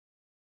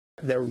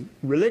The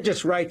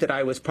religious right that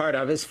I was part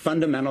of is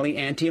fundamentally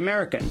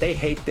anti-American. They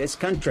hate this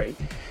country.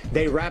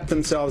 They wrap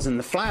themselves in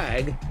the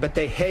flag, but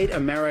they hate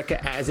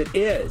America as it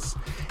is.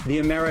 The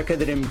America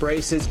that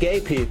embraces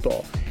gay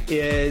people,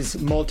 is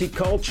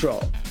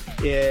multicultural,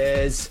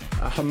 is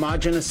a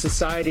homogenous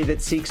society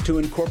that seeks to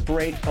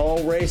incorporate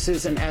all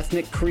races and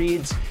ethnic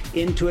creeds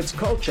into its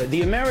culture.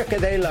 The America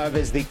they love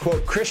is the,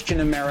 quote,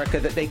 Christian America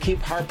that they keep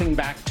harping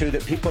back to,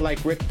 that people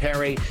like Rick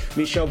Perry,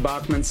 Michele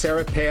Bachmann,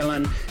 Sarah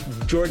Palin,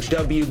 George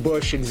W.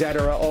 Bush,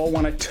 etc., all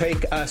want to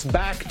take us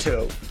back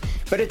to.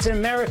 But it's an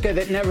America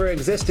that never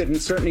existed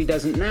and certainly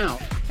doesn't now.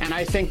 And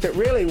I think that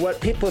really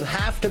what people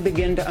have to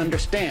begin to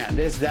understand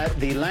is that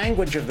the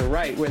language of the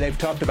right, where they've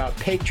talked about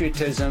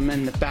patriotism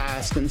in the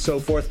past and so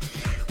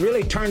forth,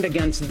 really turned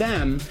against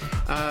them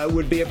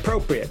would be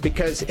appropriate,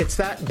 because it's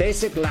that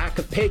basic lack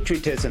of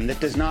patriotism that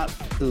does not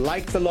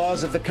like the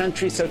laws of the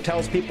country, so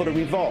tells people to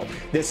revolt.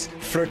 This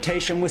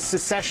flirtation with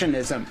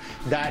secessionism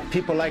that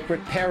people like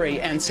Rick Perry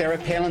and Sarah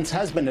Palin's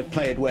husband have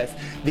played with.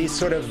 These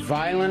sort of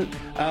violent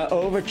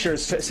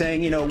overtures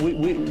saying, you know, we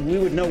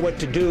would know what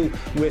to do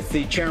with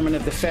the chairman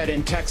of the Fed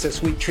in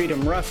Texas. We treat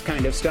him rough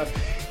kind of stuff.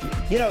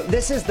 You know,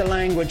 this is the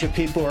language of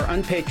people who are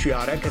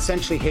unpatriotic,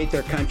 essentially hate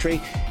their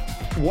country,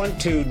 want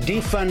to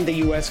defund the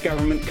U.S.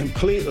 government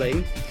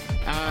completely,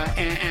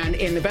 and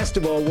in the best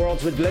of all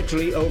worlds would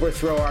literally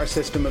overthrow our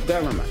system of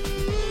government.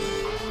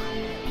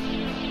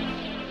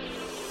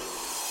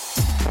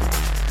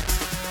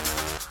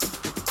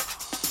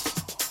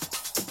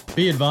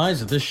 Be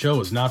advised that this show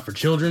is not for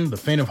children, the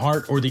faint of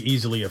heart, or the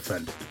easily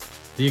offended.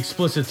 The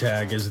explicit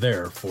tag is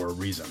there for a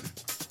reason.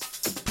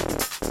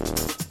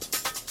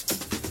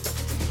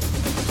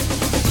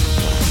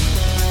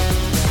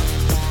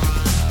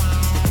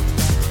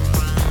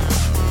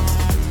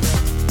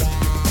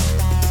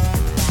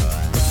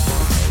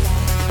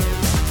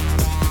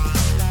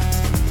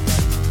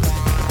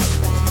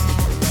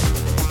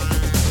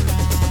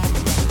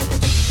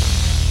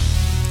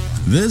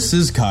 This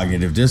is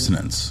Cognitive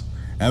Dissonance.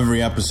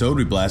 Every episode,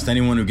 we blast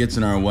anyone who gets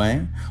in our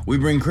way. We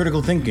bring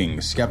critical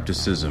thinking,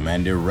 skepticism,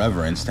 and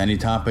irreverence to any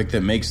topic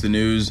that makes the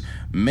news,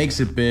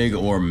 makes it big,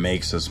 or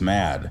makes us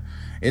mad.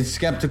 It's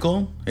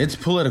skeptical, it's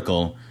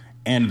political,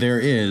 and there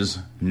is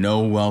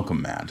no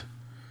welcome mat.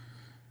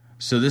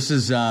 So this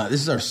is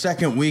our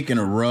second week in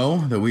a row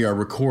that we are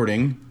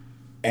recording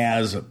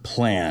as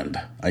planned.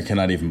 I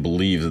cannot even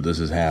believe that this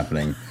is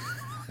happening.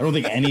 I don't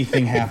think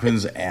anything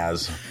happens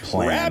as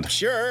planned.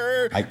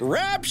 Rapture!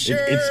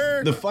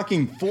 It's the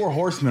fucking four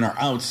horsemen are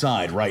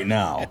outside right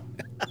now,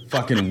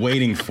 fucking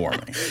waiting for me.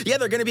 Yeah,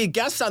 they're going to be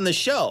guests on the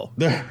show.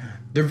 They're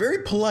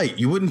very polite.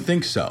 You wouldn't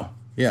think so.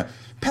 Yeah.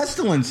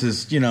 Pestilence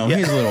is, he's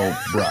a little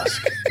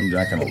brusque. I'm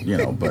not going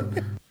to,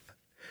 but...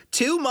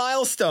 2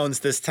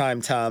 milestones this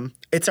time, Tom.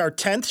 It's our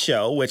 10th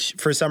show, which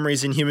for some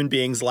reason human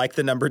beings like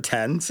the number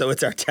 10, so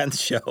it's our 10th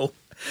show.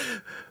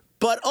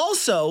 But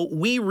also,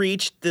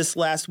 this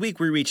last week,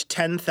 we reached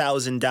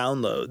 10,000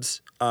 downloads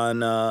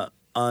out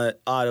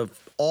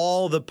of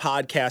all the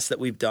podcasts that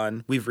we've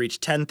done. We've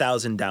reached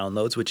 10,000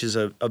 downloads, which is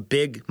a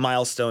big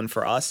milestone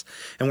for us.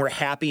 And we're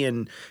happy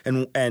and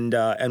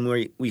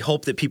we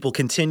hope that people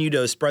continue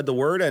to spread the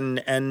word and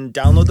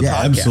download the podcast.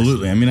 Yeah,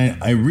 absolutely. I mean,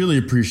 I really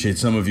appreciate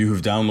some of you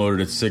who've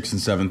downloaded it 6,000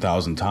 and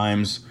 7,000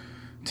 times.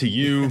 To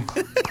you,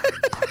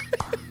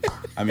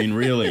 I mean,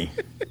 really,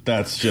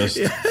 that's just...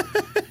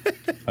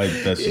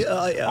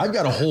 I've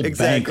got a whole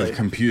bank of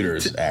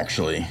computers,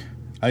 actually.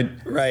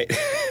 Right.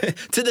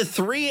 To the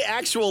 3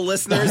 actual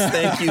listeners,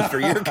 thank you for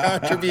your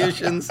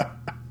contributions.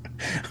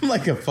 I'm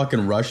like a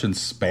fucking Russian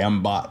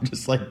spam bot,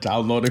 just like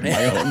downloading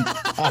my own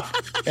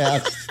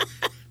podcast.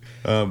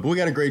 But we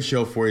got a great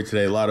show for you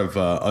today. A lot of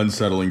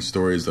unsettling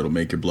stories that'll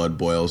make your blood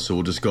boil, so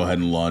we'll just go ahead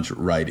and launch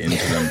right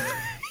into them.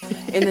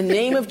 In the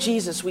name of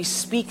Jesus, we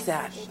speak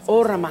that.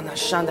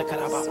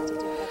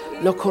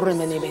 Lo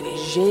corremene bene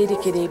jede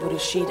che dei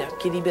burishida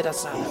che libera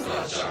sana.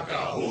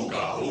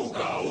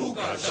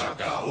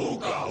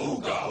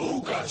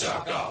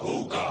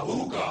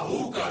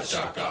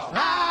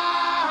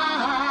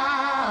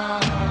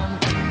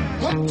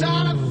 Hooked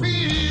on a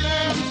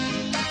feeling.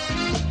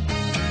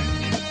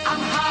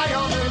 I'm high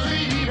on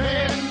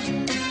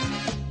believing.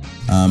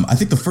 I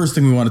think the first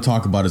thing we want to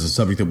talk about is a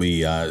subject that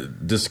we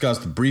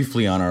discussed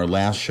briefly on our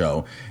last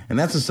show, and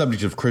that's the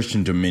subject of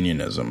Christian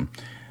dominionism.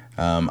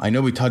 I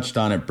know we touched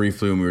on it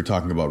briefly when we were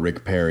talking about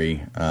Rick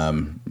Perry.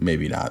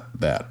 Maybe not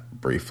that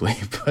briefly,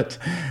 but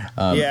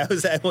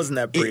it wasn't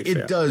that brief.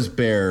 It does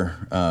bear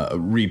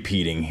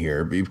repeating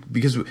here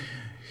because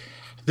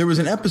there was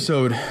an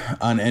episode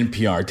on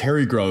NPR.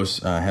 Terry Gross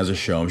has a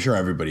show. I'm sure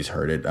everybody's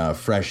heard it.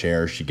 Fresh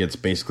Air. She gets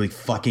basically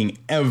fucking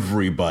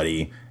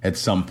everybody at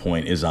some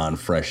point is on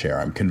Fresh Air.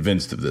 I'm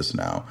convinced of this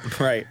now.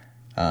 Right.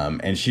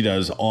 And she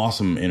does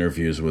awesome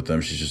interviews with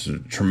them. She's just a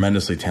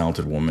tremendously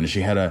talented woman.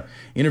 She had an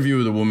interview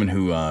with a woman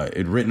who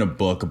had written a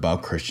book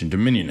about Christian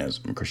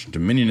dominionism. Christian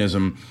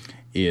dominionism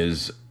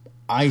is,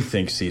 I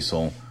think,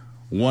 Cecil,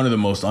 one of the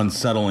most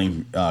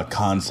unsettling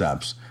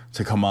concepts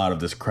to come out of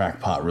this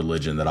crackpot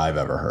religion that I've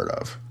ever heard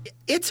of.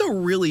 it's a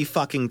really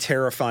fucking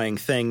terrifying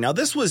thing. Now,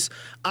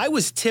 I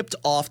was tipped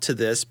off to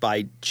this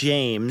by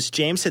James.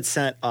 James had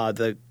sent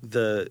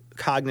the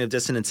cognitive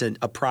dissonance in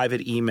a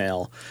private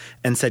email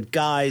and said,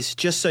 guys,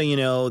 just so you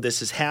know,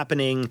 this is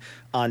happening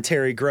on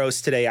Terry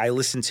Gross today. I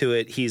listened to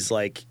it. He's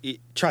like,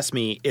 trust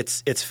me,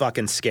 it's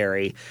fucking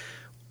scary.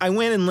 I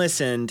went and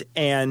listened,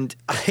 and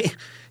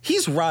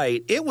he's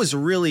right. It was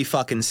really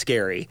fucking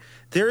scary.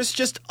 There's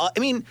just,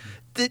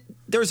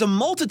 there's a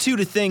multitude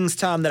of things,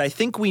 Tom, that I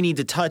think we need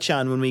to touch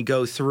on when we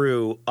go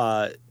through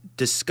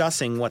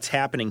discussing what's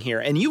happening here.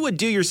 And you would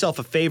do yourself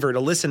a favor to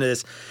listen to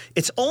this.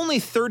 It's only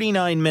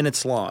 39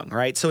 minutes long,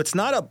 right? So it's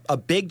not a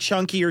big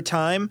chunk of your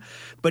time.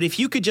 But if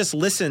you could just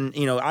listen,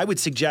 I would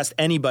suggest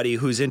anybody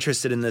who's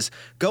interested in this,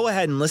 go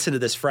ahead and listen to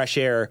this Fresh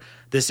Air,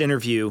 this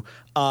interview.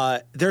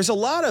 There's a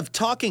lot of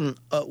talking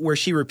where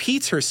she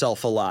repeats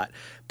herself a lot.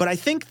 But I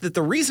think that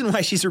the reason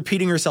why she's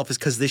repeating herself is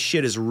because this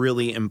shit is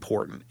really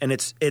important. And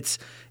it's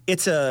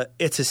a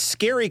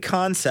scary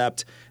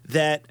concept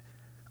that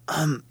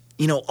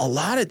a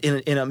lot of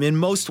in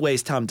most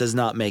ways, Tom, does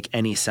not make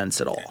any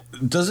sense at all.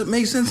 Does it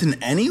make sense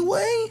in any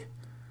way?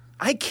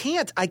 I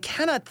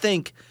cannot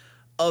think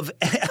of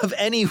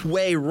any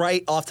way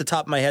right off the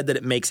top of my head that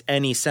it makes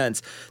any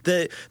sense.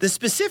 The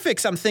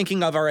specifics I'm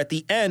thinking of are at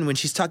the end when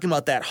she's talking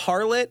about that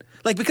harlot.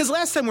 Like, because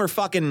last time we were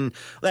fucking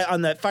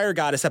on that Fire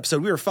Goddess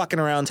episode, we were fucking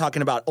around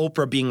talking about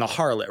Oprah being a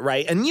harlot,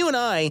 right? And you and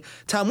I,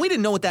 Tom, we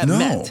didn't know what that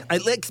meant.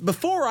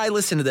 Before I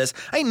listened to this,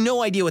 I had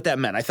no idea what that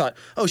meant. I thought,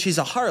 oh, she's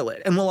a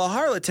harlot. And well, a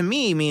harlot to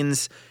me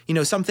means,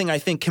 something I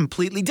think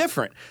completely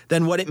different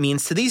than what it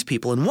means to these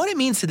people. And what it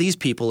means to these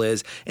people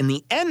is in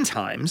the end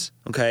times,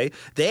 okay,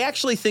 they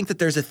actually think that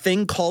there's a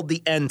thing called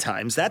the end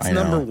times. That's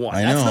number one.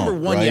 That's number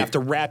one, right? You have to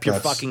wrap your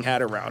fucking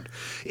head around,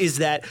 is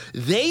that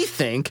they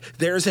think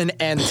there's an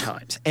end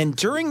times. And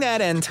during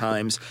that end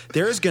times,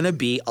 there's going to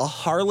be a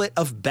harlot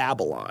of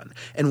Babylon.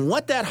 And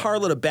what that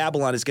harlot of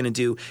Babylon is going to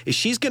do is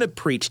she's going to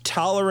preach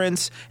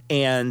tolerance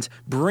and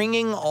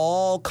bringing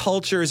all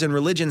cultures and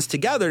religions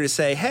together to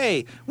say,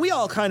 hey, we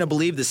all kind of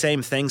believe the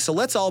same thing, so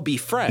let's all be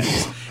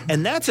friends.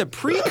 And that's a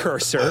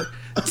precursor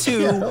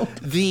to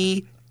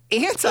the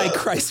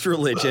Antichrist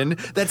religion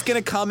that's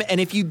going to come. And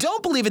if you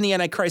don't believe in the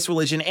Antichrist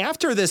religion,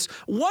 after this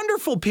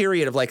wonderful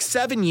period of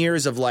 7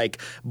 years of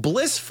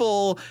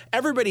blissful,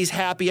 everybody's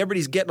happy,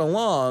 everybody's getting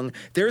along,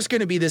 there's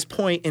going to be this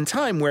point in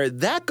time where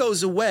that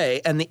goes away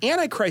and the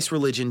Antichrist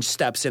religion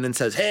steps in and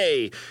says,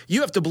 hey,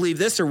 you have to believe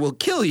this or we'll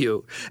kill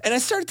you. And I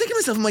started thinking to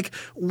myself, I'm like,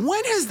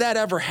 when has that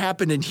ever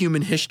happened in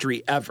human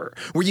history ever?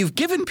 Where you've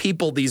given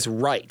people these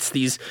rights,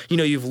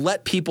 you've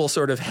let people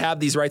sort of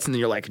have these rights and then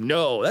you're like,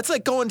 no, that's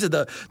like going to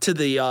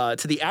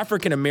the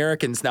African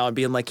Americans now and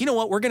being like, you know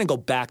what, we're going to go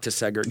back to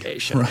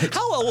segregation. Right.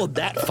 How well will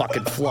that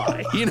fucking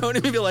fly? You know what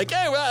I mean? Be like,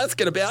 hey, well,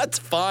 that's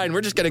fine.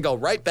 We're just going to go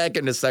right back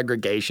into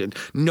segregation.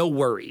 No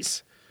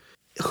worries.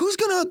 Who's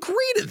going to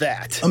agree to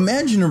that?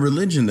 Imagine a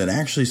religion that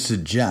actually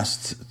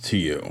suggests to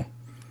you,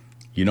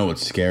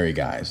 what's scary,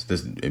 guys?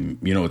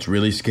 What's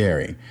really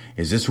scary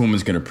is this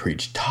woman's going to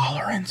preach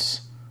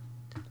tolerance.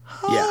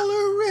 Tolerance.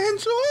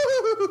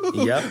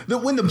 Yep.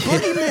 When the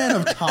boogeyman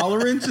of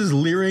tolerance is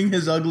leering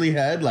his ugly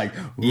head,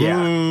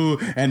 ooh,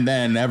 and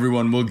then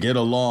everyone will get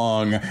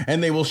along,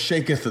 and they will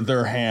shaketh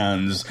their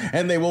hands,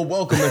 and they will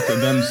welcometh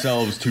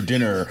themselves to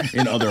dinner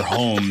in other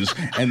homes,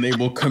 and they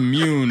will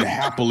commune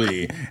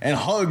happily, and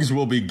hugs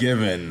will be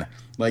given.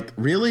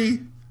 Really?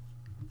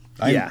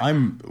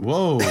 I'm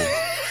whoa.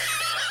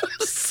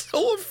 I'm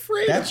so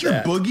afraid That's of your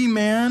that.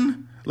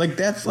 boogeyman?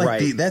 That's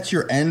right. That's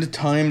your end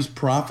times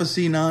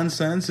prophecy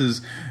nonsense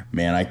is,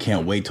 man, I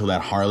can't wait till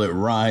that harlot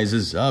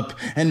rises up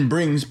and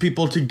brings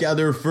people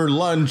together for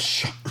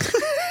lunch.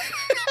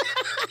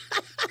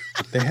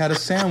 They had a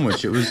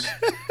sandwich. It was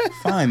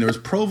fine. There was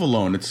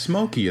provolone. It's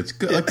smoky. It's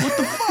good. What the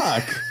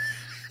fuck?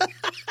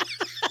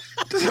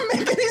 Doesn't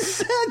make any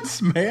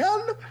sense, man.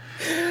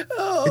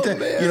 Oh,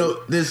 man.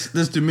 This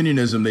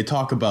dominionism, they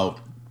talk about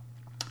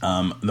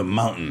the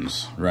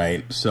mountains,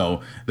 right?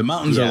 So the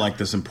mountains are like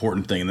this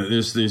important thing.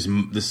 There's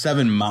the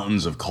 7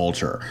 mountains of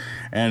culture.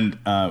 And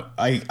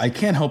I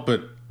can't help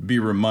but be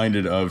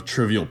reminded of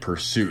Trivial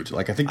Pursuit.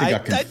 I think they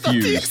got confused. I thought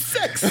the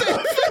exact same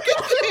fucking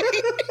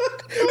thing.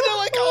 They're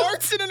like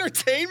arts and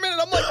entertainment.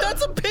 And I'm like,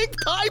 that's a pig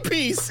pie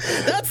piece.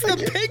 That's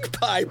the pig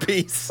pie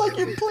piece.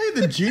 You play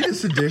the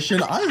Genius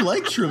Edition. I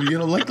like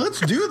trivia. Let's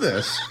do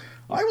this.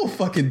 I will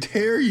fucking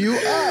tear you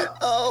up.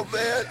 Oh,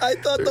 man. I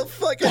thought the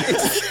fucking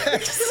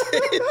exact same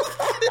thing.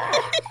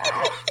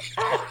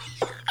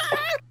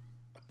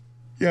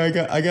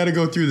 Yeah, I got to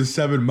go through the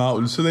 7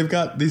 mountains. So they've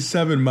got these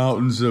 7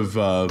 mountains of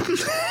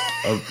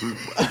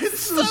it's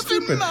so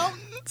stupid.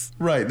 Mountains.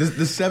 Right.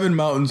 The 7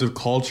 mountains of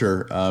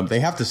culture. They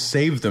have to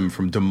save them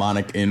from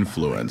demonic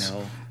influence.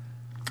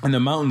 And the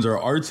mountains are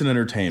arts and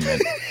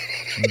entertainment,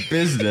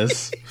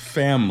 business,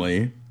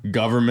 family,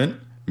 government,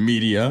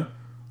 media,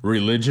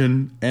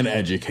 religion, and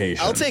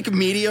education. I'll take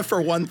media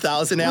for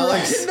 1,000,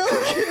 Alex. Right, no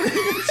kidding.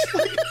 It's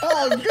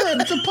oh,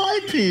 good. It's a pie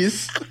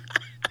piece.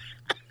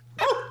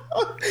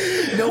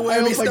 No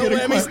whammies, no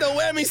whammies, no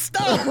whammies.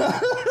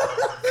 Stop.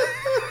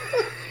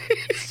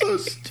 So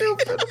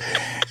stupid.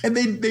 And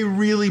they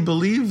really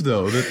believe,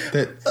 though,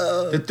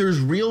 that there's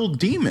real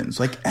demons,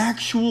 like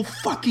actual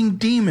fucking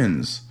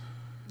demons.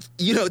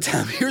 You know,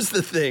 Tom, here's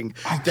the thing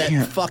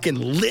that fucking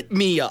lit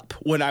me up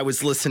when I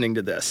was listening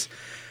to this.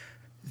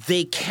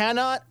 They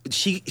cannot,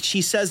 she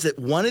says that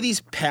one of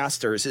these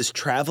pastors is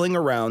traveling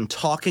around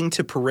talking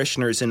to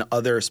parishioners in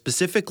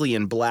specifically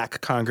in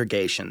black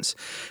congregations,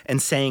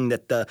 and saying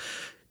that the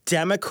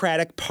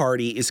Democratic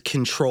Party is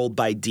controlled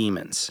by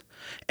demons.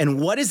 And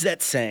what is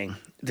that saying?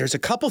 There's a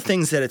couple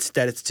things that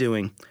it's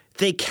doing.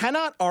 They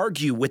cannot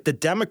argue with the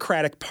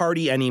Democratic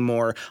Party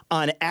anymore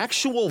on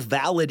actual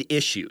valid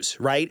issues,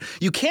 right?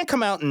 You can't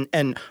come out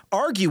and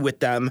argue with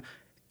them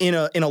in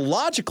a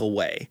logical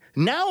way.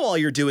 Now all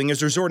you're doing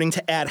is resorting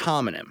to ad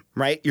hominem,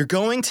 right? You're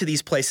going to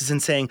these places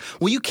and saying,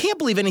 well, you can't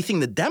believe anything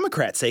the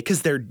Democrats say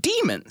because they're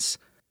demons.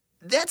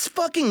 That's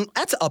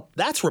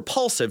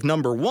repulsive,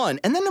 number one.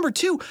 And then number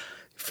two,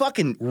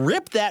 fucking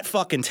rip that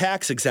fucking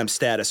tax exempt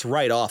status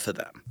right off of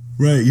them.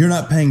 Right, you're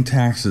not paying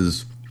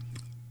taxes,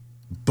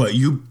 but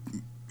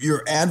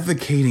you're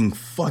advocating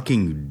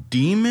fucking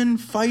demon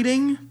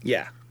fighting?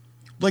 Yeah.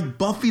 Like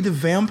Buffy the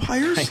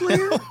Vampire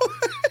Slayer?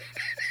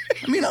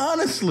 I mean,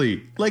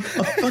 honestly, like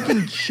a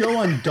fucking show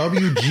on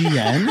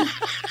WGN?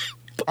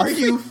 Are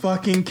you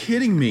fucking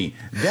kidding me?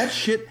 That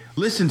shit,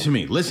 listen to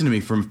me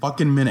for a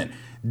fucking minute.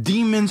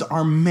 Demons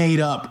are made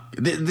up.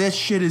 This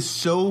shit is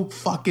so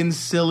fucking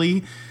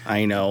silly.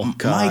 I know,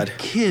 God. My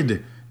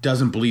kid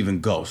doesn't believe in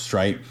ghosts,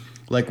 right?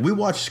 Like, we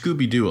watch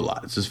Scooby-Doo a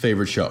lot. It's his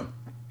favorite show.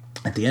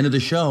 At the end of the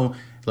show,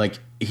 like,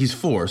 he's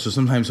 4, so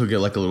sometimes he'll get,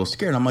 like, a little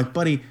scared. I'm like,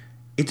 buddy,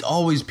 it's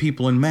always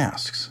people in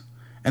masks.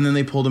 And then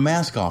they pull the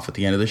mask off at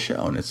the end of the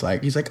show, and it's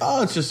like, he's like,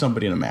 oh, it's just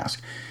somebody in a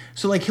mask.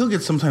 So, like, he'll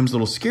get sometimes a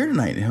little scared at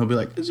night, and he'll be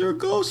like, is there a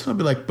ghost? And I'll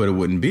be like, but it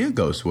wouldn't be a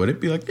ghost, would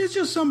it? Be like, it's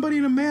just somebody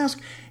in a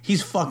mask.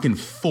 He's fucking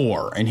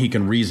 4, and he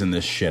can reason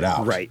this shit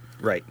out.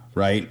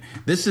 Right?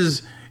 This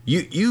is,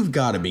 you've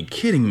got to be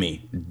kidding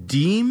me.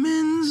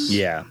 Demons?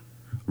 Yeah.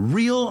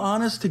 Real,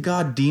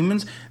 honest-to-God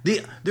demons?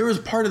 There was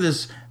part of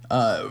this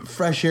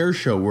Fresh Air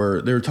show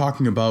where they were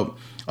talking about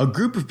a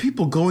group of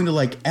people going to,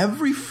 like,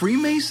 every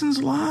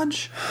Freemasons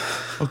lodge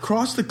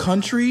across the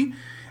country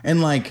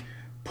and, like,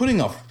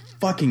 putting a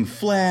fucking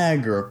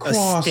flag or a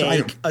cross.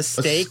 A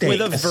stake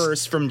with a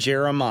verse from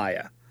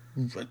Jeremiah.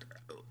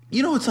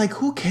 You know, it's like,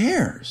 who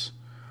cares?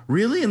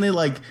 Really? And they,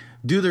 like,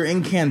 do their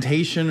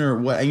incantation or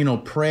what, you know,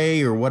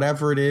 pray or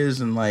whatever it is,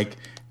 and, like,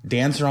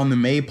 dance around the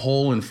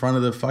maypole in front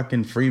of the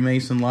fucking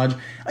Freemason lodge.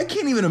 I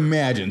can't even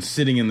imagine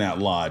sitting in that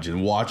lodge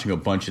and watching a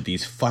bunch of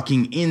these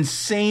fucking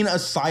insane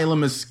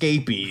asylum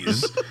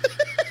escapees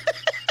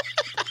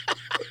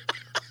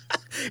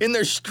in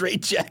their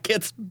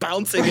straitjackets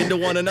bouncing into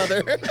one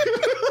another.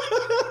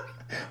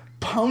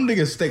 Pounding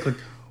a stake. Like,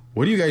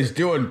 what are you guys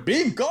doing?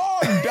 Be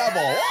gone,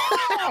 devil!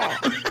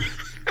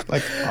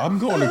 Like, I'm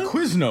going to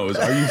Quiznos.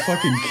 Are you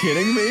fucking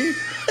kidding me?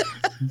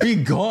 Be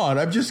gone.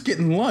 I'm just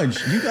getting lunch.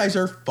 You guys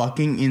are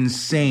fucking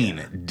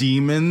insane.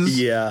 Demons.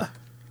 Yeah.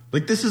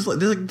 Like, this is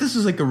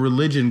like a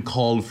religion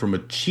called from a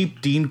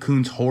cheap Dean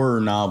Koontz horror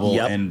novel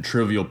and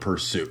Trivial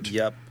Pursuit.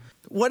 Yep.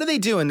 What are they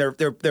doing?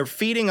 They're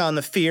feeding on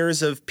the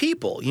fears of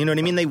people. You know what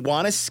I mean? They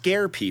want to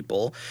scare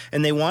people,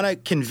 and they want to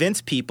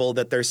convince people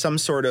that there's some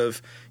sort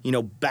of, you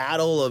know,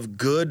 battle of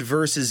good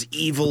versus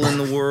evil in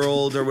the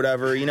world or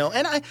whatever, you know.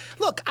 And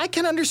I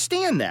can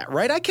understand that,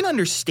 right? I can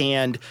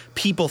understand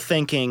people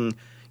thinking,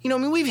 you know, I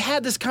mean, we've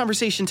had this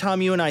conversation,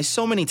 Tom, you and I,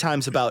 so many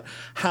times about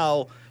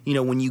how, you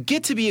know, when you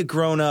get to be a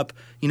grown-up,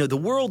 you know, the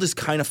world is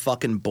kind of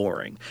fucking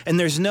boring. And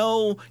there's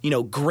no, you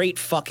know, great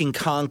fucking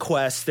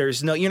conquest.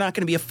 There's no, you're not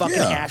going to be a fucking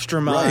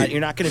astronaut. Right. You're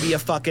not going to be a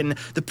fucking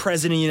the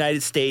president of the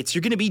United States.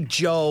 You're going to be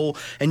Joe,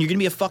 and you're going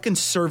to be a fucking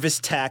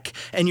service tech,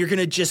 and you're going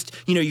to just,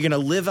 you know, you're going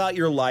to live out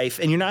your life,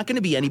 and you're not going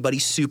to be anybody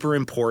super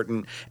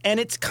important. And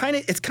it's kind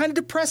of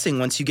depressing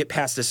once you get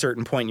past a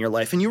certain point in your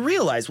life, and you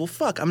realize, well,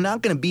 fuck, I'm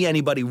not going to be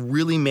anybody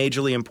really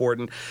majorly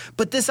important.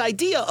 But this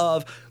idea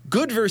of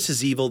good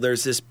versus evil,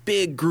 there's this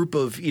big group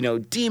of, you know,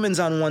 demons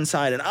on one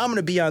side, and I'm going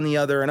to be on the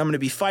other, and I'm going to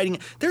be fighting.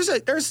 There's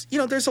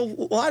a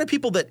lot of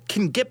people that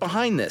can get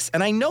behind this,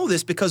 and I know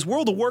this because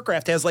World of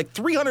Warcraft has like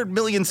 300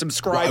 million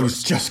subscribers. Well, I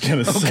was just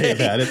going to say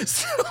that.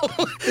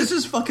 This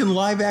is fucking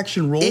live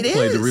action role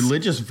play, the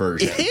religious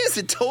version. It is.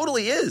 It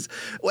totally is.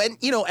 When,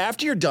 you know,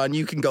 after you're done,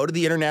 you can go to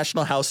the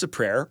International House of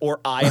Prayer, or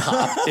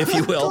IHOP, if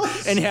you will,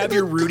 and have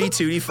your Rudy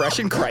Tooty Fresh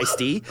and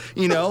Christy.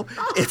 You know,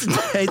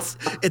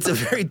 it's a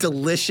very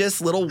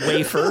delicious little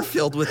wafer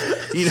filled with,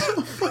 you know.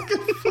 So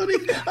fucking funny.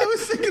 I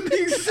was thinking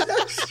the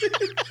exact same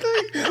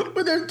thing.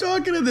 When they're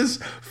talking to this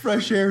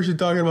Fresh Air, she's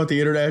talking about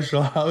the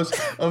International House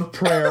of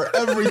Prayer.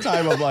 Every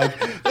time I'm like,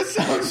 that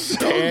sounds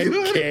so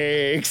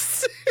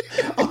pancakes.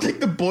 Good. I'll take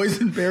the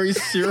boysenberry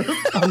syrup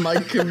on my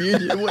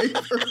communion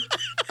wafer.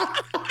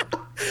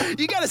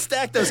 You got to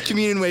stack those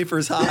communion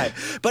wafers high.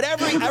 But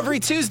every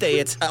Tuesday,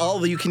 it's all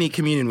the you-can-eat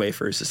communion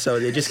wafers. So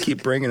they just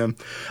keep bringing them.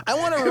 I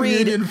want to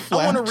read.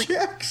 I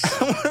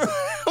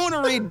want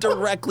to read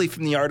directly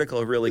from the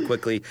article really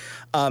quickly.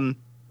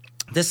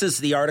 This is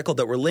the article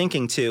that we're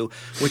linking to,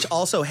 which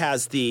also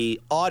has the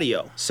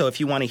audio. So if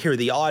you want to hear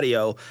the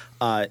audio,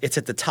 it's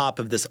at the top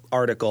of this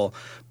article.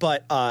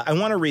 But I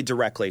want to read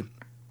directly.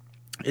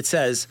 It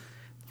says,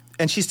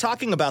 and she's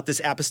talking about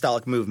this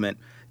apostolic movement.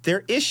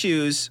 Their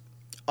issues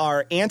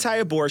are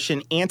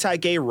anti-abortion,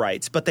 anti-gay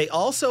rights, but they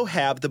also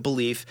have the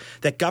belief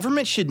that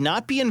government should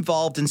not be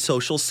involved in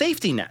social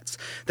safety nets,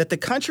 that the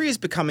country is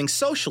becoming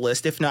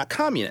socialist, if not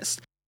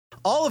communist.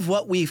 All of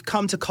what we've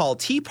come to call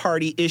Tea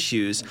Party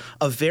issues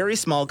of very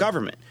small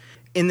government.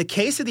 In the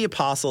case of the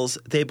apostles,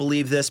 they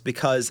believe this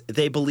because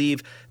they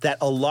believe that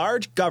a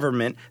large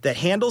government that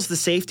handles the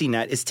safety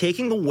net is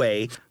taking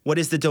away what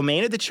is the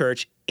domain of the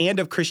church and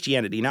of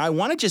Christianity. Now, I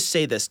want to just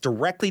say this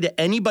directly to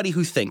anybody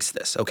who thinks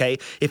this, okay?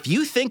 If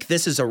you think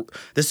this is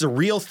a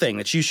real thing,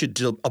 that you should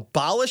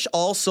abolish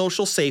all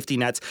social safety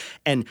nets,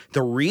 and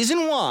the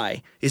reason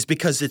why is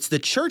because it's the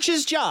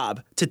church's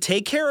job to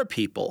take care of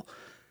people.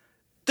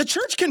 The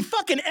church can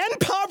fucking end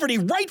poverty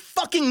right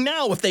fucking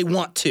now if they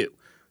want to.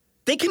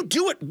 They can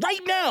do it right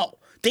now.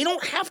 They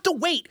don't have to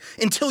wait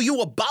until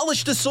you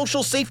abolish the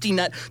social safety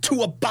net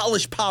to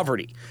abolish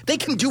poverty. They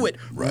can do it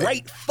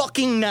right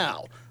fucking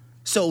now.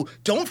 So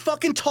don't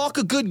fucking talk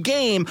a good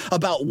game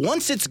about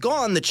once it's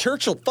gone, the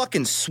church will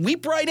fucking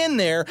sweep right in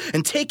there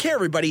and take care of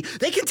everybody.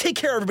 They can take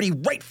care of everybody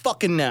right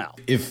fucking now.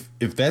 If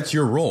that's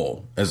your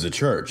role as a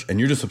church and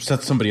you're just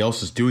upset somebody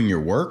else is doing your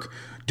work,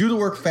 do the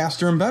work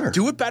faster and better.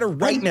 Do it better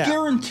right now. I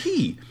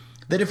guarantee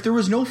that if there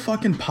was no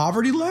fucking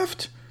poverty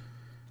left,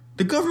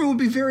 the government would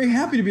be very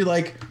happy to be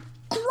like,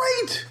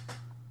 great,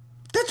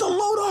 that's a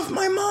load off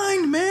my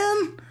mind,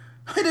 man.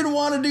 I didn't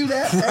want to do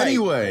that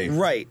anyway.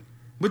 Right.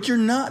 But you're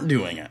not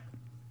doing it.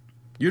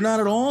 You're not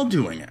at all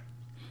doing it.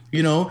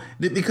 You know,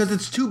 because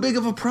it's too big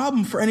of a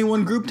problem for any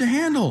one group to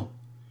handle.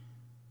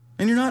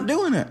 And you're not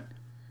doing it.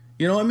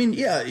 You know, I mean,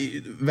 yeah,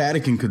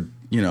 Vatican could,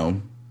 you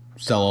know,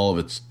 sell all of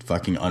its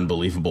fucking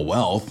unbelievable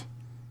wealth,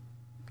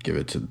 give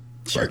it to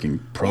fucking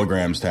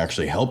programs to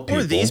actually help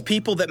people. Or these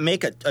people that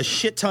make a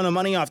shit ton of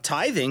money off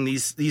tithing,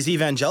 these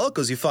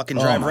evangelicals who fucking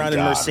drive around in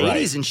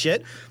Mercedes and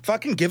shit,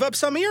 fucking give up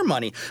some of your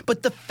money.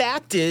 But the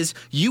fact is,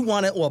 you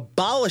want to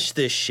abolish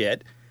this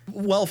shit,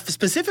 well,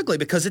 specifically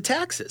because of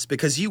taxes,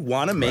 because you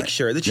want to make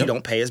sure that you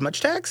don't pay as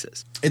much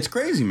taxes. It's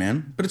crazy,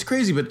 man. But it's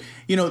crazy. But,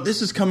 you know,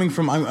 this is coming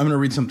from, I'm going to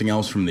read something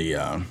else from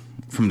the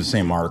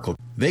same article.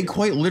 They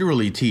quite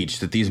literally teach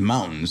that these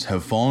mountains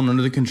have fallen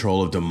under the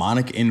control of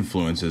demonic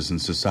influences in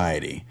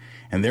society,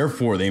 and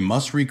therefore they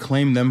must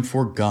reclaim them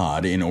for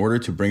God in order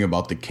to bring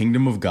about the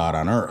kingdom of God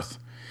on earth.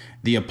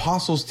 The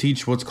apostles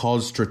teach what's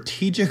called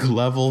strategic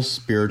level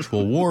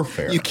spiritual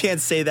warfare. You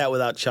can't say that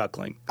without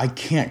chuckling. I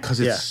can't, because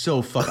it's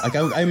so fucking... Like,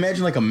 I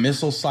imagine like a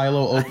missile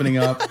silo opening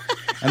up,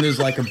 and there's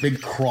like a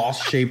big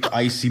cross-shaped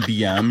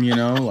ICBM, you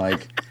know?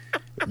 Like,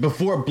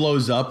 before it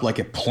blows up, like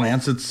it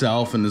plants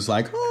itself and is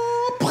like...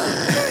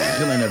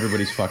 and then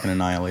everybody's fucking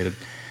annihilated.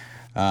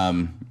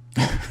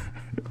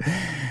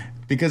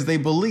 Because they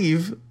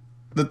believe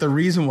that the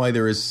reason why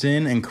there is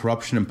sin and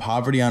corruption and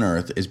poverty on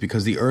earth is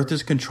because the earth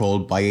is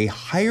controlled by a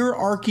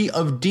hierarchy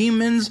of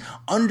demons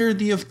under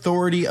the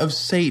authority of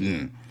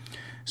Satan.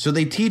 So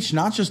they teach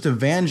not just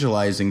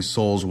evangelizing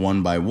souls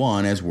one by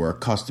one, as we're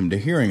accustomed to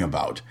hearing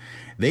about.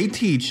 They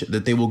teach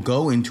that they will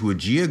go into a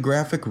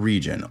geographic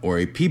region or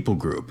a people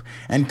group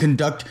and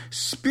conduct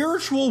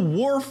spiritual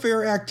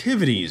warfare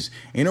activities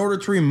in order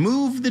to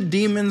remove the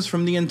demons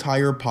from the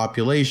entire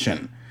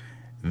population.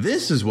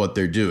 This is what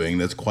they're doing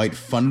that's quite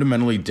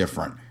fundamentally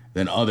different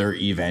than other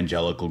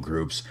evangelical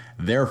groups.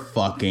 They're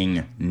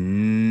fucking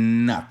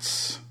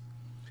nuts.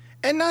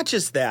 And not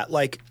just that.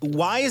 Like,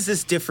 why is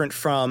this different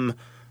from...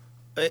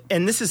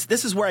 And this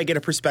is where I get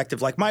a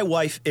perspective. Like, my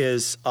wife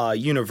is a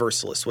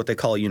universalist, what they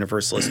call a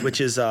universalist, which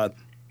is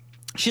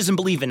she doesn't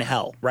believe in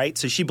hell, right?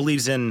 So she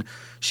believes in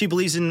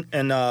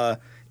a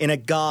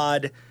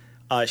God.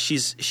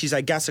 She's I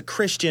guess a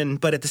Christian,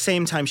 but at the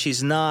same time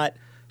she's not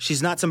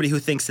somebody who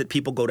thinks that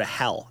people go to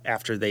hell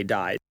after they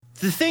die.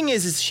 The thing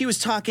is she was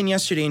talking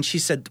yesterday and she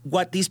said,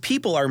 "What, these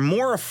people are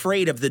more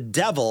afraid of the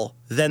devil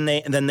than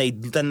they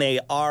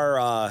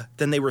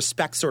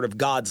respect sort of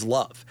God's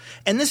love."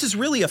 And this is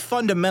really a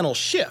fundamental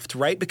shift,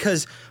 right?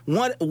 Because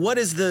what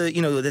is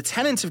the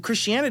tenets of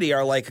Christianity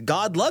are like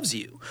God loves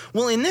you.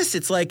 Well, in this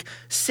it's like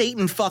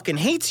Satan fucking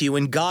hates you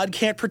and God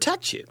can't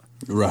protect you.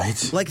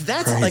 Right. Like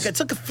that's right. Like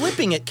it's like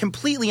flipping it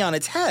completely on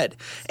its head.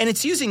 And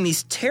it's using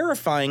these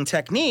terrifying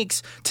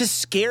techniques to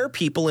scare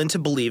people into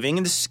believing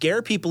and to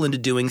scare people into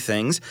doing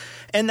things.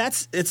 And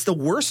it's the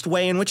worst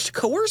way in which to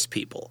coerce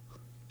people.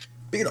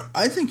 You know,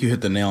 I think you hit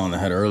the nail on the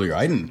head earlier.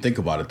 I didn't think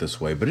about it this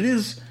way, but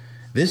this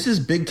is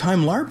big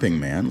time LARPing,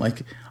 man.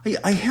 Like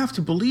I have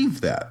to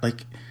believe that.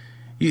 Like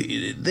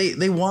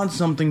they want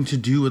something to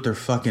do with their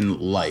fucking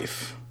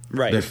life.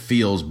 Right. That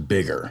feels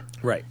bigger.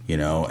 Right. You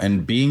know,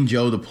 and being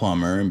Joe the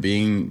plumber and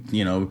being,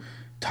 you know,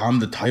 Tom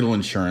the title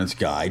insurance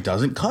guy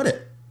doesn't cut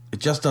it. It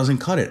just doesn't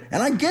cut it.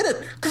 And I get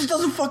it, because it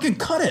doesn't fucking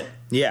cut it.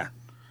 Yeah.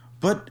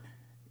 But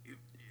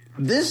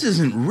this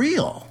isn't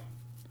real.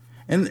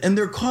 And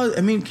they're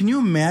I mean, can you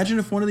imagine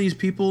if one of these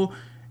people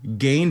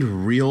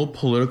gained real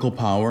political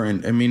power.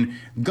 And I mean,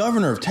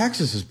 governor of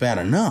Texas is bad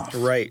enough.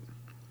 Right.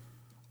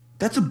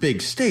 That's a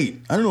big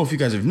state. I don't know if you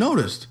guys have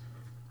noticed.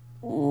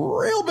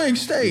 Real big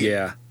state.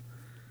 Yeah.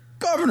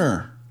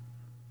 Governor.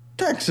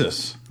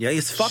 Texas. Yeah,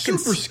 he's fucking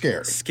super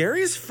scary.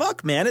 Scary as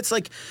fuck, man. It's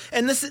like,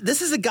 and this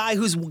is a guy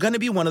who's going to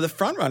be one of the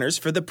front runners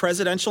for the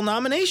presidential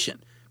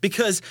nomination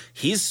because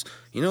he's,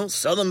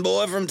 Southern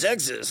boy from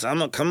Texas. I'm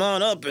going to come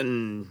on up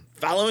and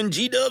following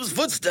G-Dub's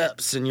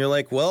footsteps. And you're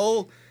like,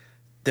 well,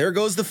 there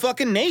goes the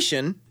fucking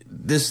nation.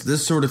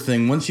 This sort of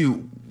thing, once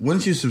you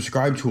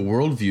subscribe to a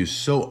worldview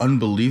so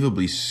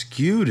unbelievably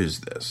skewed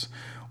as this,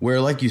 where,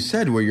 like you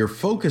said, where your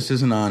focus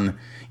isn't on,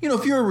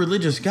 if you're a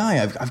religious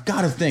guy, I've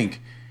got to think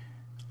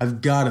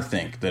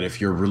that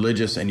if you're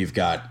religious and you've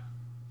got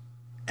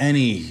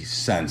any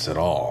sense at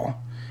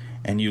all,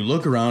 and you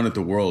look around at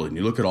the world and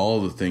you look at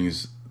all the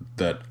things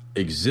that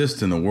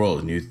exist in the world,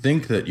 and you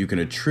think that you can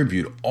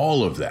attribute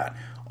all of that,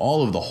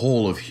 all of the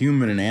whole of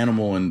human and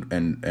animal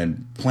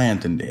and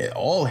plant and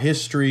all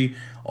history,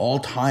 all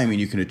time, and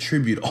you can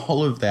attribute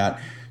all of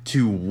that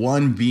to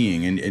one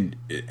being,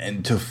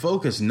 and to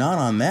focus not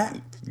on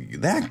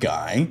that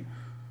guy,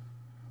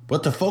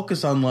 but to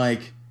focus on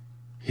like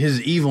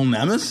his evil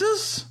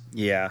nemesis?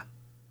 Yeah.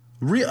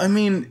 I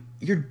mean,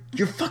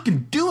 you're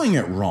fucking doing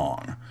it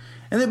wrong.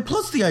 And then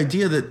plus the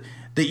idea that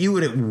you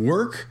would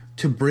work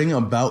to bring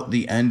about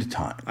the end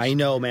times. I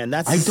know, man.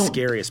 That's the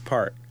scariest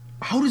part.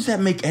 How does that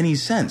make any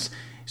sense?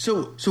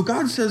 So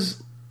God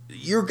says,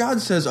 your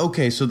God says,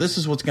 okay, so this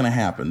is what's going to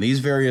happen. These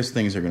various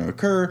things are going to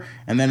occur,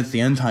 and then it's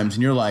the end times,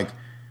 and you're like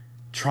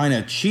trying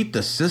to cheat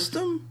the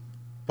system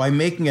by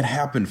making it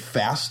happen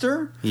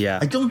faster? Yeah.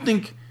 I don't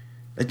think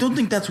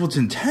that's what's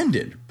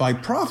intended by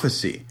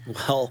prophecy.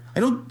 Well,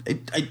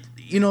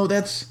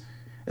 it's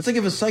like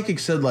if a psychic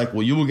said like,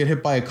 well, you will get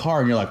hit by a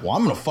car, and you're like, well,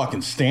 I'm going to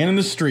fucking stand in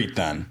the street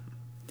then.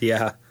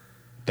 Yeah.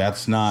 That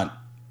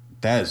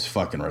is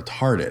fucking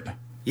retarded.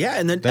 Yeah,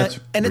 and then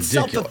and it's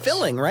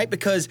self-fulfilling, right?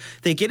 Because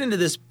they get into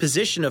this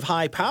position of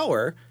high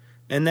power,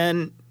 and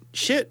then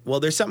shit, well,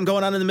 there's something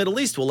going on in the Middle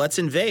East. Well, let's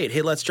invade.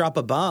 Hey, let's drop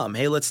a bomb.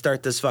 Hey, let's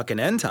start this fucking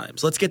end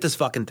times. Let's get this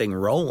fucking thing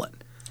rolling.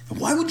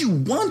 Why would you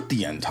want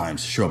the end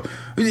times to show up?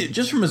 I mean,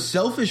 just from a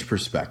selfish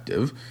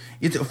perspective,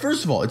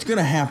 first of all, it's going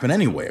to happen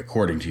anyway,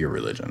 according to your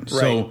religion. Right.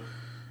 So,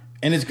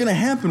 and it's going to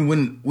happen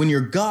when your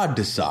God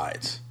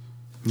decides,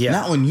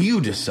 not when you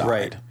decide.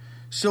 Right.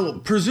 So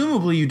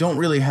presumably you don't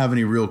really have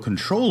any real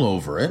control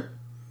over it.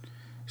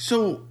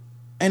 So,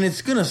 and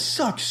it's going to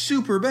suck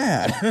super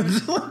bad.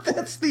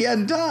 That's the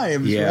end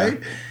times, right?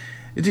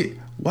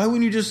 Why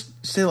wouldn't you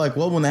just say like,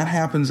 well, when that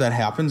happens,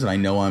 and I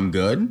know I'm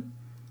good,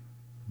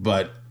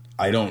 but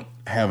I don't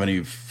have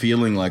any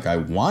feeling like I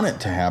want it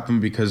to happen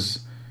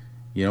because,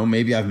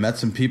 maybe I've met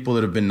some people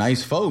that have been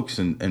nice folks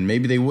and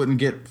maybe they wouldn't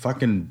get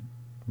fucking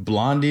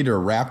blondied or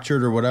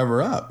raptured or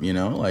whatever up,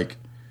 like.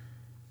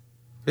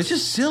 It's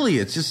just silly.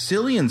 It's just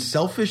silly and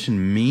selfish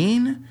and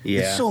mean. Yeah.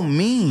 It's so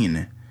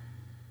mean.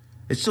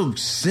 It's so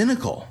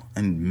cynical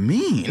and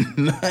mean.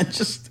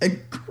 It's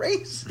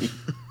crazy.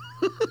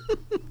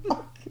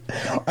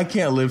 I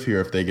can't live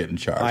here if they get in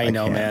charge. I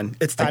know, man.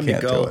 It's time to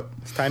go.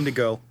 It's time to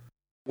go.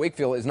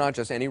 Wakefield is not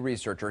just any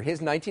researcher.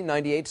 His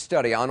 1998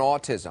 study on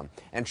autism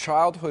and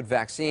childhood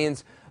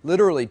vaccines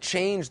literally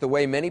changed the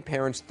way many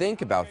parents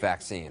think about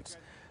vaccines.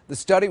 The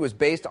study was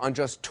based on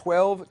just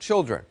 12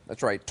 children.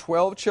 That's right,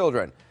 12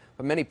 children.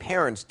 But many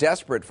parents,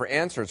 desperate for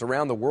answers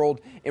around the world,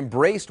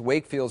 embraced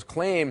Wakefield's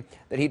claim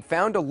that he'd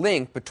found a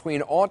link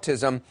between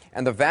autism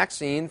and the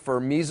vaccine for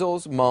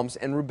measles, mumps,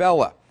 and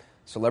rubella.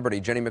 Celebrity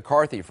Jenny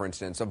McCarthy, for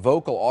instance, a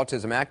vocal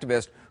autism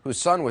activist whose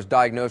son was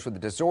diagnosed with the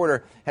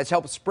disorder, has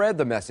helped spread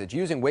the message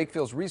using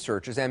Wakefield's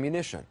research as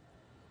ammunition.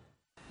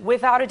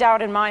 Without a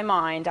doubt in my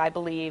mind, I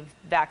believe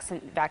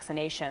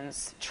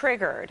vaccinations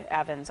triggered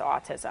Evan's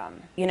autism.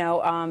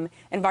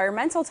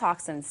 Environmental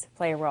toxins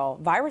play a role.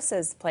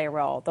 Viruses play a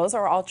role. Those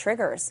are all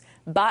triggers.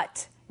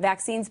 But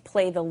vaccines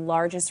play the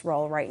largest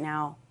role right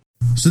now.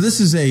 So this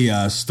is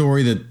a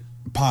story that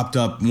popped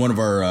up. One of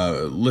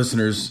our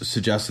listeners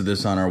suggested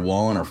this on our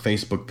wall on our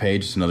Facebook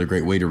page. It's another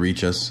great way to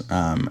reach us.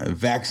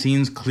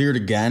 Vaccines cleared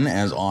again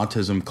as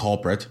autism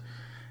culprit.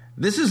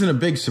 This isn't a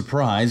big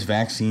surprise.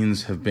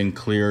 Vaccines have been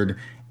cleared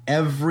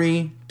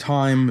every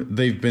time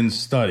they've been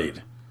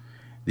studied.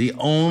 The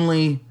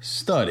only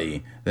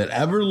study that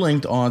ever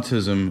linked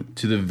autism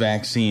to the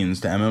vaccines,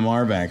 to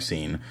MMR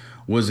vaccine,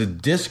 was a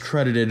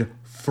discredited,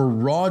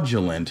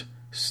 fraudulent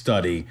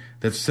study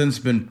that's since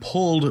been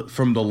pulled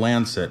from the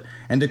Lancet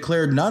and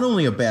declared not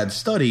only a bad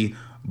study,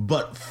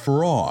 but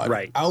fraud.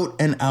 Right. Out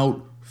and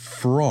out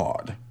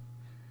fraud.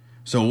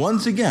 So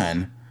once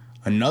again,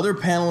 another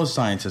panel of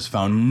scientists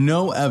found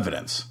no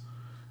evidence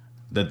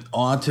that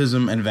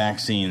autism and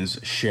vaccines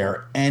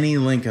share any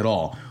link at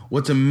all.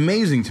 What's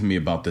amazing to me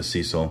about this,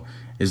 Cecil,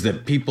 is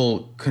that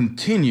people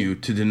continue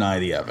to deny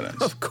the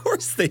evidence. Of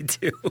course they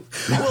do.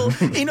 Well,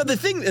 the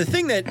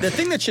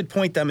thing that should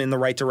point them in the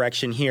right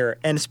direction here,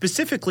 and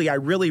specifically, I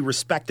really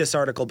respect this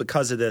article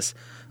because of this.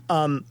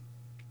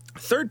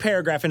 Third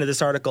paragraph into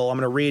this article, I'm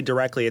going to read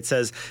directly. It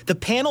says, the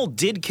panel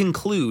did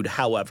conclude,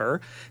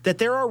 however, that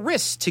there are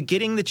risks to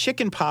getting the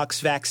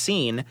chickenpox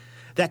vaccine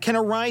that can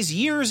arise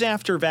years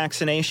after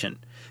vaccination.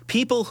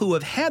 People who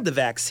have had the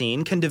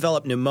vaccine can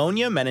develop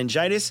pneumonia,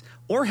 meningitis,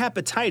 or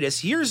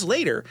hepatitis years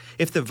later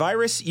if the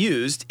virus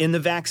used in the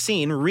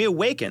vaccine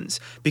reawakens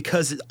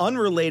because of an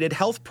unrelated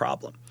health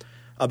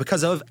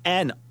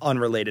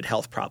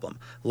problem,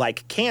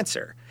 like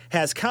cancer,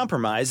 has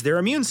compromised their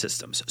immune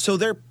systems. So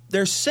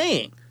they're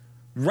saying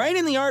right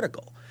in the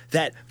article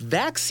that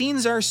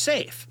vaccines are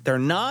safe. They're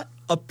not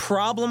a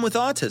problem with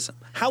autism.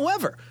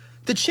 However,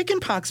 the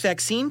chickenpox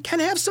vaccine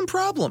can have some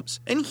problems.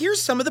 And here's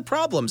some of the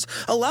problems.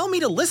 Allow me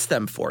to list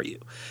them for you.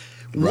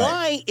 Right.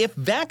 Why, if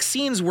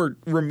vaccines were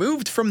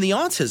removed from the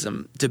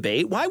autism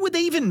debate, why would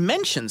they even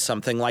mention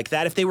something like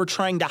that if they were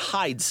trying to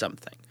hide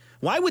something?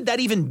 Why would that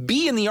even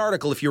be in the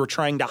article if you were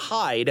trying to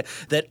hide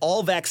that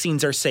all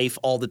vaccines are safe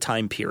all the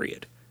time,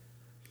 period?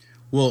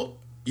 Well,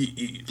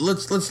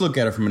 let's look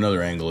at it from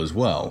another angle as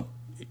well.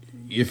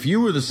 If you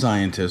were the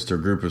scientist or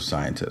group of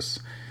scientists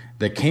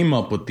that came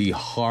up with the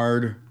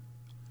hard,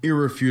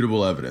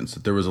 irrefutable evidence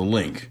that there was a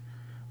link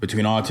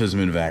between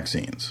autism and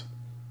vaccines,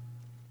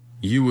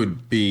 you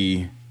would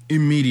be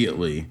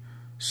immediately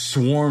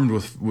swarmed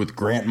with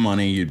grant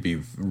money. You'd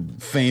be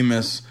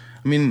famous.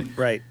 I mean,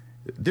 right.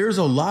 There's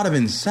a lot of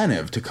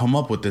incentive to come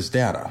up with this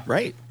data.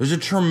 Right. There's a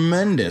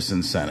tremendous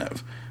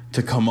incentive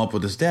to come up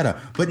with this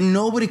data, but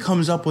nobody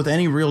comes up with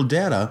any real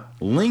data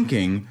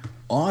linking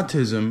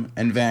autism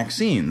and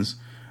vaccines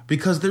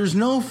because there's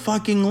no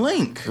fucking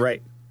link.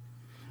 Right.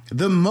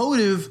 The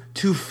motive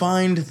to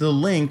find the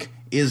link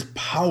is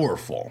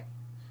powerful.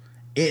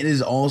 It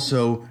is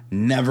also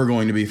never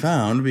going to be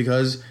found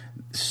because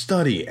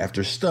study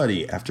after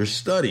study after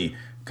study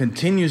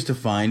continues to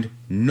find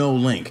no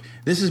link.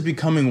 This is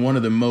becoming one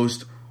of the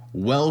most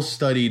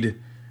well-studied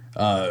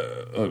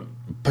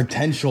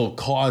potential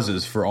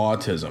causes for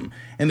autism.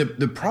 And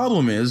the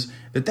problem is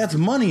that that's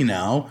money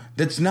now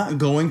that's not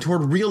going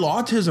toward real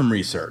autism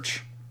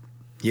research.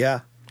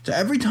 Yeah. So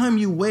every time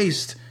you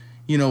waste,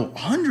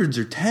 hundreds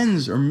or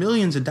tens or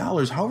millions of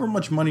dollars, however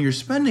much money you're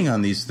spending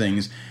on these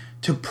things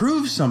to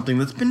prove something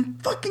that's been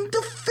fucking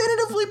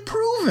definitively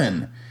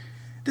proven,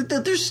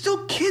 that there's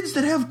still kids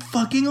that have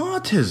fucking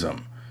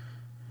autism.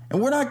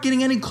 And we're not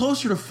getting any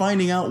closer to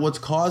finding out what's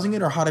causing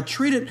it or how to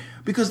treat it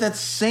because that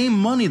same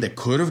money that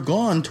could have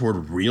gone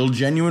toward real,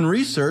 genuine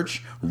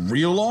research,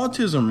 real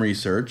autism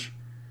research,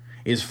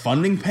 is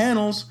funding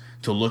panels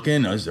to look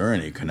in. Is there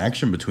any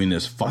connection between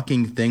this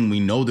fucking thing we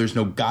know there's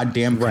no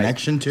goddamn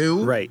connection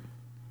to? Right.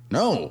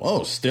 No.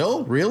 Oh,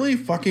 still? Really?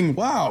 Fucking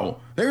wow.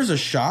 There's a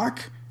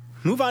shock.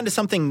 Move on to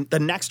something, the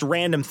next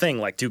random thing,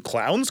 like, do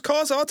clowns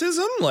cause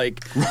autism?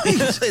 Like, right.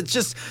 It's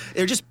just,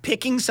 they're just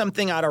picking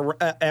something out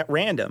at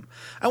random.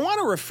 I want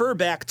to refer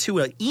back to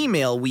an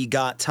email we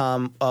got,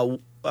 Tom, a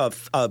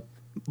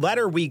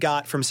letter we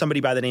got from somebody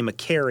by the name of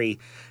Carrie.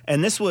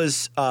 And this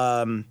was,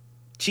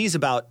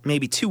 about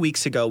maybe 2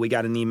 weeks ago, we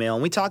got an email,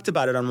 and we talked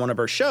about it on one of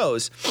our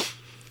shows.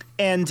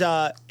 And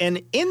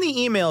in the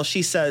email,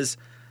 she says,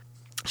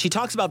 she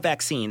talks about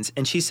vaccines,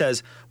 and she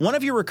says, one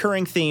of your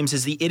recurring themes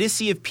is the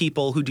idiocy of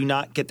people who do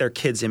not get their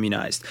kids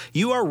immunized.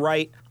 You are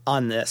right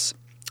on this.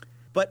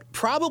 But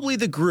probably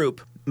the group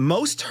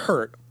most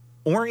hurt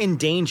or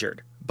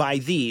endangered by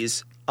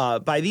these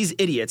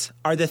idiots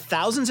are the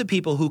thousands of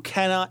people who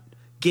cannot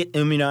get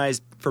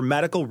immunized for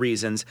medical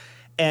reasons,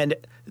 and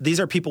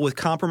these are people with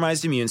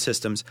compromised immune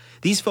systems.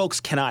 These folks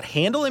cannot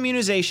handle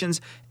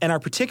immunizations and are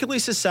particularly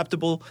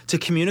susceptible to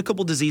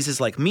communicable diseases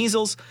like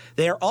measles.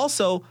 They are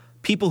also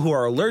people who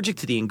are allergic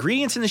to the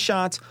ingredients in the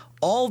shots.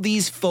 All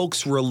these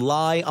folks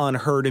rely on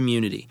herd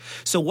immunity.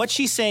 So what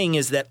she's saying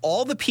is that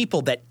all the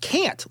people that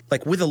can't,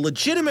 like with a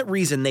legitimate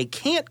reason, they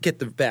can't get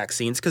the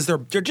vaccines because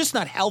they're just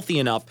not healthy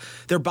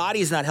enough. Their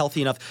body is not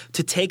healthy enough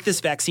to take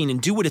this vaccine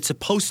and do what it's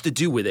supposed to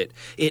do with it.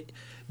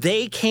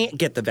 They can't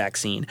get the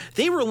vaccine.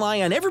 They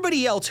rely on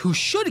everybody else who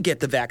should get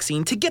the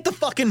vaccine to get the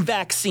fucking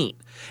vaccine.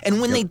 And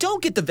when they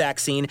don't get the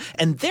vaccine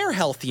and they're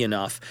healthy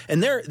enough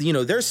and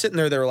they're sitting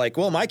there, they're like,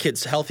 well, my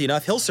kid's healthy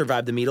enough. He'll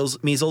survive the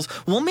measles.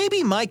 Well,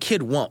 maybe my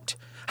kid won't.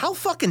 How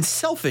fucking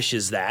selfish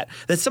is that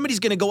somebody's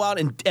going to go out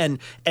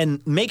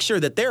and make sure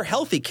that their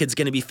healthy kid's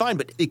going to be fine,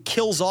 but it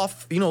kills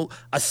off,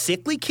 a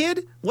sickly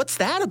kid? What's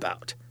that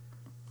about?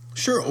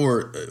 Sure,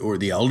 or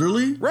the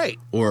elderly, right?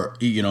 Or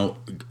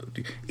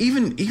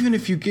even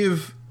if you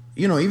give,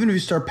 even if you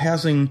start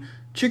passing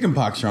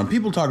chickenpox around,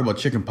 people talk about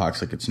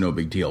chickenpox like it's no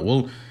big deal.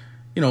 Well,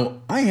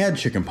 I had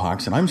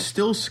chickenpox and I'm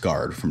still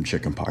scarred from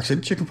chickenpox. I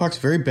had chickenpox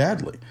very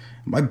badly.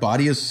 My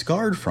body is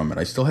scarred from it.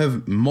 I still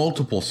have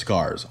multiple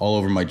scars all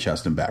over my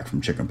chest and back from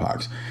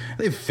chickenpox.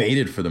 They've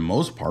faded for the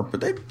most part,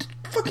 but they've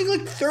fucking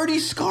like 30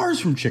 scars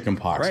from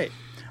chickenpox. Right.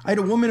 I had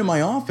a woman in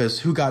my office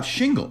who got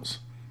shingles.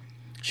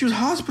 She was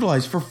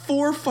hospitalized for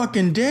 4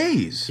 fucking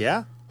days.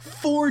 Yeah.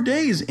 4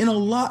 days in a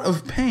lot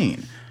of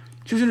pain.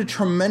 She was in a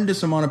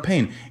tremendous amount of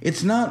pain.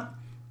 It's not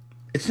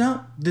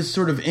this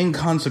sort of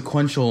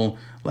inconsequential,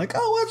 like,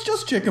 oh, it's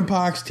just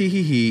chickenpox,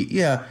 tee-hee-hee.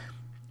 Yeah,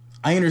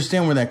 I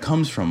understand where that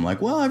comes from.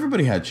 Like, well,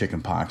 everybody had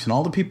chicken pox, and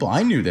all the people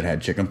I knew that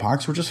had chicken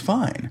pox were just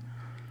fine.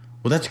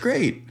 Well, that's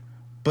great,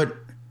 but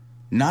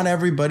not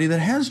everybody that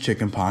has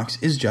chicken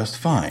pox is just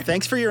fine.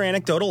 Thanks for your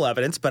anecdotal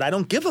evidence, but I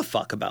don't give a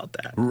fuck about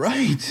that.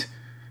 Right.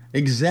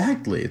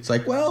 Exactly. It's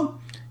like,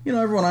 well, you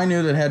know, everyone I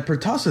knew that had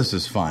pertussis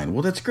is fine.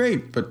 Well, that's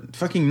great, but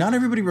fucking not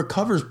everybody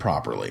recovers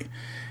properly.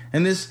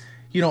 And this,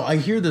 you know, I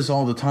hear this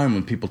all the time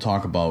when people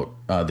talk about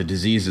the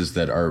diseases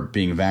that are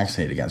being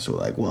vaccinated against. So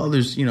like, well,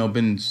 there's, you know,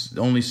 been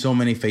only so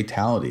many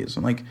fatalities.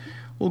 I'm like,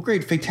 well,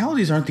 great.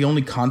 Fatalities aren't the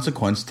only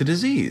consequence to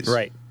disease.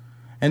 Right.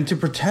 And to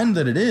pretend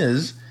that it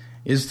is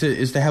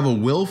to have a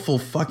willful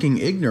fucking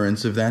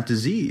ignorance of that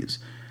disease.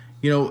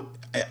 You know,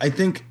 I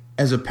think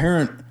as a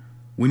parent,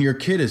 when your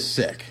kid is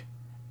sick,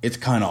 it's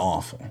kind of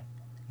awful.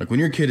 Like when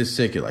your kid is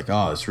sick, you're like,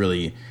 oh, it's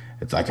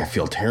like I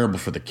feel terrible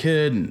for the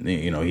kid. And,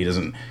 you know, he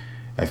doesn't,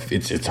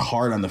 it's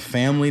hard on the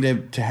family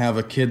to have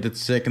a kid that's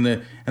sick. And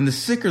the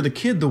sicker the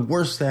kid, the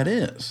worse that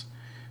is.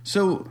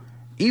 So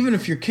even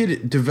if your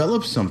kid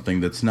develops something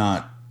that's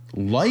not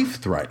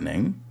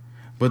life-threatening,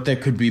 but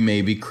that could be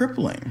maybe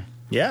crippling.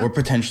 Yeah. Or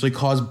potentially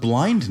cause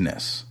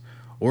blindness.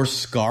 Or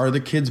scar the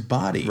kid's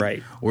body.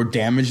 Right. Or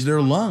damage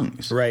their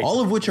lungs. Right.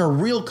 All of which are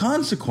real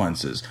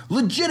consequences.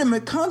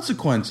 Legitimate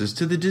consequences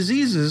to the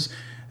diseases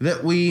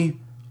that we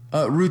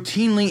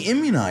routinely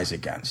immunize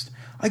against.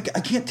 I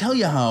can't tell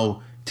you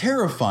how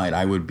terrified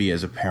I would be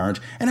as a parent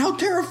and how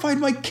terrified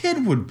my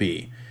kid would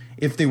be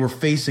if they were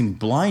facing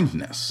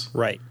blindness.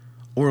 Right.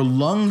 Or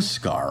lung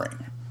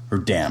scarring. Or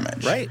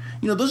damage. Right.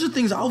 You know, those are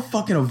things I'll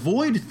fucking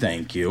avoid,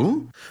 thank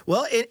you.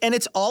 Well, and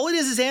it's all it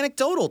is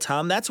anecdotal,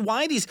 Tom. That's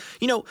why these,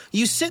 you know,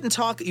 you sit and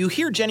talk, you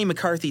hear Jenny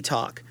McCarthy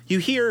talk. You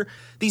hear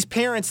these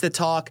parents that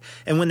talk,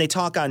 and when they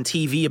talk on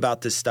TV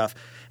about this stuff,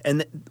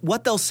 and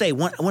what they'll say,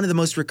 one of the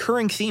most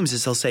recurring themes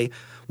is they'll say,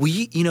 well,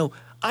 you know,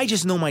 I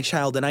just know my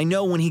child, and I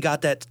know when he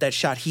got that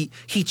shot, he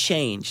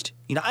changed.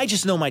 You know, I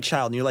just know my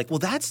child. And you're like, well,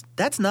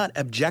 that's not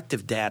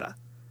objective data.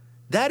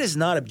 That is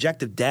not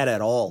objective data at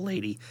all,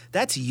 lady.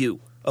 That's you.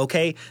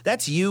 Okay?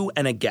 That's you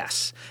and a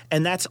guess.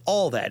 And that's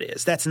all that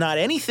is. That's not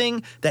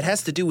anything that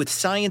has to do with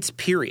science,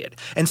 period.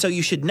 And so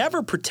you should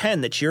never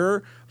pretend that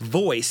your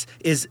voice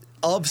is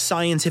of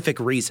scientific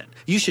reason.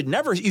 You should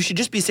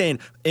just be saying,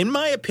 in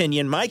my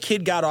opinion, my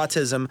kid got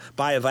autism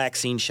by a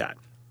vaccine shot.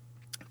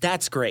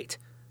 That's great.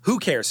 Who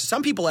cares?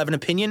 Some people have an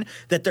opinion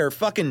that they're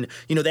fucking,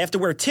 you know, they have to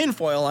wear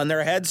tinfoil on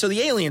their head so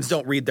the aliens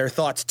don't read their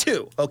thoughts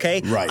too,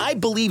 okay? Right. I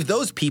believe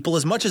those people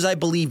as much as I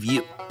believe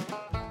you.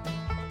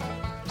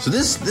 So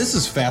this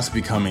is fast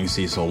becoming,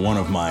 Cecil, one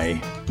of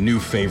my new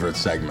favorite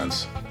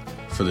segments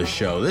for the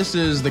show. This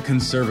is the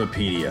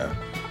Conservapedia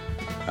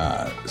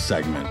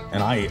segment,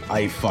 and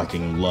I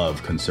fucking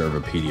love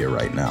Conservapedia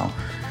right now.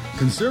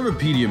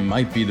 Conservapedia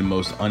might be the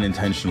most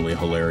unintentionally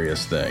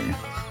hilarious thing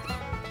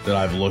that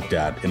I've looked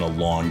at in a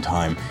long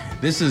time.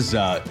 This is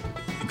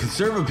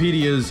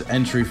Conservapedia's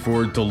entry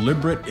for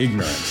deliberate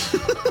ignorance.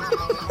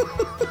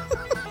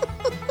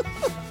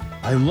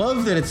 I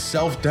love that it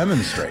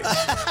self-demonstrates.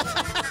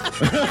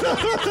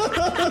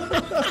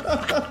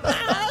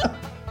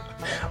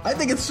 I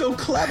think it's so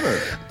clever.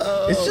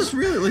 It's just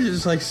really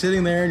just like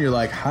sitting there and you're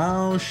like,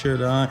 how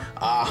should I?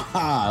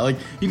 Aha! Like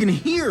you can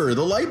hear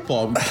the light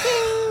bulb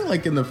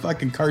like in the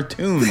fucking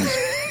cartoons.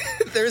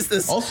 There's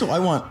this. Also, I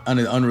want, on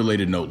an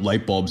unrelated note,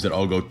 light bulbs that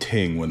all go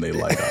ting when they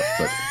light up.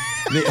 But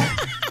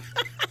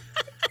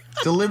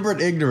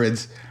deliberate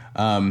ignorance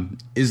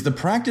is the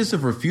practice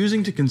of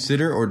refusing to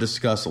consider or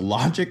discuss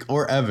logic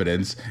or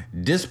evidence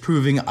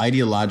disproving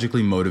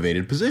ideologically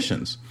motivated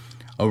positions.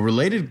 A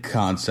related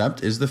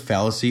concept is the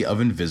fallacy of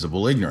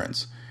invisible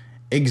ignorance.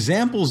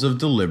 Examples of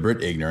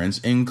deliberate ignorance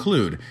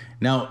include,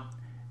 now,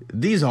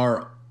 these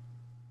are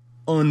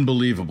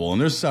unbelievable,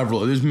 and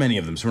there's many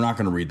of them, so we're not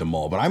going to read them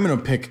all, but I'm going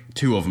to pick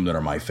two of them that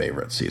are my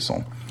favorites,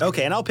 Cecil.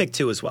 Okay, and I'll pick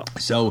two as well.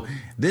 So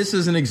this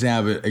is an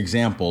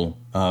example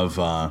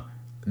of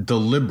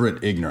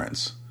deliberate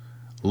ignorance.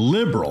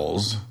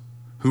 Liberals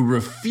who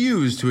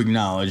refuse to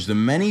acknowledge the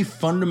many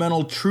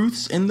fundamental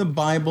truths in the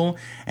Bible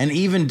and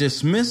even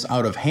dismiss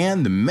out of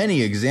hand the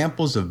many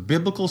examples of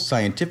biblical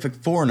scientific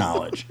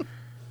foreknowledge,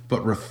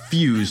 but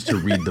refuse to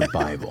read the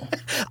Bible.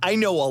 I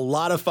know a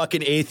lot of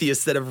fucking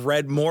atheists that have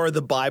read more of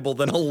the Bible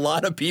than a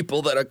lot of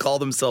people that call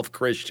themselves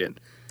Christian.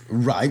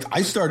 Right.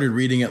 I started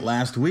reading it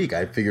last week.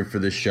 I figured for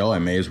this show I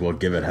may as well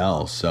give it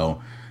hell.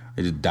 So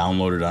I just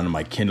downloaded it onto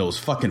my Kindle. It's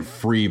fucking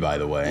free, by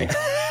the way.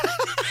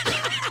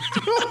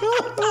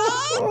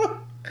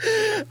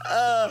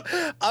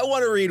 I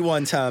want to read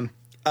one, Tom.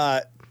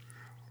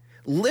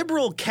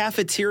 Liberal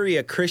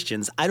cafeteria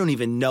Christians, I don't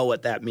even know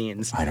what that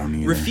means. I don't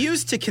either.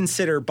 Refuse to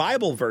consider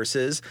Bible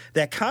verses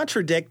that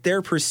contradict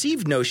their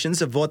perceived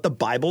notions of what the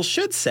Bible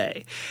should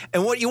say.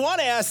 And what you want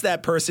to ask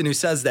that person who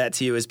says that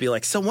to you is be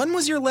like, so when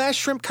was your last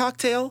shrimp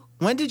cocktail?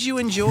 When did you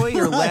enjoy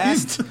your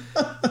last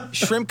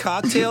shrimp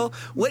cocktail?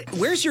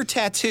 Where's your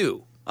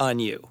tattoo on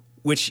you?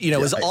 Which, you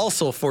know, is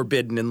also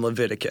forbidden in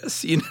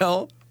Leviticus, you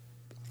know?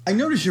 I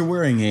notice you're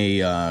wearing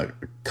a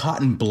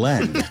cotton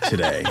blend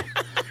today.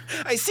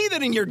 I see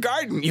that in your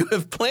garden you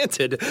have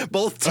planted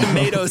both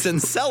tomatoes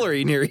and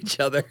celery near each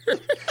other.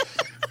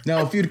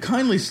 Now, if you'd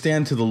kindly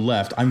stand to the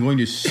left, I'm going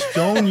to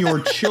stone your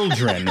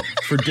children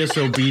for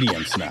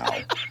disobedience now.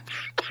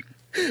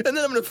 And then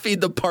I'm going to feed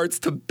the parts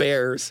to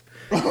bears.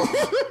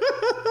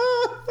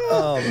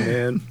 Oh,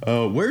 man.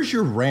 Where's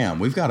your ram?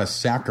 We've got to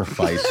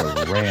sacrifice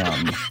a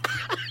ram.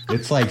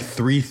 It's like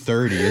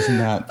 3:30. Isn't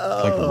that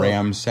like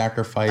ram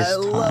sacrifice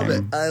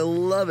time? I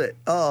love it.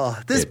 Oh,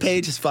 this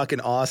page is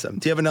fucking awesome.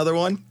 Do you have another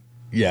one?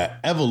 Yeah.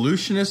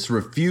 Evolutionists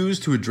refuse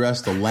to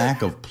address the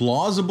lack of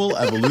plausible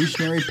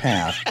evolutionary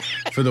path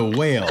for the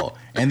whale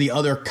and the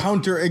other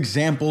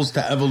counter-examples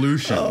to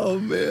evolution. Oh,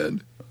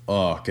 man.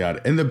 Oh,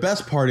 God. And the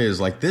best part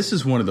is, like, this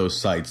is one of those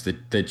sites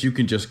that you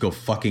can just go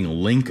fucking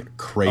link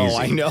crazy. Oh,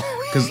 I know.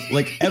 Because,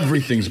 like,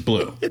 everything's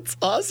blue. It's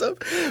awesome.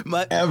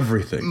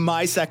 Everything.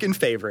 My second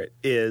favorite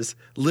is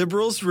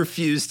liberals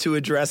refuse to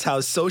address how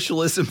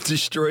socialism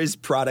destroys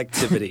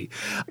productivity.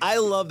 I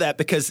love that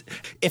because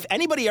if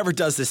anybody ever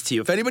does this to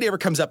you, if anybody ever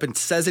comes up and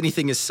says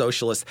anything is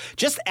socialist,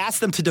 just ask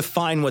them to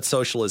define what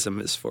socialism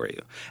is for you.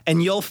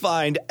 And you'll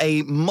find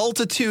a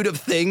multitude of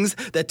things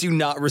that do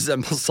not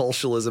resemble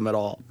socialism at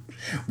all.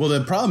 Well,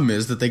 the problem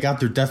is that they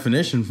got their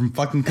definition from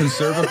fucking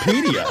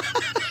Conservapedia.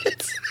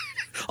 It's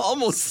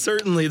almost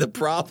certainly the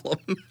problem.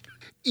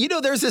 You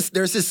know, there's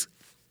this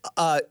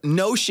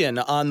notion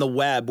on the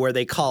web where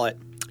they call it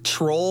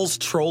trolls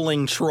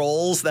trolling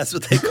trolls. That's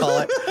what they call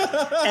it.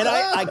 And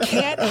I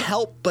can't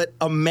help but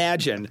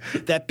imagine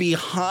that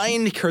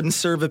behind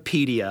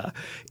Conservapedia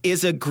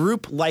is a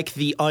group like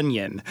The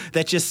Onion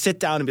that just sit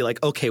down and be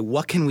like, okay,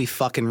 what can we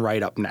fucking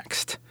write up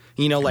next?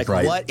 You know, like,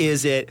 right. What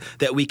is it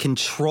that we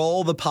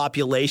control the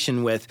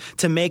population with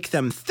to make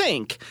them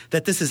think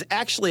that this is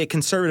actually a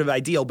conservative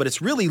ideal, but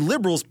it's really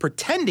liberals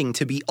pretending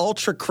to be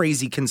ultra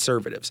crazy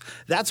conservatives?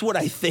 That's what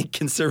I think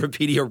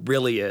Conservapedia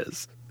really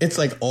is. It's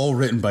like all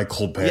written by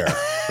Colbert,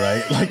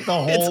 right? Like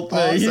the whole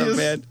thing. Awesome,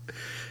 man.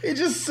 He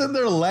just sitting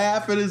there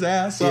laughing his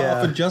ass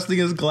off, adjusting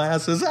his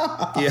glasses.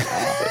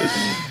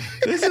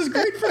 This is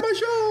great for my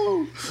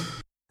show.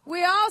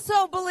 We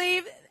also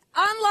believe,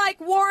 unlike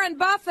Warren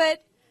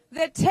Buffett,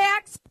 that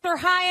taxes are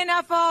high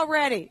enough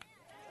already.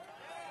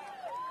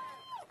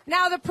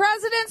 Now, the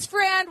president's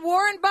friend,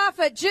 Warren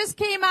Buffett, just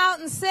came out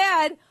and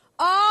said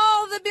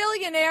all the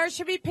billionaires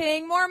should be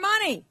paying more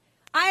money.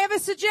 I have a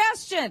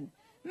suggestion.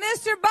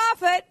 Mr.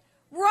 Buffett,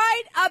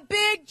 write a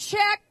big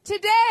check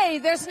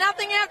today. There's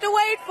nothing you have to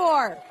wait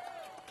for.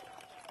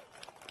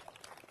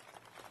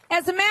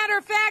 As a matter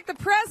of fact, the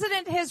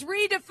president has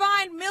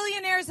redefined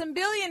millionaires and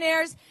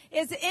billionaires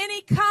as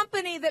any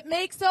company that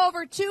makes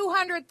over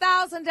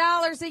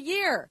 $200,000 a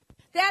year.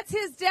 That's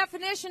his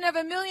definition of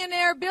a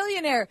millionaire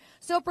billionaire.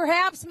 So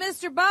perhaps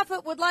Mr.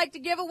 Buffett would like to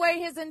give away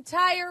his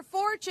entire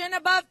fortune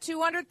above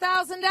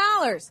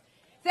 $200,000. If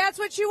that's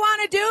what you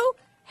want to do,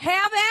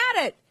 have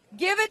at it.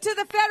 Give it to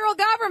the federal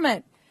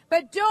government.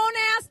 But don't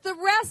ask the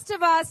rest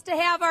of us to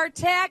have our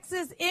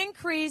taxes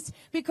increased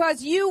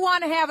because you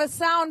want to have a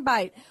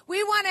soundbite.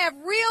 We want to have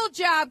real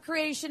job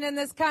creation in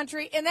this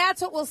country, and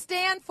that's what we'll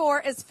stand for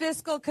as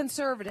fiscal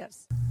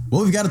conservatives.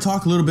 Well, we've got to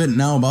talk a little bit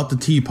now about the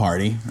Tea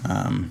Party.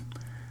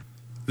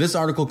 This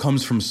article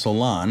comes from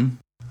Salon.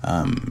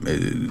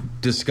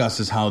 It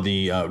discusses how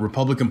the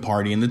Republican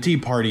Party and the Tea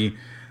Party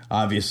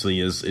obviously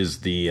is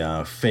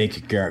the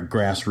fake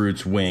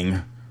grassroots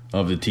wing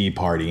of the Tea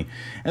Party.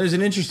 And there's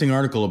an interesting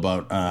article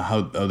about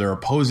how they're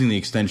opposing the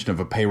extension of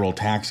a payroll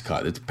tax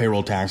cut. The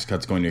payroll tax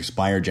cut's going to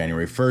expire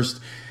January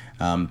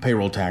 1st.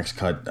 Payroll tax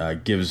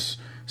cut gives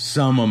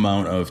some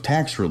amount of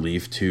tax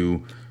relief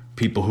to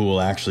people who will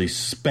actually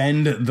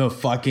spend the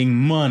fucking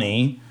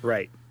money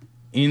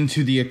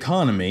into the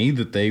economy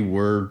that they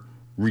were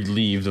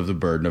relieved of the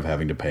burden of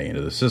having to pay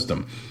into the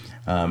system.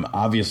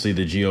 Obviously,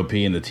 the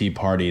GOP and the Tea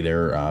Party,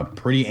 they're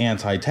pretty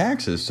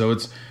anti-taxes, so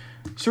it's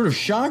sort of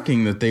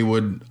shocking that they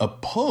would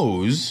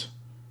oppose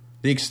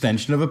the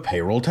extension of a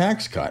payroll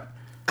tax cut.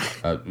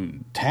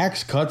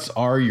 Tax cuts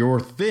are your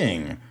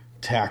thing.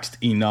 Taxed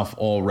enough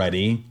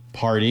already,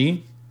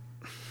 party.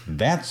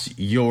 That's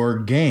your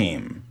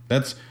game.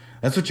 That's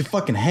what you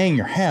fucking hang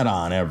your hat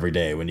on every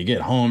day. When you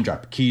get home,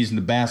 drop your keys in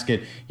the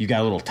basket, you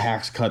got a little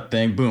tax cut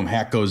thing, boom,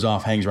 hat goes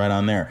off, hangs right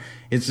on there.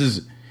 It's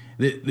just,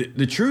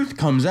 the truth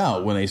comes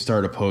out when they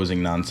start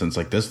opposing nonsense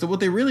like this, that what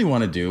they really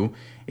want to do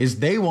is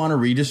they want to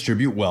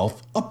redistribute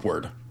wealth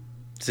upward.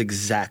 That's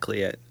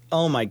exactly it.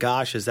 Oh my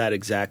gosh, is that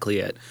exactly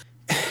it?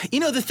 You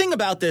know, the thing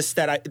about this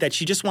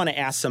that you just want to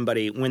ask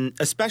somebody,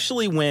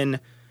 especially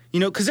when, you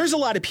know, because there's a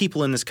lot of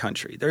people in this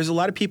country. There's a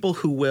lot of people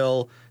who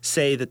will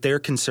say that they're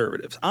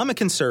conservatives. I'm a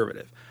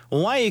conservative.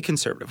 Well, why are you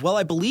conservative? Well,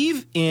 I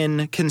believe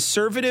in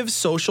conservative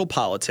social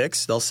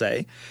politics, they'll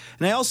say,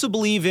 and I also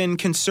believe in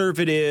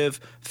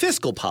conservative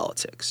fiscal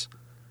politics.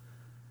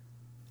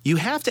 You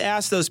have to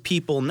ask those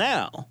people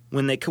now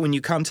when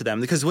you come to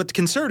them, because what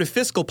conservative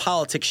fiscal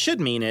politics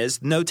should mean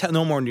is no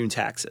more new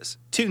taxes.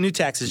 New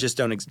taxes just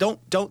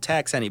don't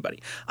tax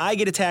anybody. I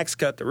get a tax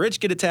cut. The rich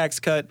get a tax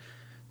cut.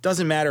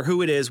 Doesn't matter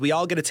who it is. We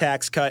all get a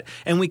tax cut,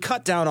 and we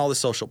cut down all the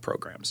social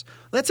programs.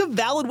 That's a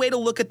valid way to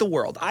look at the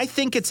world. I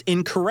think it's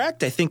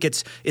incorrect. I think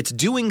it's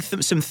doing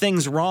some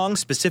things wrong,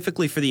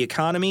 specifically for the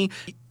economy.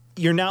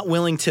 You're not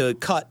willing to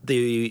cut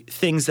the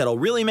things that'll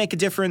really make a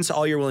difference.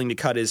 All you're willing to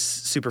cut is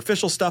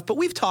superficial stuff. But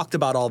we've talked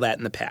about all that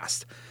in the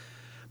past.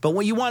 But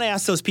what you want to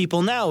ask those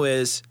people now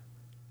is,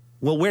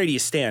 well, where do you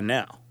stand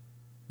now?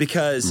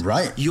 Because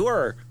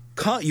your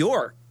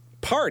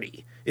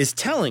party is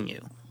telling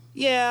you,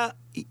 yeah,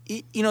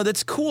 you know,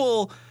 that's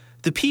cool.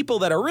 The people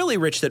that are really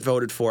rich that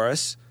voted for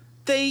us,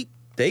 they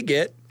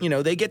get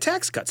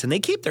tax cuts, and they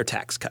keep their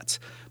tax cuts.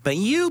 But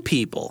you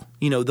people,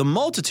 the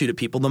multitude of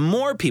people, the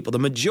more people, the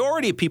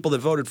majority of people that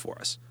voted for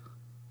us,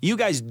 you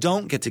guys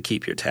don't get to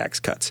keep your tax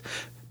cuts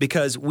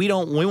because we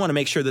want to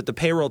make sure that the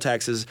payroll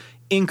taxes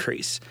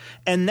increase.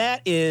 And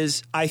that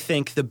is, I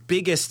think, the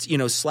biggest,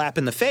 slap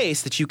in the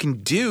face that you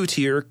can do to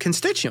your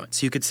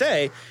constituents. You could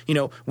say,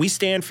 we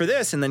stand for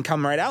this, and then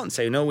come right out and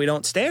say, no, we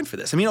don't stand for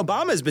this. I mean,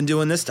 Obama has been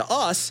doing this to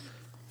us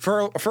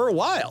for a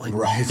while.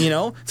 Right.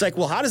 It's like,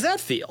 well, how does that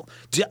feel?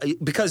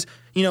 Because,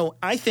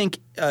 I think,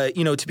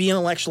 to be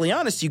intellectually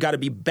honest, you got to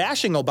be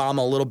bashing Obama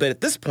a little bit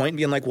at this point and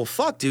being like, well,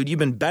 fuck, dude, you've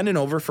been bending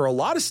over for a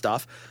lot of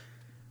stuff.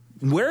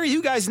 Where are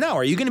you guys now?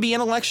 Are you going to be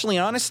intellectually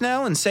honest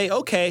now and say,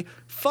 okay,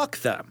 fuck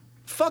them?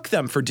 Fuck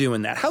them for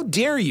doing that. How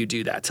dare you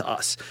do that to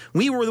us?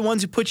 We were the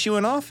ones who put you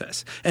in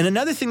office. And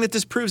another thing that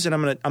this proves, and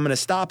I'm gonna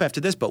stop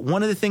after this, but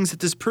one of the things that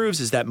this proves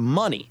is that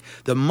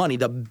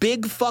the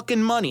big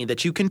fucking money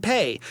that you can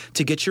pay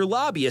to get your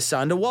lobbyists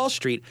onto Wall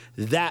Street,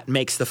 that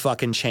makes the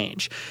fucking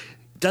change.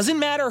 Doesn't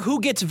matter who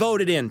gets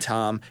voted in,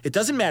 Tom. It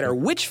doesn't matter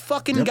which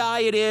fucking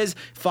guy it is,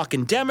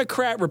 fucking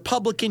Democrat,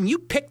 Republican, you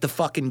pick the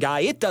fucking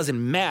guy. It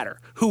doesn't matter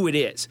who it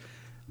is.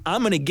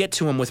 I'm going to get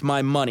to them with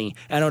my money,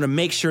 and I'm going to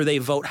make sure they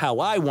vote how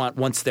I want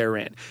once they're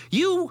in.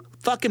 You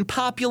fucking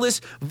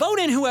populists, vote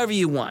in whoever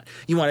you want.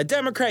 You want a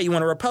Democrat, you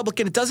want a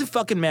Republican, it doesn't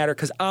fucking matter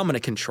because I'm going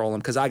to control them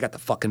because I got the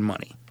fucking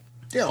money.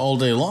 Yeah, all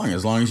day long.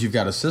 As long as you've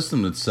got a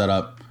system that's set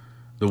up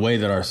the way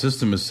that our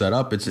system is set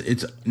up,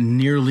 it's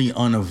nearly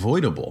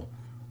unavoidable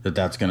that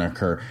that's going to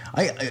occur.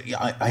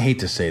 I hate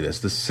to say this.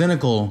 The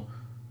cynical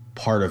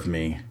part of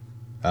me,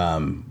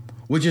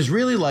 which is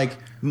really like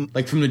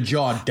from the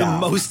jaw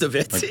down. The most of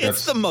it.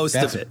 It's the most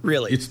of it,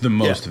 really. It's the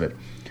most of it.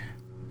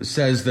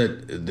 Says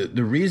that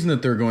the reason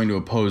that they're going to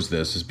oppose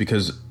this is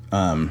because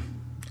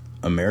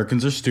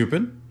Americans are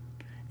stupid,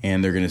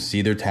 and they're going to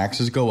see their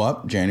taxes go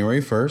up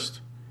January 1st,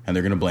 and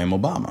they're going to blame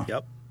Obama.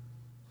 Yep.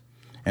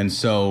 And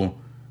so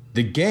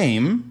the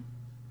game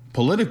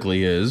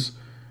politically is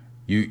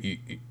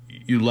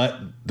you let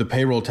the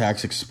payroll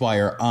tax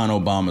expire on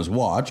Obama's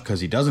watch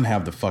because he doesn't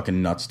have the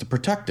fucking nuts to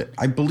protect it.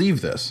 I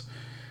believe this.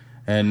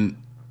 And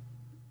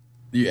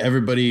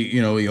everybody,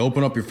 you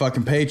open up your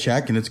fucking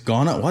paycheck and it's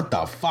gone up. What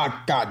the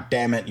fuck? God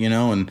damn it,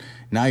 and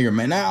now you're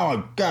mad. Now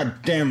a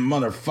goddamn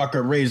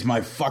motherfucker raised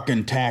my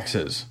fucking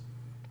taxes.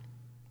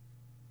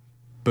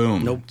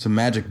 Boom. Nope. It's a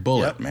magic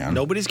bullet, man.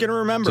 Nobody's going to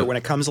remember when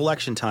it comes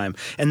election time.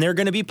 And they're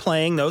going to be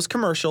playing those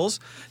commercials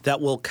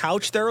that will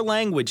couch their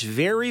language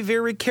very,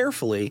 very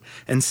carefully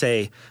and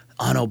say,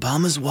 on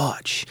Obama's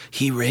watch,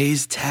 he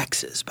raised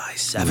taxes by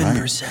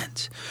 7%.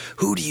 Right.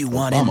 Who do you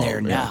want in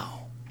there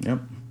now?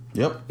 Yep.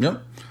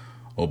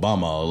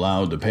 Obama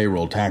allowed the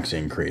payroll tax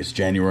increase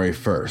January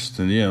 1st.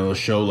 And, they'll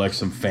show like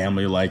some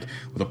family like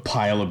with a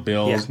pile of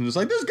bills. And it's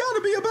like, there's got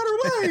to be a better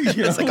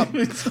way. It's like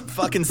a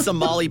fucking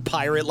Somali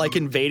pirate like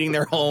invading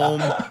their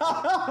home.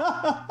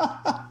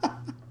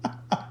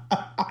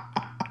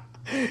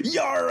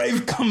 Yar,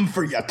 I've come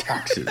for your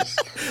taxes.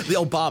 The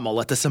Obama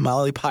let the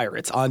Somali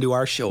pirates onto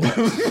our shore.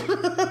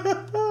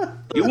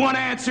 You want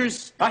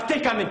answers? I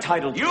think I'm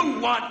entitled. You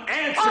want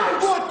answers? I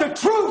want the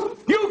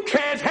truth. You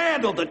can't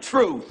handle the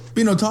truth.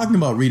 Talking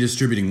about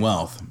redistributing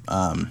wealth,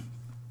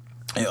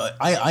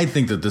 I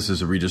think that this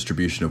is a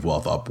redistribution of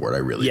wealth upward. I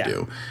really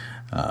do.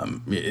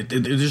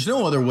 There's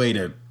no other way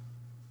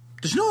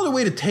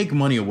to take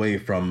money away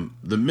from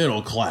the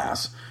middle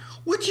class,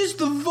 which is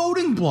the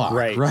voting bloc.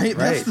 Right.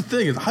 That's the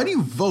thing. Is how do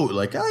you vote?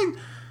 Like I'm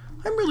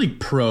really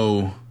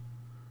pro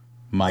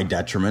my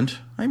detriment.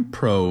 I'm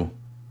pro.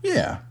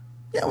 Yeah,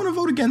 I want to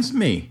vote against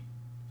me.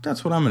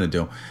 That's what I'm going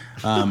to do.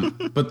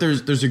 But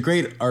there's a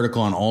great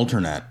article on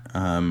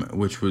Alternet,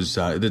 which was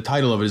the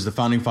title of it is "The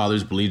Founding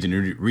Fathers Believed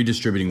in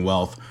Redistributing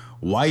Wealth.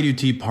 Why do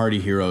Tea Party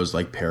heroes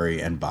like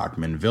Perry and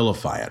Bachmann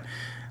vilify it?"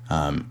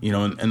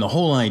 And the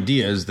whole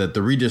idea is that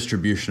the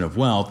redistribution of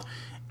wealth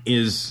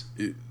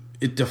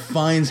it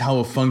defines how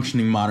a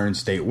functioning modern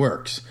state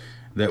works.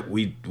 That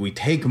we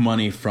take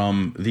money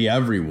from the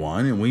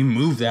everyone and we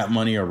move that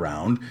money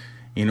around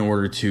in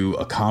order to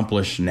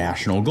accomplish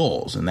national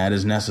goals, and that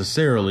is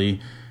necessarily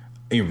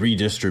a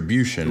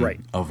redistribution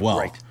of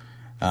wealth.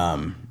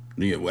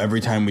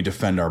 Every time we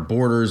defend our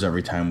borders,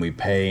 every time we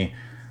pay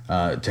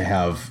to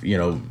have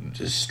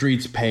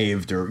streets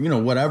paved or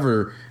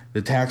whatever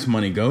the tax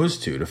money goes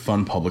to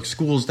fund public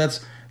schools,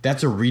 that's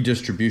a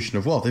redistribution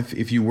of wealth.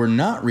 If you were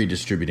not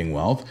redistributing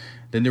wealth,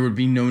 then there would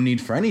be no need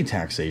for any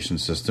taxation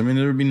system, and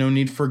there would be no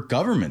need for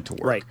government to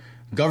work.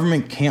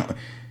 Government can't...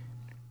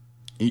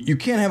 You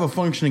can't have a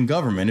functioning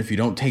government if you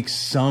don't take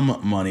some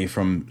money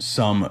from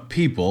some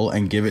people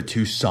and give it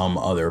to some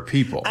other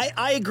people.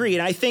 I agree.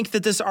 And I think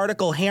that this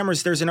article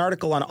hammers, there's an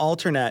article on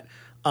Alternet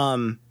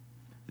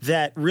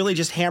that really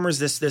just hammers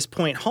this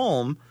point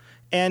home.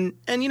 And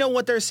you know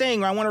what they're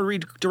saying, I want to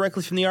read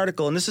directly from the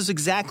article, and this is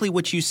exactly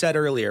what you said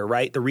earlier,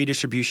 right? The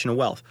redistribution of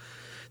wealth.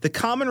 The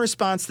common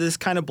response to this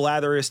kind of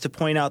blather is to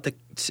point out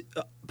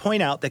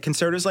that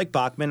conservatives like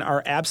Bachmann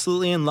are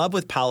absolutely in love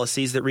with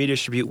policies that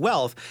redistribute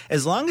wealth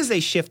as long as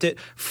they shift it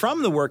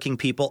from the working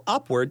people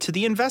upward to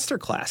the investor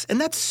class. And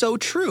that's so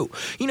true.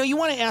 You know, you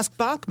want to ask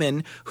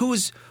Bachmann, who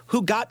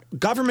got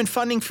government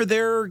funding for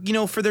their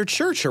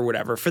church or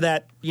whatever, for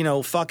that,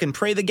 fucking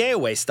pray the gay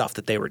away stuff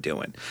that they were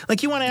doing.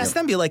 Like, you want to ask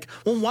them, be like,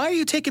 well, why are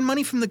you taking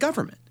money from the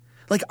government?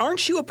 Like,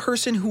 aren't you a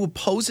person who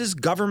opposes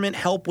government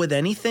help with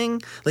anything?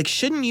 Like,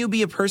 shouldn't you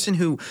be a person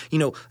who,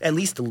 at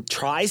least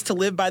tries to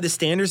live by the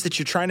standards that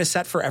you're trying to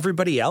set for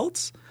everybody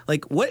else?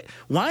 Like, what?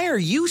 Why are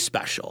you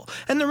special?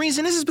 And the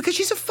reason is because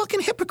she's a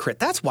fucking hypocrite.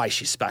 That's why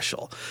she's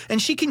special. And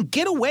she can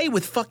get away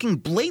with fucking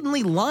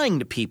blatantly lying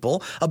to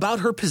people about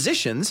her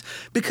positions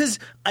because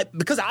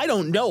I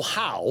don't know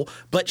how,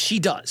 but she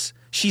does.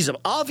 She's an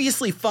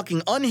obviously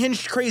fucking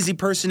unhinged, crazy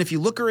person. If you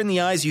look her in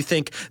the eyes, you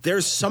think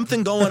there's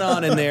something going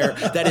on in there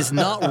that is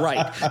not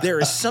right. There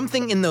is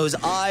something in those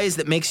eyes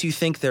that makes you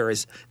think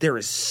there's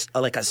a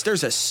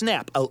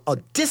snap, a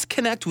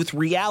disconnect with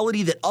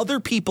reality that other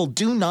people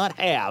do not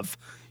have.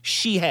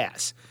 She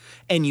has.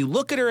 And you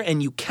look at her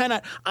and you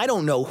cannot – I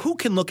don't know who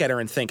can look at her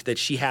and think that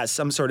she has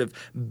some sort of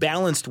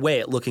balanced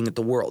way at looking at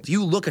the world.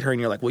 You look at her and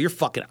you're like, well, you're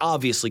fucking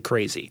obviously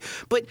crazy.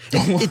 But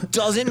it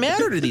doesn't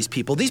matter to these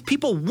people. These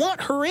people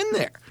want her in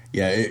there.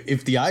 Yeah,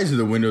 if the eyes are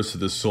the windows to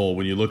the soul,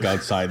 when you look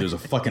outside, there's a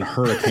fucking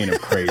hurricane of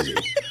crazy.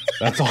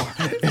 That's all.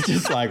 It's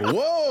just like,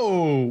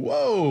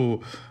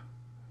 whoa.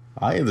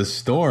 Eye of the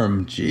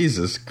storm.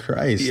 Jesus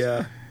Christ.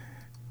 Yeah.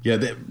 Yeah,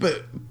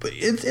 but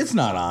it's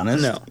not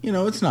honest.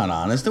 No. It's not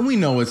honest, and we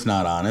know it's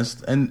not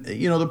honest. And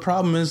the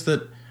problem is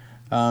that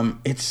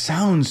it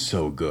sounds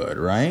so good,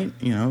 right?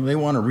 They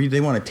want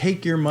to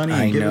take your money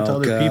and give it to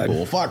other people.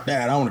 Well, fuck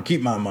that. I want to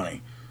keep my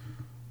money.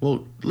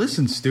 Well,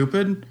 listen,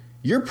 stupid.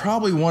 You're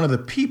probably one of the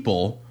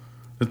people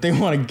that they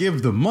want to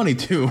give the money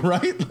to,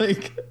 right?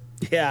 Like,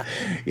 yeah.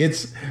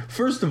 It's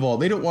first of all,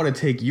 they don't want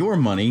to take your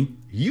money.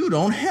 You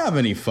don't have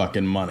any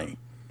fucking money.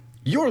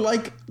 You're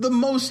like the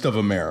most of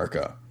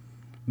America.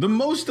 The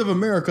most of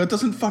America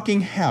doesn't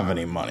fucking have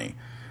any money.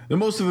 The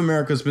most of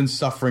America has been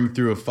suffering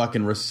through a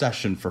fucking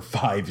recession for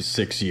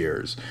 5-6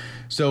 years.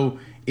 So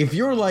if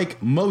you're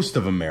like most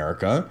of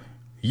America,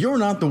 you're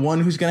not the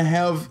one who's going to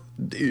have,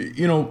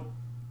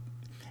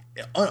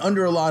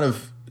 under a lot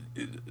of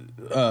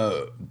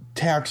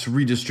tax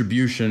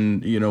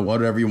redistribution,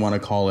 whatever you want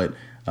to call it,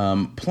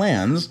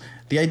 plans.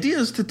 The idea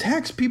is to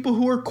tax people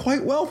who are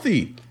quite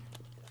wealthy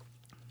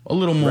a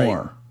little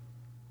more. Right.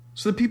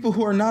 So the people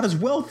who are not as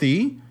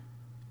wealthy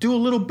do a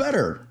little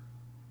better,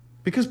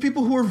 because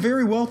people who are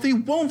very wealthy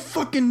won't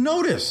fucking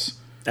notice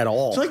at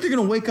all. It's like they're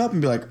gonna wake up and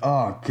be like,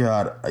 "Oh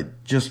God, I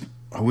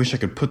wish I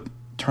could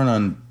turn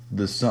on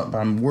the sun, but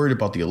I'm worried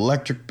about the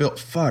electric bill.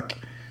 Fuck,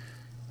 I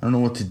don't know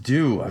what to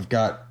do. I've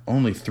got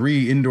only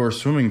 3 indoor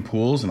swimming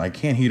pools and I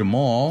can't heat them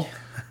all.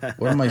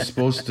 What am I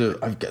supposed to?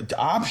 I've got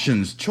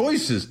options,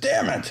 choices.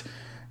 Damn it,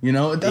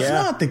 that's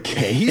not the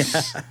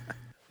case." Yeah.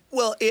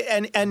 Well,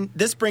 and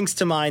this brings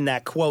to mind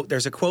that quote.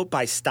 There's a quote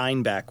by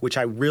Steinbeck, which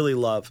I really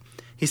love.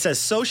 He says,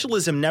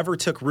 socialism never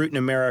took root in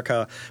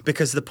America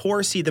because the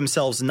poor see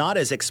themselves not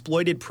as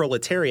exploited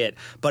proletariat,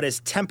 but as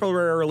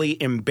temporarily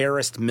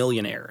embarrassed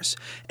millionaires.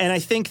 And I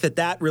think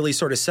that really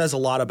sort of says a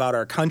lot about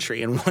our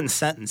country in one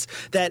sentence,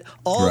 that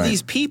all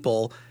these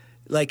people,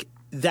 like,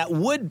 that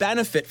would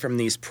benefit from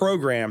these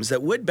programs,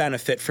 that would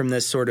benefit from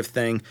this sort of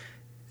thing,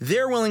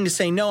 they're willing to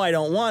say, no, I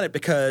don't want it,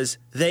 because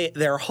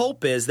their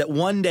hope is that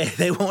one day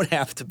they won't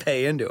have to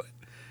pay into it.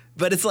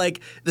 But it's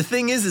like, the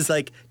thing is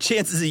like,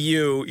 chances of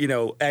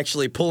you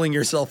actually pulling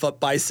yourself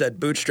up by said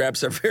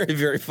bootstraps are very,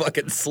 very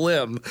fucking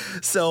slim.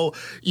 So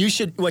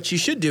what you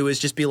should do is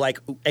just be like,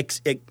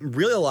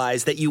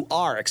 realize that you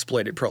are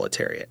exploited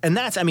proletariat. And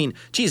that's,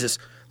 Jesus,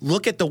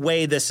 look at the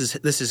way this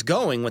is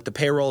going with the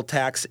payroll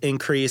tax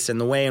increase and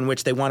the way in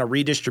which they want to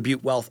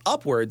redistribute wealth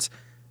upwards.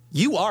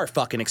 You are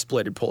fucking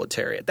exploited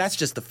proletariat. That's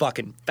just the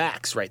fucking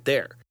facts right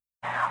there.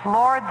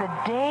 Lord, the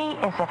day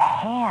is at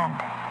hand.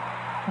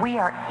 We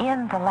are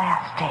in the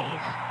last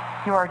days.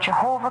 You are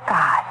Jehovah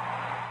God.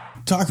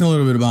 Talking a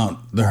little bit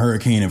about the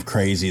hurricane of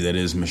crazy that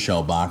is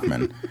Michele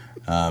Bachmann.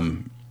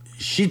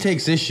 She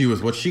takes issue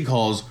with what she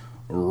calls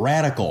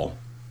radical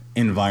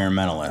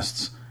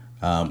environmentalists,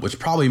 which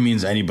probably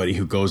means anybody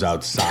who goes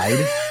outside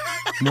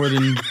more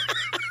than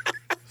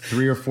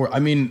 3 or 4. I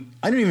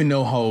don't even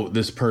know how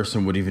this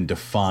person would even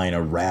define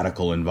a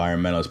radical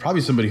environmentalist.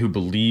 Probably somebody who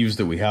believes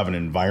that we have an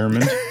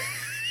environment.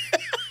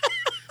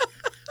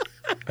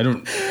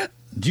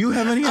 Do you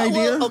have any idea?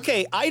 Well,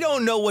 okay, I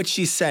don't know what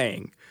she's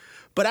saying,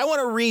 but I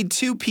want to read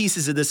 2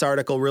 pieces of this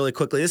article really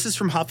quickly. This is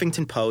from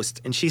Huffington Post,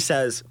 and she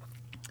says,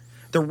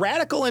 The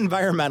radical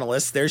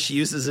environmentalists, there she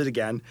uses it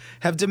again,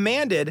 have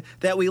demanded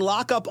that we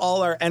lock up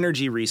all our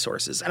energy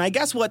resources. And I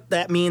guess what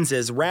that means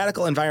is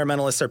radical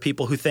environmentalists are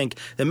people who think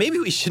that maybe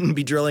we shouldn't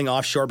be drilling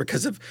offshore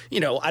because of,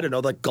 I don't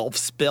know, the Gulf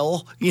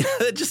spill,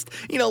 just,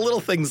 little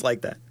things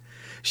like that.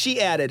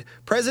 She added,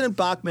 President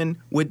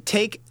Bachmann would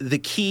take the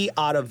key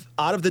out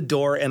of the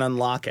door and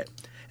unlock it.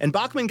 And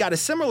Bachmann got a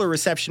similar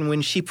reception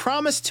when she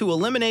promised to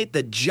eliminate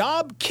the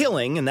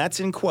job-killing, and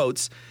that's in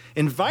quotes,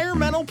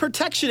 Environmental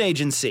Protection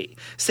Agency,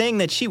 saying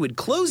that she would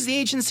close the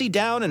agency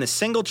down in a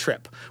single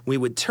trip. We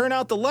would turn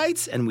out the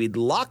lights and we'd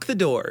lock the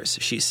doors,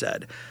 she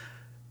said.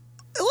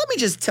 Let me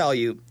just tell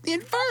you, the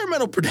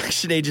Environmental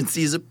Protection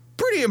Agency is a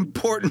pretty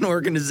important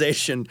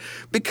organization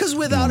because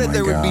without it,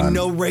 there would be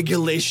no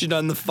regulation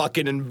on the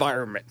fucking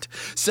environment.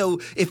 So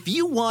if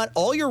you want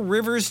all your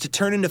rivers to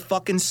turn into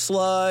fucking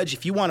sludge,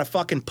 if you want to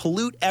fucking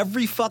pollute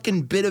every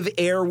fucking bit of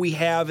air we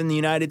have in the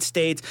United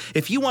States,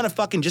 if you want to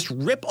fucking just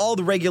rip all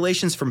the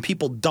regulations from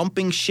people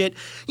dumping shit,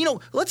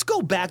 let's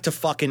go back to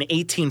fucking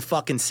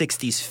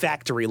 1860s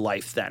factory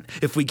life then,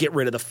 if we get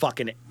rid of the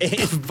fucking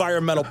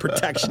Environmental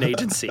Protection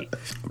Agency.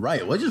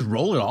 Right. Well, just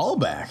roll it all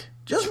back.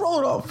 Just roll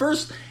it all.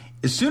 First,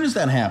 as soon as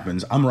that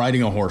happens, I'm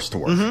riding a horse to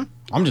work.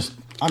 Mm-hmm. I'm just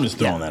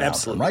throwing that out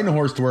there. I'm riding a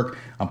horse to work.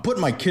 I'm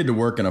putting my kid to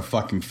work in a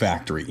fucking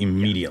factory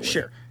immediately. Yeah,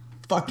 sure.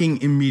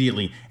 Fucking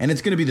immediately. And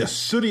it's going to be the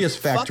sootiest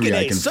factory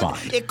I can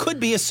find. It could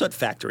be a soot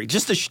factory.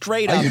 Just a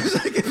straight up if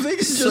they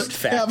can just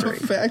factory.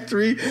 Have a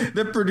factory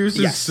that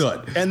produces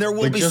soot. And there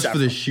will be just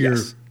several. For the sheer...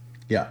 Yes.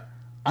 Yeah.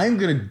 I'm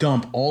going to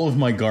dump all of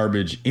my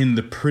garbage in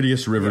the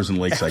prettiest rivers and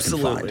lakes I can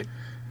find.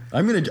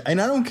 And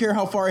I don't care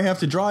how far I have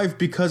to drive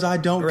because I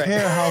don't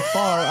care how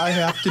far I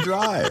have to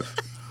drive.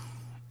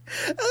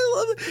 I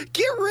love it.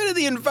 Get rid of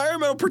the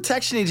Environmental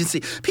Protection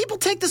Agency. People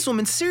take this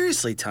woman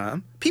seriously,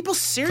 Tom. People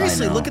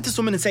seriously look at this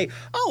woman and say,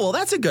 oh, well,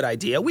 that's a good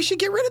idea. We should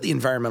get rid of the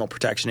Environmental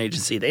Protection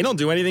Agency. They don't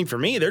do anything for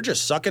me. They're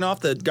just sucking off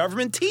the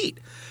government teat.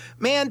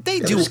 Man, they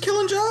do. Just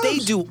killing jobs. They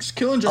do just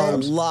killing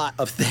jobs. A lot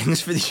of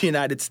things for the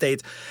United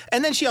States.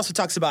 And then she also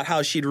talks about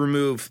how she'd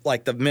remove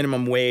like the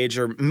minimum wage,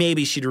 or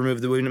maybe she'd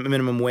remove the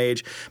minimum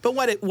wage. But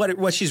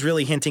what she's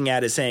really hinting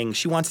at is saying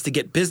she wants to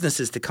get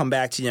businesses to come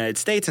back to the United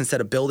States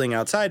instead of building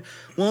outside.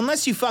 Well,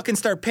 unless you fucking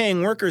start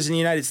paying workers in the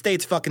United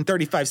States fucking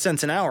 35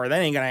 cents an hour, that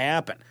ain't gonna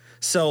happen.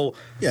 So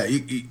yeah,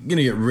 you're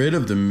gonna get rid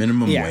of the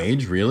minimum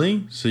wage,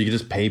 really? So you can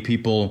just pay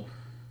people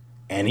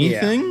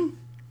anything? Yeah.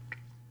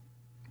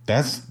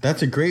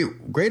 That's a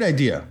great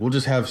idea. We'll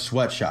just have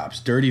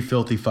sweatshops, dirty,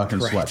 filthy fucking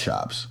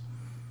sweatshops.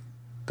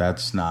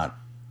 That's not.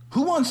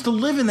 Who wants to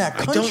live in that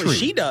country?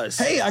 She does.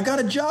 Hey, I got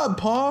a job,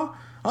 Pa.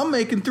 I'm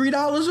making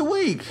 $3 a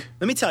week.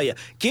 Let me tell you,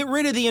 get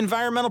rid of the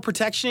Environmental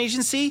Protection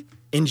Agency.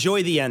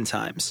 Enjoy the end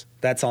times.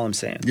 That's all I'm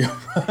saying.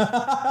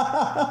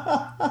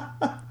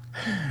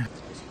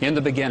 In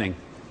the beginning,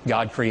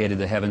 God created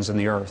the heavens and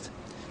the earth.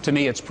 To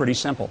me, it's pretty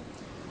simple.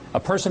 A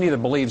person either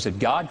believes that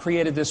God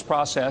created this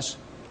process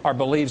or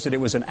believes that it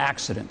was an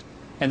accident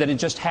and that it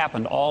just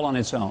happened all on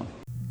its own.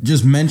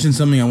 Just mention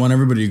something I want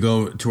everybody to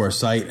go to our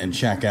site and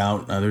check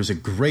out. There's a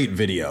great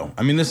video.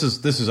 I mean, this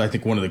is I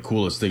think one of the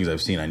coolest things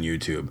I've seen on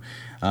YouTube.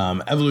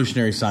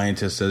 Evolutionary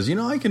scientist says,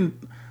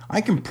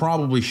 I can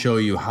probably show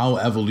you how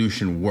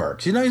evolution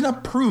works. He's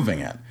not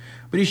proving it,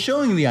 but he's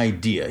showing the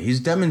idea. He's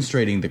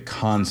demonstrating the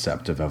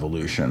concept of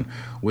evolution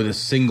with a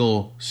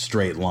single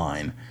straight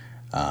line.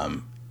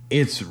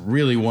 It's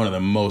really one of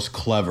the most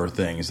clever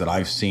things that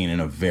I've seen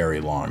in a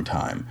very long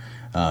time,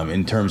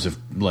 in terms of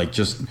like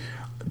just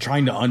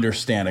trying to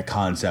understand a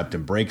concept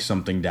and break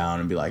something down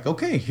and be like,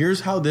 okay,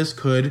 here's how this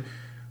could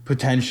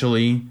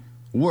potentially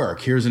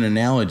work. Here's an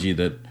analogy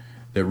that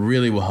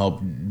really will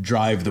help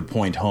drive the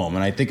point home.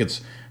 And I think it's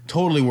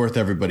totally worth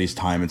everybody's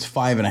time. It's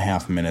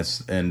 5.5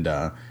 minutes, and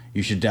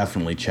you should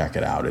definitely check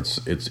it out.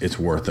 It's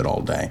worth it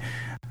all day.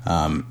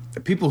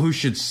 People who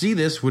should see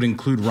this would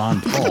include Ron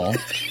Paul.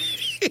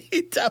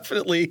 He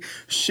definitely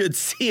should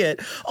see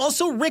it.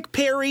 Also, Rick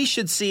Perry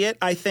should see it,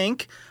 I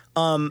think.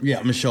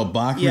 Michele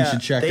Bachmann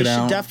should check it out. They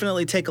should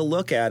definitely take a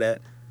look at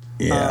it.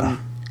 Yeah.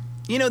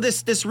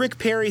 This Rick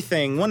Perry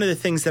thing, one of the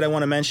things that I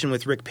want to mention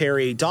with Rick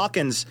Perry,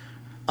 Dawkins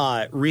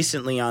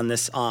recently on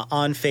this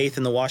On Faith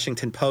in the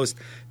Washington Post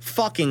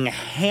fucking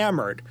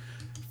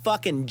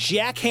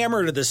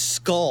jackhammer to the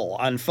skull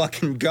on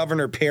fucking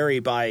Governor Perry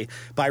by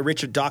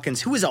Richard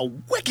Dawkins, who is a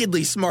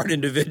wickedly smart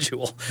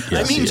individual.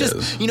 Yes,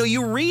 I mean,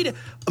 you read,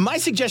 my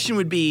suggestion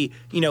would be,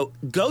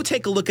 go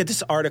take a look at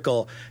this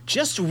article,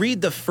 just read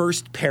the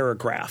first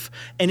paragraph.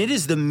 And it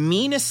is the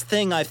meanest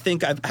thing I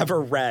think I've ever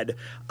read.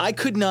 I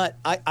could not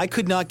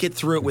get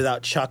through it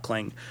without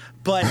chuckling.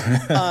 But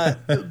I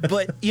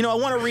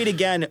want to read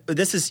again.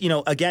 This is,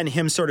 again,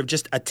 him sort of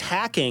just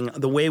attacking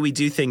the way we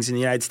do things in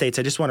the United States.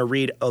 I just want to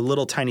read a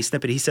little tiny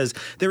snippet. He says,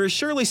 there is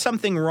surely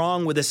something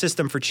wrong with the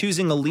system for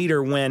choosing a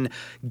leader when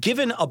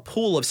given a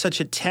pool of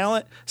such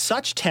talent,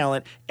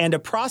 and a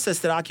process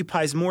that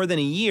occupies more than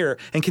a year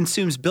and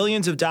consumes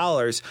billions of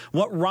dollars.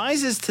 What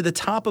rises to the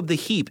top of the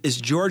heap is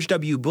George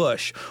W.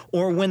 Bush,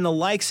 or when the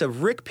likes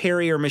of Rick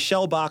Perry or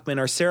Michele Bachmann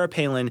or Sarah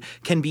Palin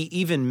can be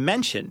even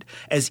mentioned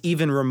as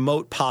even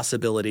remote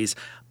possibilities.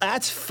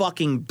 That's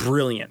fucking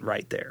brilliant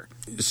right there.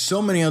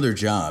 So many other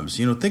jobs.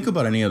 Think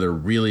about any other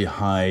really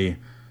high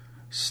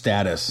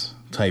status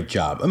type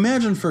job.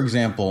 Imagine, for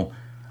example,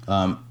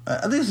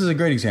 this is a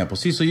great example.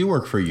 Cecil, you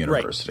work for a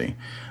university. Right.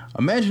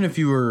 Imagine if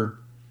you were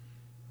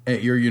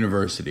at your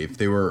university, if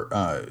they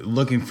were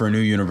looking for a new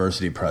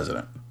university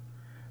president.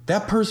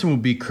 That person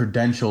would be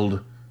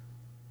credentialed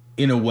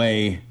in a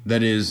way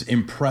that is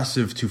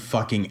impressive to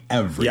fucking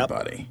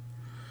everybody.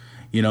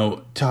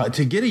 Yep.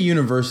 To get a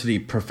university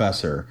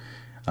professor,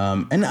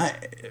 not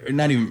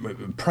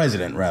even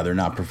president, rather,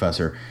 not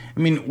professor. I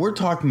mean, we're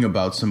talking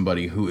about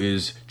somebody who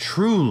is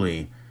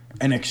truly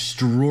an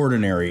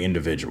extraordinary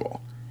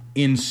individual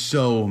in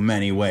so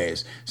many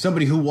ways.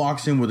 Somebody who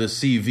walks in with a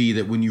CV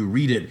that when you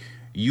read it,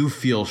 you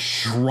feel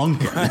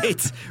shrunken.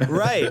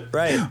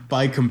 Right.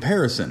 By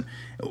comparison.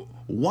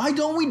 Why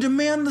don't we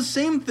demand the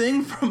same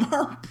thing from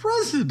our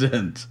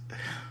president?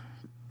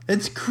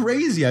 It's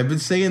crazy. I've been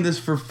saying this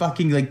for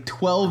fucking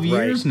 12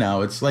 years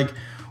now. It's like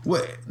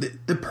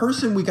the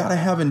person we got to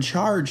have in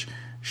charge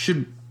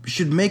should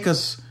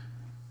dwarf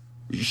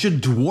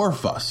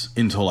us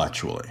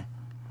intellectually.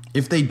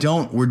 If they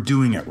don't, we're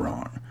doing it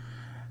wrong.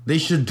 They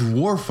should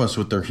dwarf us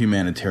with their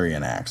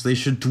humanitarian acts. They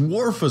should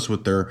dwarf us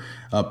with their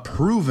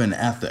proven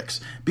ethics.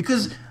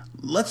 Because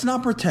let's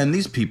not pretend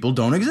these people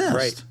don't exist.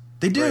 Right.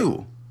 They do.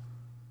 Right.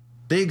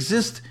 They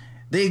exist.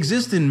 They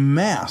exist in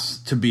mass,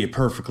 to be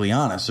perfectly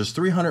honest. There's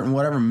 300 and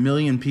whatever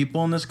million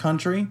people in this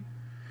country.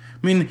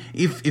 I mean,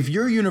 if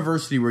your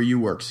university where you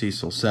work,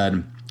 Cecil,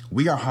 said,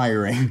 we are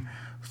hiring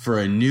for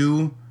a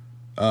new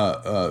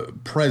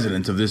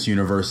president of this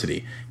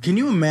university, can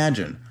you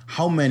imagine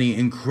how many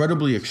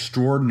incredibly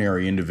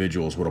extraordinary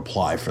individuals would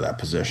apply for that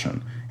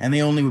position? And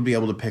they only would be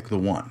able to pick the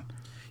one.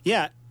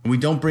 Yeah. We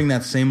don't bring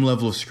that same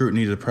level of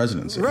scrutiny to the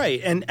presidency.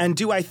 Right. And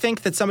do I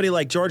think that somebody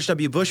like George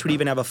W. Bush would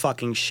even have a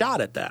fucking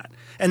shot at that?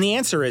 And the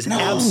answer is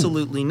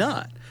absolutely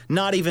not.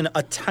 Not even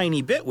a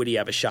tiny bit would he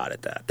have a shot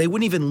at that. They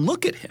wouldn't even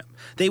look at him.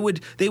 They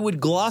would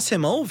gloss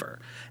him over.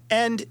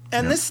 And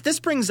this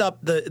brings up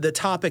the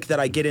topic that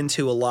I get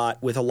into a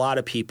lot with a lot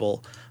of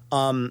people.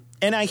 And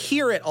I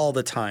hear it all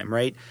the time,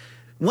 right?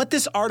 What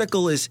this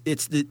article is,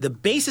 it's the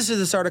basis of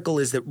this article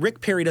is that Rick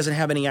Perry doesn't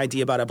have any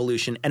idea about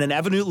evolution, and an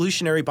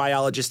evolutionary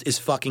biologist is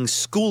fucking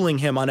schooling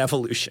him on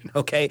evolution,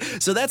 okay?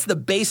 So that's the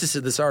basis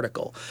of this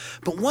article.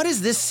 But what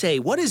does this say?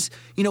 What is,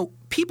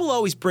 people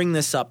always bring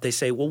this up. They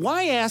say, well,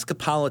 why ask a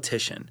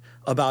politician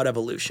about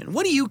evolution?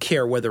 What do you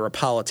care whether a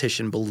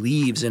politician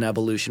believes in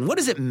evolution? What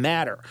does it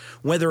matter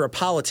whether a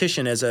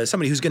politician, as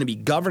somebody who's going to be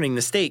governing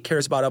the state,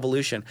 cares about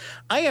evolution?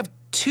 I have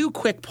 2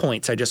 quick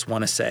points I just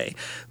want to say.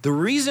 The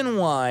reason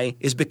why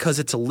is because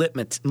it's a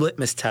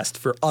litmus test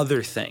for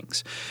other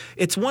things.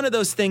 It's one of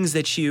those things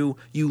that you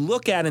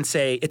look at and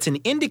say it's an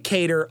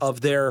indicator of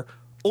their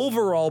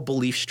overall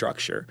belief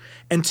structure.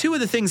 And 2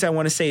 of the things I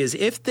want to say is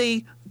if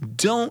they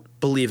don't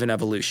believe in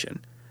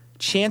evolution,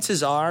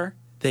 chances are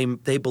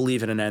they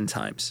believe in an end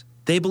times.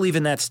 They believe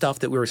in that stuff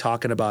that we were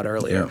talking about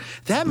earlier. Yeah.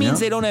 That means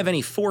they don't have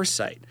any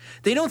foresight.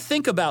 They don't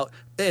think about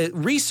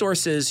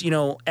resources,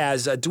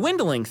 as a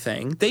dwindling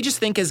thing. They just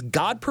think as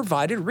God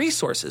provided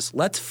resources.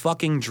 Let's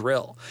fucking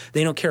drill.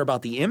 They don't care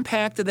about the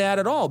impact of that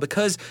at all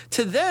because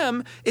to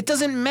them it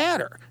doesn't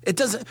matter. It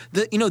doesn't.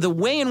 The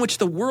way in which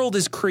the world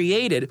is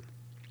created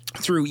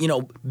through,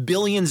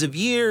 billions of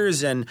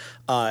years and,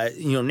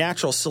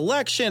 natural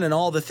selection and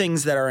all the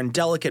things that are in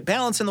delicate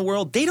balance in the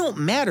world, they don't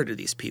matter to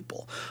these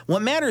people.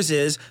 What matters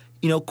is,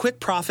 quick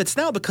profits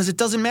now because it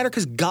doesn't matter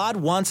because God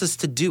wants us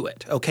to do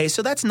it. Okay,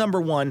 so that's number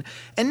 1.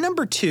 And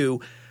number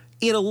 2,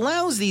 it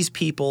allows these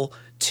people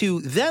to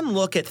then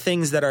look at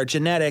things that are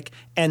genetic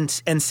and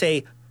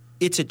say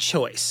it's a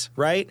choice,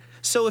 right?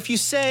 So if you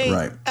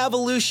say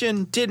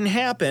evolution didn't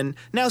happen,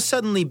 now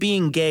suddenly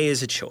being gay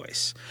is a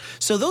choice.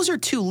 So those are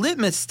 2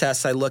 litmus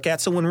tests I look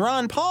at. So when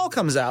Ron Paul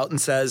comes out and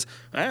says,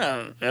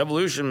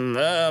 evolution,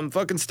 I'm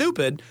fucking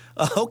stupid.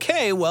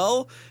 Okay,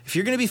 well, if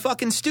you're going to be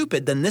fucking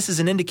stupid, then this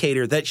is an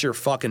indicator that you're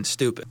fucking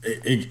stupid.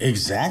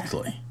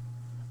 Exactly.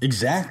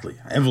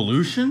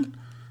 Evolution?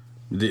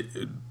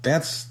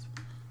 That's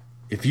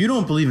 – if you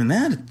don't believe in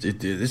that,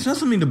 it's not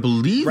something to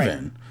believe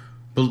in.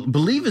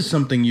 Believe is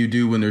something you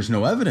do when there's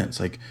no evidence.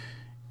 Like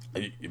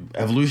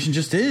evolution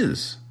just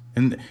is,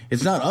 and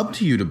it's not up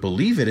to you to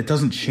believe it. It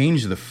doesn't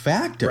change the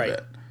fact of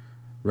it,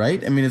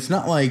 right? I mean, it's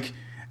not like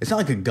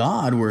a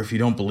God where if you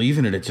don't believe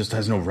in it, it just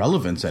has no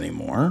relevance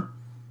anymore.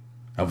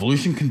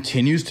 Evolution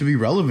continues to be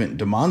relevant,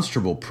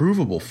 demonstrable,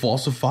 provable,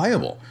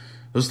 falsifiable.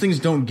 Those things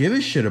don't give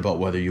a shit about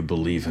whether you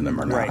believe in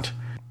them or not.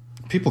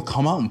 people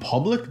come out in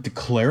public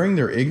declaring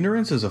their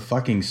ignorance as a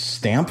fucking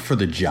stamp for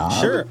the job?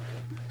 Sure.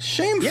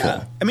 Shameful.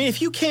 Yeah. I mean,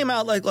 if you came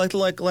out like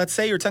let's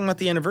say you're talking about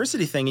the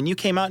university thing and you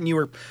came out and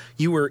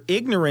you were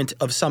ignorant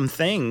of some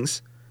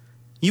things,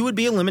 you would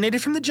be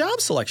eliminated from the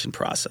job selection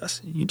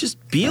process. You'd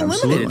just be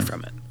eliminated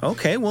from it.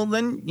 Okay, well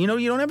then, you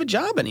don't have a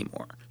job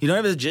anymore. You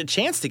don't have a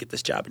chance to get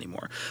this job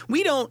anymore.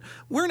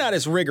 We're not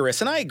as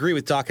rigorous, and I agree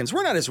with Dawkins,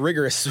 we're not as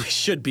rigorous as we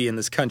should be in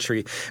this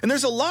country. And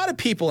there's a lot of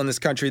people in this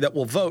country that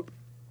will vote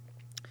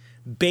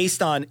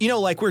based on,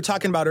 like we were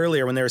talking about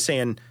earlier when they were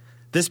saying,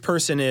 this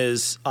person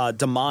is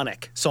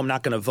demonic, so I'm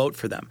not going to vote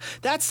for them.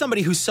 That's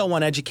somebody who's so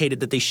uneducated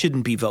that they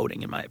shouldn't be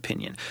voting, in my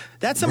opinion.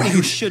 That's somebody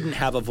who shouldn't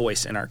have a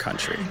voice in our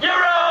country. You're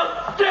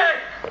all dead!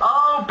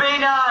 Oh, be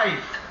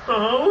nice!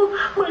 Oh,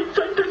 my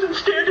son doesn't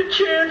stand a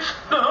chance.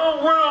 The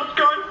whole world's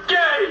gone gay.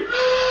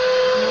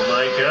 Oh,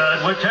 my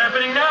God, what's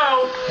happening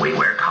now? We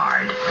work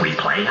hard. We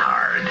play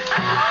hard.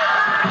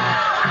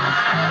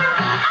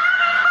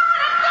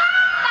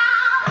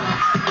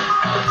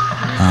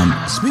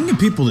 Speaking of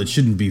people that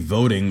shouldn't be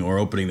voting or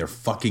opening their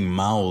fucking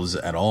mouths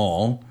at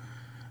all,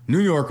 New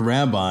York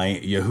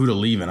Rabbi Yehuda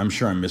Levin, I'm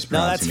sure I'm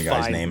mispronouncing the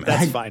guy's name.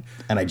 That's fine.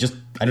 And I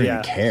don't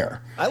even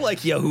care. I like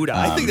Yehuda.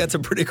 I think that's a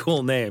pretty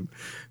cool name.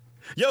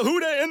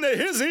 Yehuda in the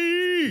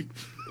hizzy!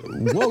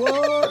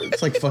 Whoa.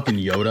 It's like fucking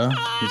Yoda.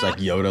 He's like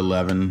Yoda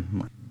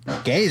Levin.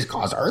 Gays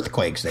cause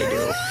earthquakes, they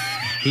do.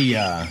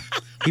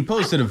 He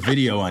posted a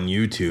video on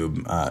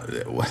YouTube.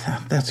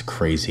 That's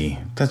crazy.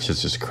 That's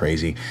just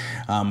crazy.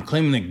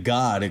 Claiming that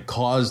God had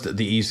caused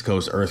the East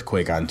Coast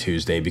earthquake on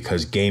Tuesday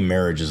because gay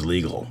marriage is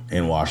legal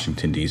in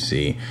Washington,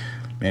 D.C.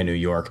 and New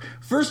York.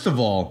 First of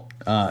all,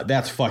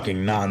 that's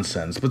fucking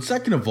nonsense. But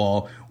second of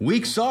all,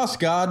 weak sauce,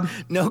 God.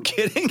 No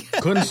kidding.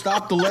 Couldn't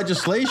stop the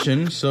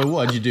legislation. So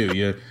what'd you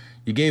do?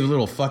 You gave a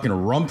little fucking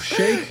rump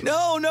shake?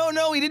 No.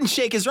 He didn't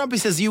shake his rump. He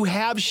says, you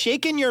have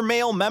shaken your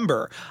male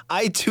member.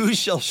 I too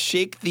shall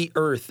shake the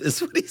earth, is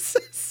what he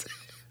says.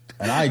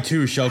 And I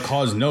too shall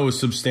cause no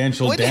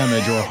substantial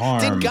damage or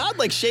harm. Did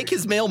God shake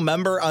his male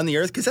member on the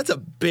earth? Because that's a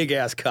big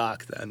ass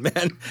cock then,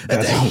 man.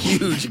 That's a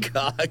huge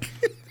cock.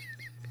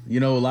 A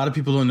lot of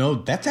people don't know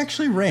that's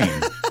actually rain.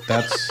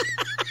 That's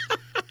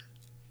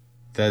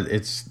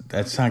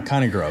not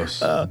kind of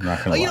gross. I'm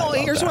not gonna lie about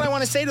here's that. what I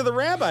want to say to the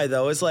rabbi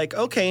though is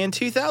okay, in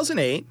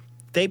 2008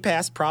 they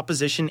passed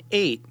Proposition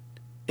 8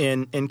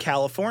 in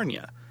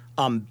California,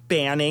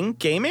 banning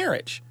gay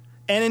marriage,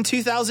 and in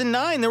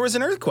 2009 there was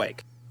an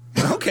earthquake.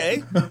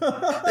 Okay,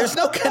 there's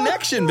no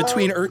connection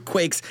between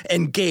earthquakes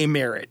and gay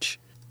marriage.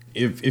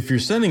 If you're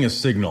sending a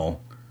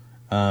signal,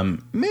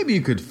 maybe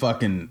you could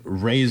fucking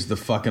raise the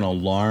fucking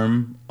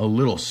alarm a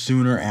little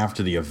sooner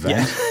after the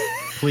event,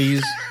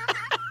 please.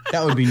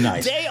 That would be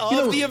nice. Day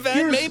of the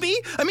event, maybe?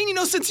 I mean,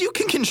 since you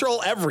can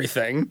control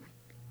everything.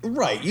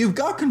 Right. You've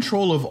got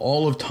control of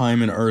all of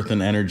time and earth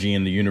and energy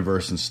and the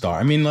universe and star.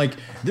 I mean,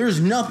 there's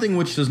nothing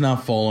which does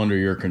not fall under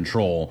your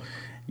control.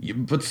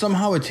 But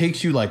somehow it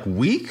takes you,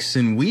 weeks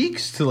and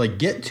weeks to,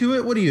 get to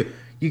it. What do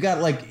you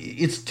got,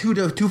 it's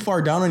too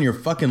far down on your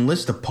fucking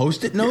list of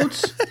Post-it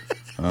notes?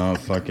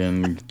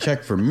 Fucking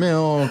check for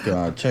milk,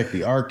 check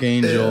the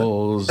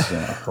archangels,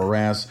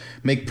 harass,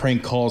 make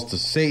prank calls to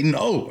Satan.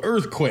 Oh,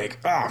 earthquake.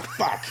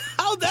 Fuck.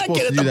 How'd that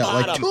get at the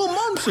bottom? 2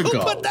 months ago. Who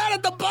put that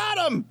at the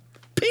bottom?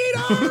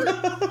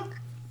 Peter!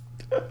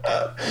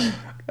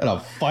 Gotta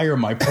fire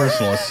my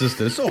personal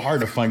assistant. It's so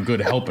hard to find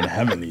good help in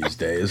heaven these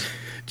days.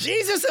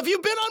 Jesus, have you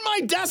been on my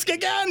desk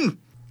again?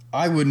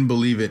 I wouldn't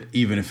believe it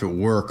even if it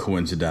were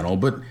coincidental,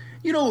 but...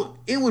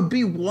 it would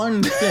be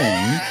one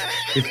thing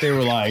if they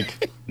were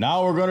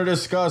now we're going to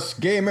discuss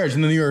gay marriage,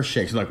 and then the earth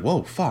shakes. You're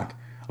whoa, fuck.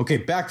 Okay,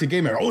 back to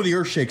gay marriage. Oh, the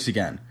earth shakes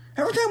again.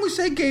 Every time we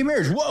say gay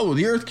marriage, whoa,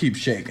 the earth keeps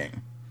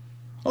shaking.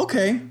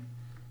 Okay.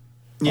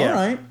 Yeah. All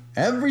right.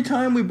 Every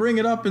time we bring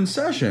it up in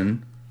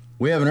session,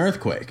 we have an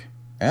earthquake.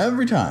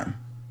 Every time.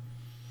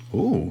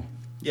 Ooh.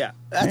 Yeah.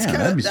 That's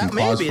kind of, that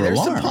maybe.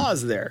 There's some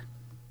pause there.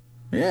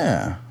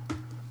 Yeah.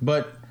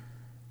 But...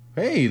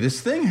 hey, this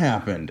thing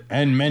happened,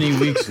 and many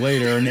weeks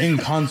later, an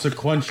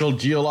inconsequential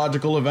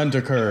geological event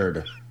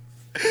occurred.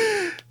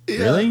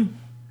 Yeah. Really?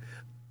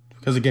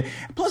 Because again,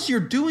 plus you're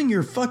doing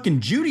your fucking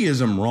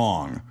Judaism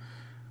wrong.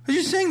 Because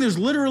you're saying there's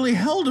literally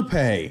hell to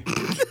pay.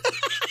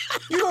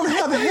 You don't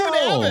have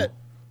hell.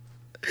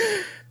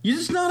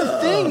 It's not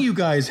a thing you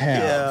guys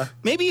have. Yeah.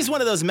 Maybe he's one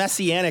of those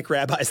messianic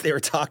rabbis they were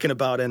talking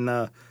about in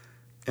the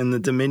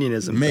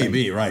dominionism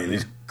Maybe, thing. Right.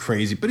 He's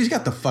crazy. But he's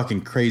got the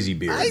fucking crazy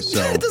beard.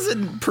 That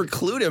doesn't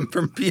preclude him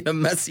from being a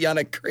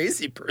messianic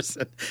crazy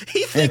person.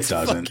 He thinks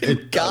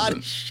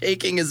God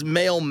shaking his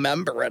male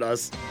member at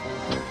us.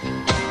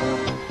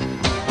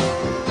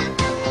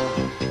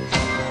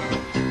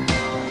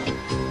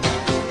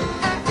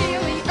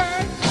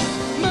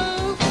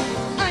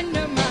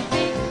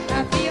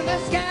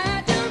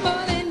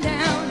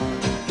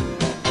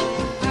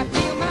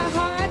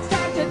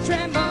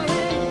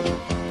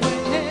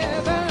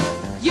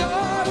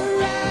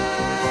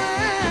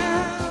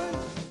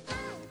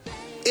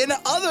 In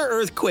other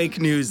earthquake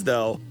news,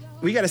 though,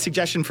 We got a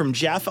suggestion from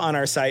Jeff on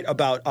our site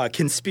about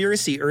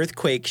conspiracy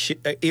earthquake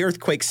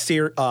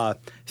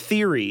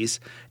theories,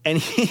 and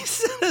he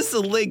sent us a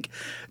link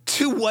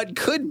to what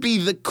could be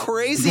the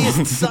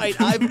craziest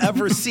site I've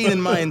ever seen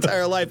in my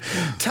entire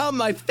life. Tom,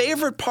 my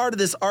favorite part of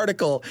this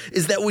article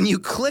is that when you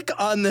click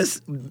on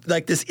this,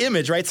 like this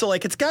image, right? So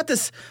like it's got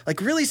this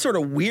like really sort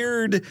of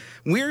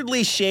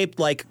weirdly shaped,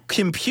 like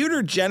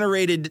computer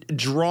generated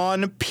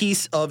drawn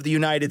piece of the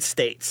United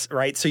States,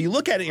 right? So you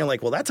look at it and you're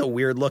like, well, that's a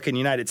weird looking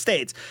United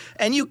States.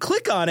 And you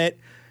click on it.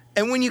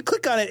 And when you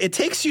click on it, it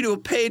takes you to a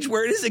page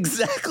where it is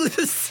exactly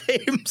the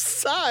same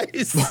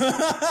size.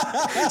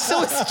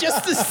 So it's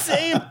just the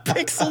same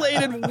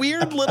pixelated,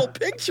 weird little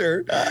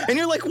picture. And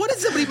you're like, what, did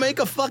somebody make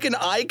a fucking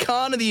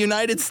icon of the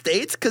United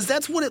States? Because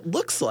that's what it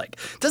looks like.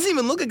 It doesn't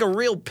even look like a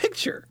real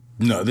picture.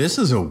 No, this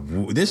is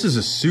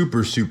a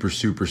super, super,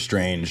 super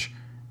strange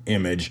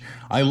image.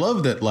 I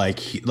love that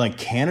like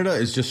Canada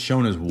is just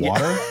shown as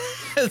water. Yeah.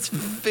 It's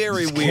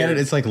very weird. Canada,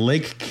 it's like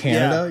Lake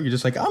Canada. Yeah. You're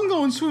just like, I'm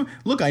going swim.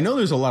 Look, I know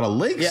there's a lot of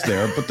lakes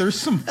there, but there's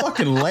some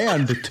fucking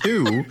land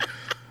too.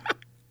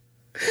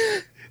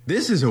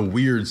 This is a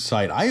weird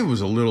site. I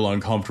was a little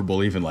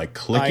uncomfortable even like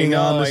clicking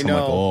on this. I'm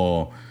like,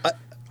 oh,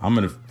 I'm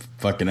going to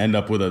fucking end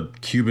up with a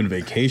Cuban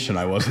vacation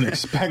I wasn't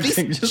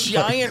expecting. These just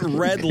giant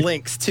red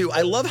links too.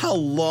 I love how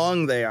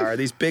long they are.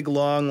 These big,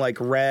 long, like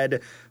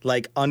red,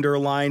 like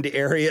underlined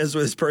areas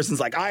where this person's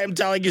like, I am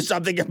telling you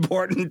something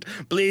important.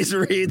 Please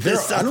read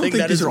this. I don't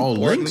think these are all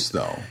links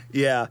though.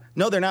 Yeah.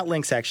 No, they're not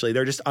links actually.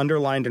 They're just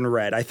underlined in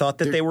red. I thought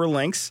that they were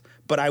links,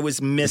 but I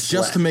was misled.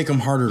 Just to make them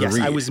harder to read.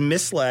 Yes, I was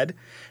misled.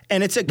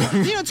 And it's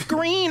it's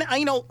green.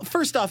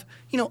 First off,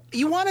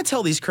 you want to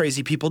tell these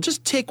crazy people,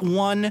 just take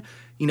one,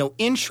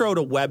 intro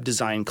to web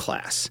design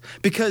class,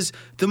 because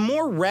the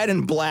more red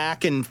and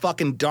black and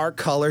fucking dark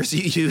colors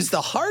you use,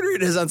 the harder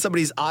it is on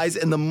somebody's eyes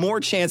and the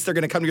more chance they're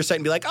going to come to your site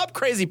and be like, up,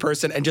 crazy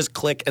person, and just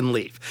click and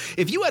leave.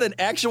 If you had an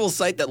actual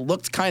site that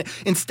looked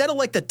instead of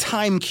like the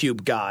Time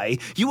Cube guy,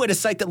 you had a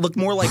site that looked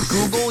more like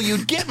Google,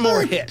 you'd get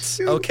more hits,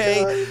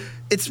 okay?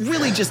 It's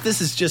really this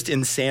is just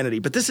insanity.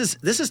 But this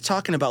is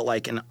talking about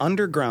like an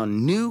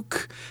underground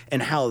nuke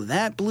and how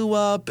that blew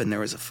up, and there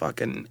was a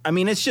fucking,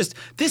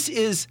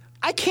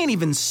 I can't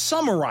even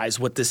summarize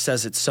what this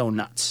says. It's so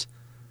nuts.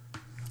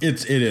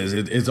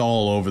 It's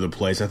all over the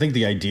place. I think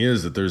the idea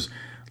is that there's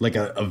like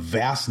a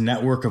vast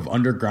network of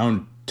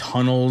underground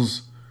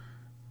tunnels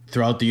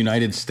throughout the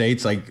United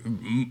States, like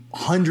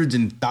hundreds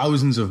and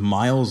thousands of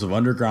miles of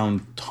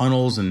underground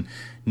tunnels and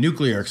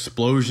nuclear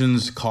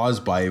explosions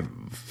caused by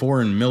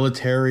foreign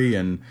military,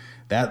 and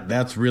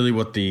that's really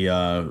what the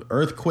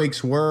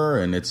earthquakes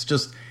were. And it's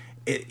just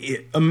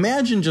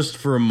imagine just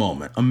for a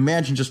moment,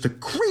 just the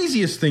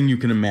craziest thing you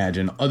can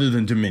imagine other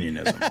than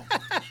dominionism.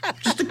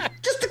 just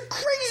the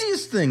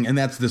craziest thing, and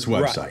that's this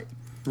website.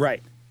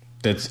 Right.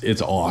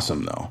 It's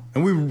awesome though,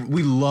 and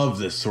we love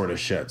this sort of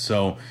shit.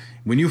 So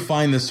when you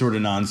find this sort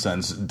of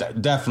nonsense,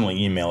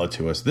 definitely email it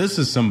to us. This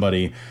is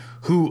somebody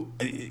who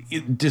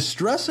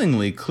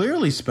distressingly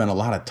clearly spent a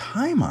lot of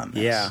time on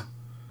this. Yeah.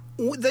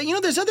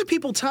 There's other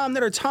people, Tom,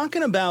 that are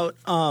talking about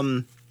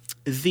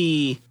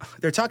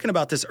they're talking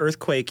about this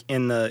earthquake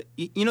in the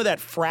that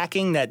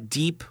fracking, that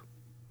deep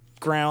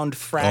ground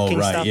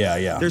fracking stuff.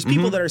 Yeah. There's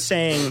people that are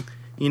saying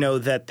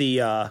that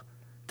the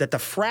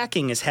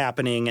fracking is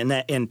happening and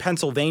that in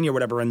Pennsylvania or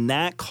whatever, and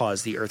that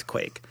caused the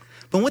earthquake.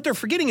 But what they're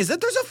forgetting is that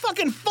there's a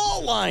fucking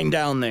fault line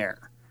down there.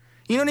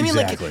 You know what I mean?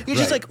 Exactly. Like, you're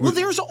just like, well,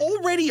 there's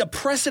already a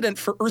precedent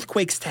for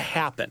earthquakes to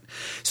happen.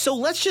 So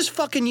let's just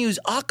fucking use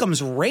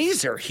Occam's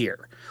razor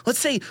here. Let's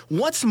say,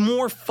 what's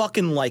more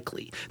fucking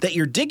likely? That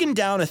you're digging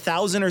down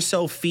 1,000 or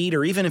so feet,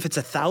 or even if it's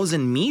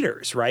 1,000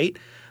 meters, right?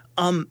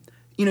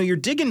 You're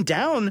digging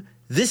down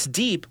this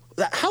deep.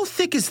 How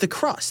thick is the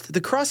crust?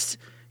 The crust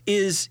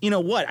is,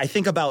 I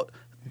think about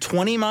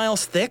 20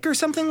 miles thick or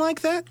something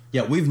like that?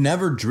 Yeah, we've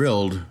never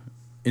drilled.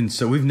 And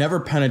so we've never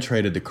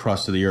penetrated the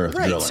crust of the earth.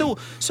 Right. Drilling.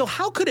 So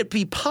how could it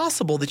be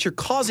possible that you're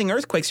causing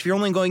earthquakes if you're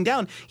only going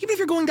down, even if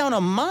you're going down a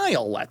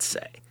mile, let's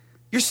say?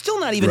 You're still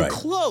not even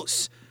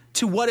close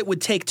to what it would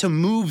take to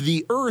move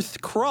the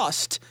earth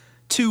crust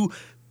to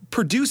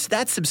produce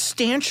that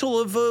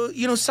substantial of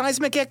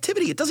seismic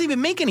activity. It doesn't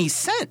even make any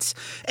sense.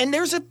 And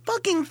there's a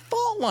fucking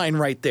fault line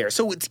right there.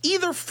 So it's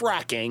either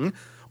fracking,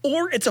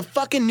 or it's a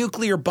fucking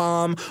nuclear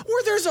bomb,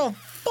 or there's a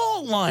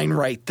fault line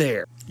right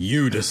there.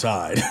 You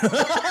decide.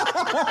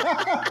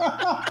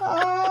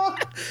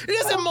 It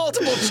isn't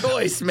multiple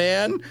choice,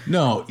 man.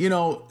 No,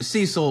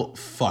 Cecil,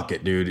 fuck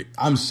it, dude.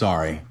 I'm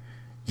sorry.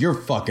 You're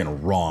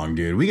fucking wrong,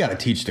 dude. We got to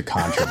teach the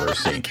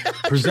controversy.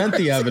 Present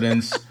the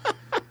evidence.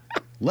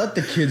 Let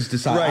the kids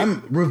decide.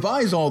 Right.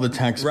 Revise all the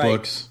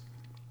textbooks.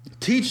 Right.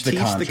 Teach the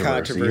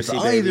controversy. It's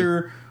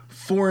either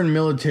foreign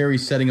military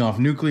setting off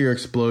nuclear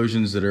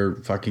explosions that are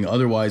fucking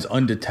otherwise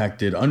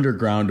undetected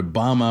underground to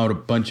bomb out a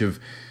bunch of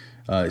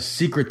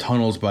secret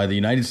tunnels by the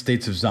United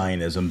States of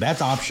Zionism.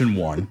 That's option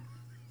one.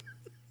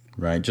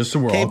 Right, just so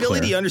we're all clear. Hey, Billy,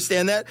 do you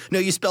understand that? No,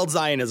 you spelled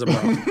Zionism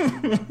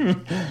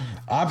wrong.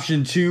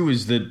 Option two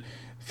is that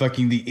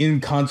fucking the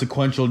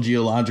inconsequential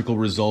geological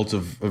results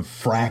of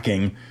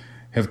fracking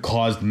have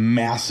caused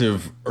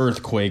massive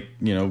earthquake,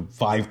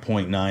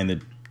 5.9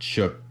 that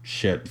shook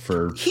shit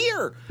for miles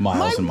and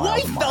miles and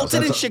miles. My wife felt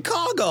it in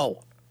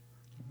Chicago.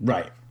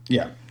 Right,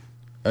 yeah.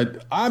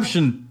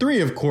 Option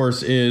 3, of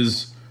course,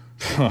 is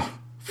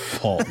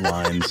fault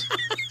lines.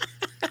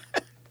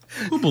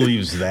 Who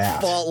believes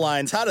that? Fault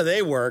lines, how do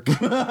they work?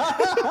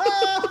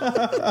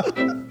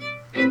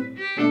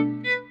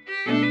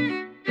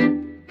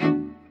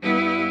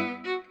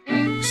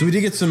 So we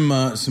did get some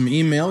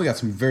email. We got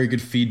some very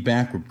good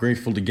feedback. We're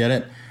grateful to get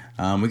it.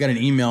 We got an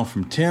email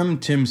from Tim.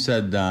 Tim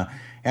said,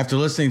 after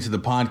listening to the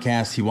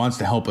podcast, he wants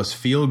to help us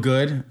feel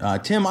good.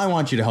 Tim, I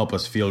want you to help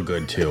us feel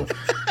good, too.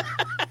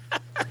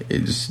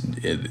 He's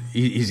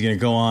going to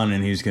go on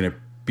and he's going to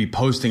be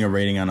posting a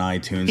rating on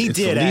iTunes. It's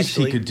the least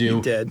he could do.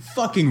 He did.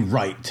 Fucking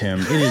right,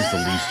 Tim. It is the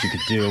least you could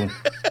do.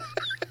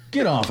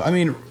 Get off. I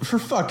mean, for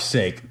fuck's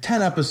sake,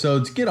 10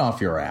 episodes, get off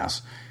your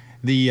ass.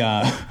 He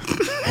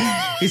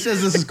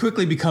says this has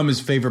quickly become his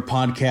favorite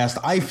podcast.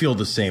 I feel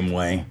the same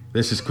way.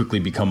 This has quickly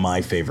become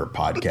my favorite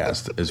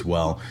podcast as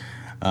well.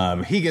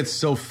 He gets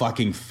so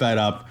fucking fed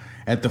up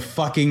at the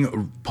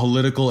fucking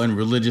political and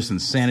religious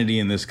insanity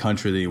in this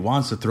country that he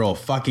wants to throw a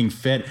fucking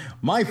fit.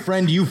 My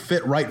friend, you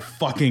fit right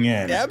fucking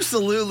in.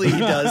 Absolutely, he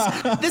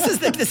does. This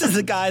is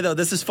the guy, though.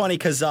 This is funny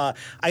because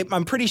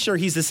I'm pretty sure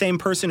he's the same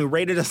person who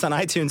rated us on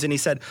iTunes, and he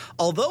said,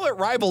 although it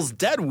rivals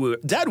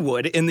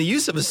Deadwood in the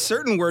use of a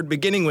certain word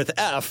beginning with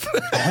F.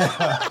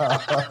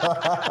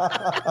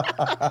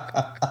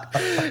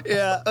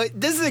 Yeah,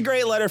 this is a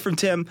great letter from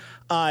Tim.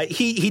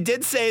 He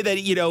did say that,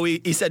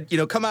 he said,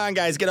 come on,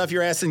 guys, get off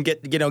your ass and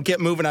get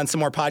moving on some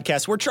more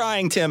podcasts. We're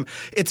trying, Tim.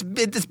 It's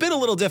been a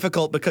little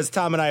difficult because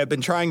Tom and I have been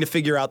trying to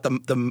figure out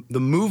the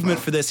movement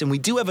for this, and we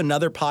do have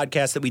another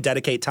podcast that we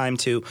dedicate time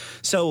to.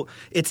 So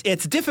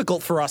it's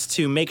difficult for us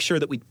to make sure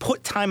that we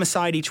put time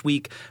aside each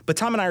week, but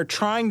Tom and I are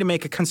trying to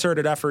make a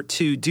concerted effort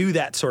to do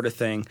that sort of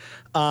thing.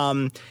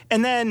 And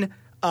then,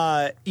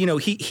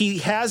 he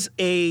has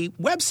a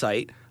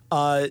website.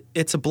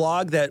 It's a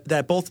blog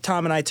that both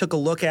Tom and I took a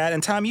look at.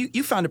 And Tom,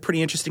 you found a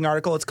pretty interesting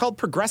article. It's called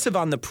Progressive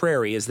on the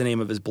Prairie is the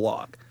name of his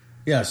blog.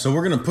 Yeah, so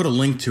we're going to put a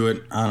link to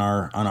it on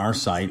our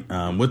site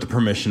with the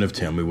permission of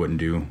Tim. We wouldn't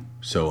do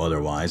so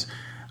otherwise.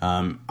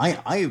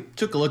 I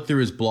took a look through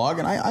his blog,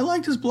 and I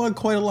liked his blog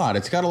quite a lot.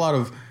 It's got a lot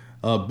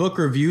of book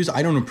reviews.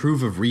 I don't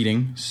approve of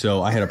reading,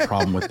 so I had a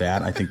problem with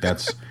that. I think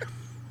that's...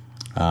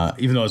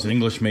 even though I was an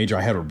English major,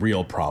 I had a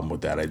real problem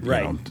with that.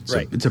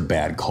 It's a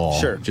bad call,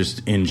 sure,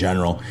 just in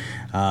general.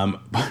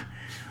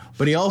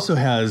 But he also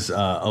has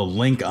a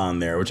link on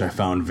there, which I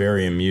found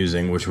very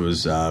amusing, which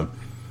was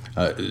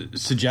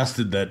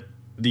suggested that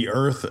the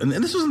Earth, and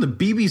this was in the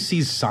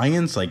BBC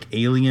Science,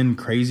 alien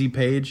crazy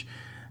page,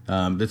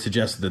 that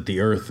suggested that the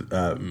Earth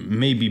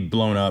may be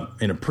blown up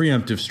in a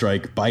preemptive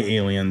strike by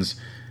aliens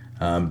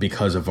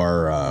because of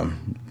our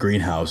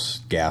greenhouse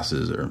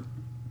gases or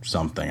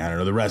something. I don't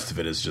know. The rest of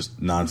it is just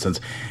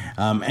nonsense.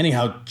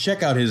 Anyhow,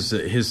 check out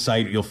his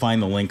site. You'll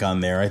find the link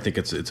on there. I think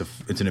it's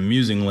an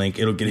amusing link.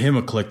 It'll get him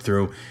a click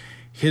through.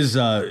 His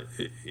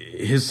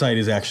site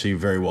is actually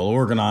very well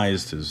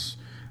organized. His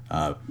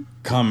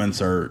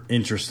comments are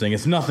interesting.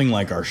 It's nothing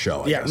like our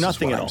show. I guess,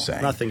 nothing at all.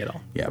 Saying. Nothing at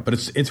all. Yeah, but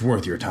it's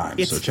worth your time.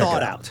 It's so check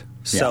thought it out.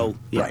 So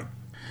yeah. Right.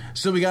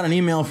 So we got an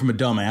email from a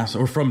dumbass,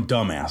 or from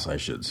dumbass, I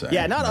should say.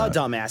 Yeah, not a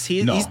dumbass.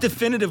 He's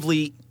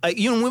definitively,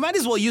 we might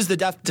as well use the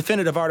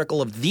definitive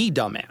article of the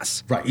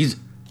dumbass. Right, he's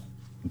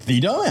the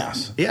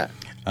dumbass. Yeah.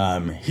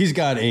 He's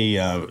got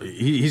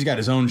he's got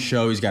his own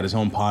show. He's got his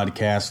own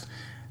podcast,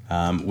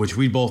 which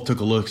we both took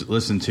a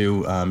listen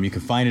to. You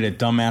can find it at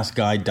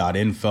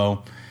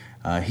dumbassguide.info.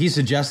 He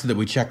suggested that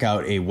we check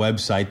out a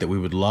website that we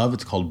would love.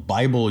 It's called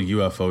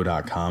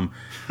BibleUFO.com.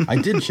 I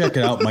did check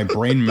it out. My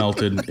brain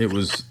melted. It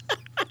was...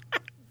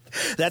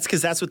 That's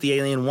because that's what the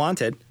alien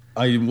wanted.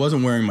 I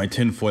wasn't wearing my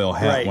tinfoil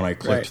hat when I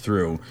clicked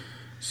through.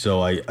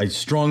 So I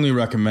strongly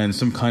recommend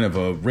some kind of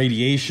a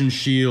radiation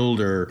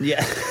shield or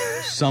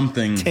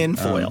something.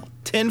 Tinfoil.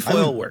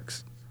 Tinfoil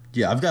works.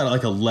 Yeah, I've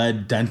got a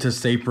lead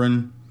dentist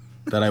apron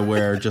that I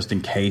wear just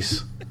in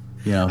case.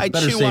 I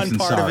chew on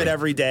part of it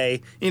every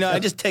day. I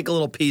just take a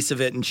little piece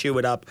of it and chew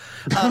it up.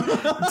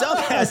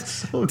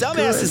 Dumbass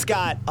has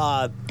got,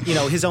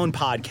 his own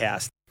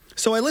podcast.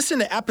 So I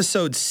listened to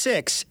episode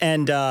 6,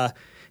 and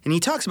he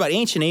talks about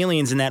ancient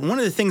aliens and that. And one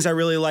of the things I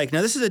really like,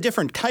 now this is a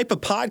different type of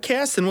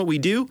podcast than what we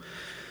do.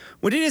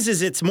 What it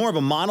is it's more of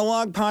a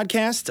monologue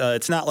podcast.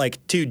 It's not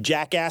like two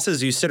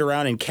jackasses who sit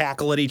around and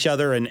cackle at each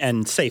other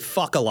and say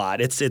fuck a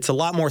lot. It's a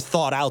lot more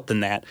thought out than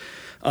that.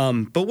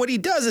 But what he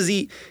does is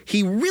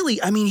he really,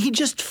 he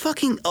just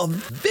fucking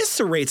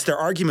eviscerates their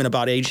argument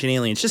about ancient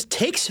aliens, just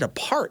takes it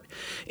apart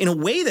in a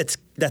way that's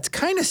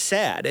kind of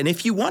sad. And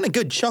if you want a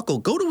good chuckle,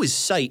 go to his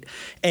site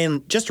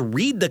and just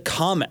read the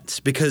comments,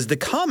 because the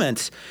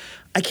comments,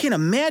 I can't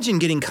imagine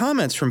getting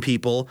comments from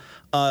people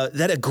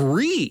that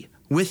agree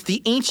with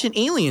the Ancient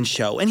Alien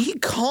show. And he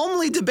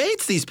calmly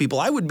debates these people.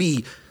 I'd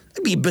be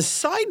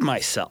beside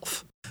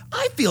myself.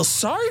 I feel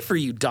sorry for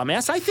you,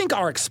 dumbass. I think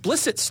our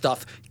explicit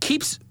stuff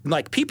keeps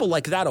people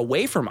like that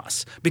away from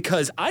us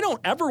because I don't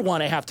ever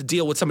want to have to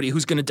deal with somebody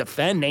who's going to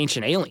defend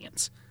ancient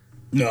aliens.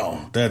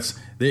 No, it's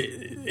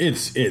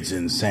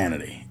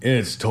insanity.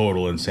 It's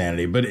total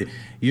insanity. But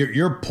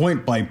your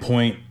point by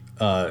point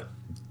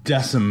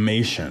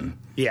decimation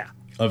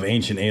of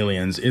ancient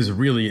aliens is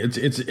really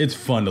it's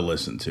fun to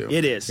listen to.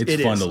 It is.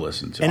 It's fun to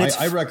listen to. And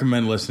I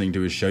recommend listening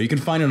to his show. You can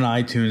find it on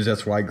iTunes.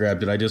 That's where I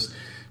grabbed it. I just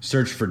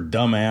searched for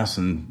dumbass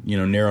and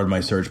narrowed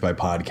my search by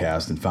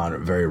podcast and found it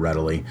very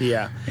readily.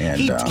 Yeah. And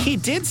he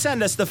did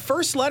send us the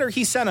first letter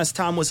he sent us,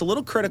 Tom, was a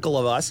little critical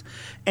of us,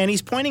 and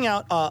he's pointing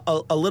out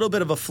a little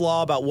bit of a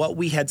flaw about what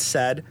we had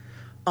said.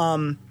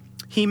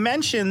 He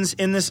mentions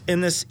in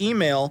this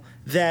email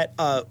that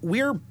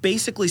we're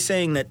basically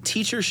saying that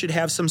teachers should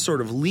have some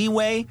sort of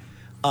leeway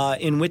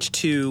in which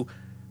to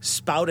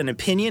spout an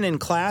opinion in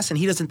class, and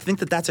he doesn't think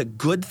that that's a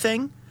good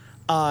thing.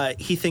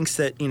 He thinks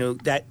that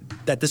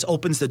that this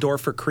opens the door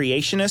for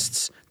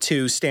creationists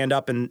to stand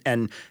up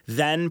and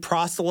then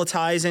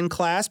proselytize in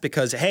class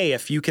because, hey,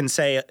 if you can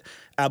say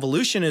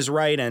evolution is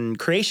right and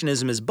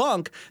creationism is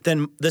bunk,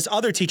 then this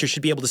other teacher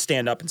should be able to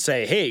stand up and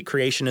say, hey,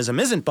 creationism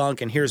isn't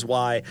bunk and here's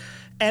why.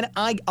 And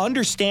I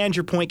understand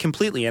your point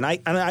completely. And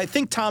I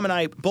think Tom and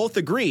I both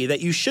agree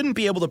that you shouldn't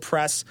be able to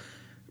press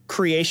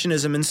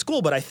creationism in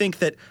school, but I think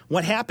that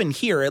what happened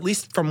here, at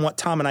least from what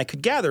Tom and I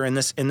could gather in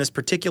this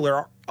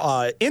particular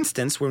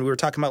instance when we were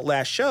talking about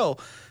last show,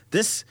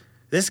 this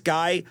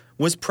guy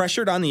was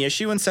pressured on the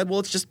issue and said, well,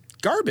 it's just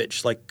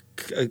garbage.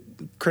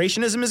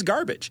 Creationism is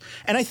garbage.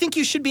 And I think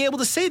you should be able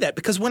to say that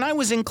because when I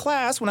was in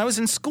class, when I was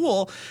in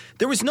school,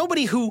 there was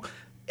nobody who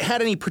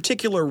had any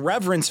particular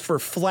reverence for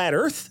flat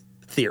earth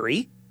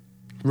theory.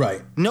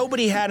 Right.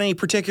 Nobody had any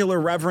particular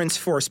reverence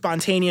for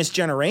spontaneous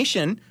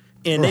generation.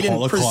 And or they didn't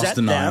Holocaust present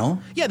denial.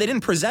 that. Yeah, they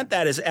didn't present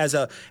that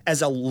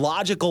as a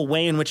logical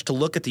way in which to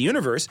look at the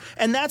universe.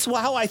 And that's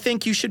how I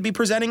think you should be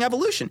presenting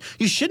evolution.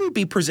 You shouldn't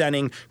be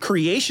presenting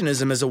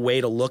creationism as a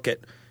way to look at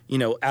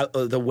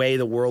the way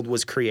the world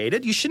was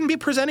created. You shouldn't be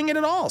presenting it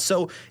at all.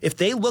 So if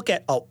they look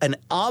at an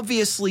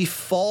obviously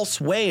false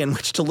way in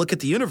which to look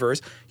at the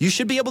universe, you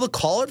should be able to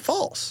call it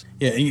false.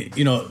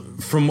 Yeah,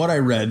 from what I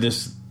read,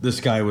 this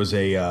guy was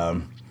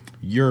a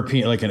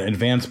European, like an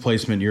advanced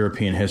placement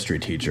European history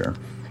teacher.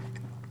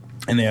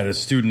 And they had a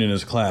student in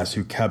his class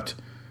who kept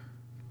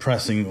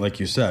pressing,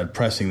 like you said,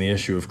 the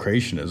issue of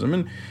creationism.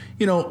 And,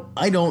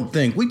 I don't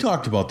think – we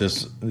talked about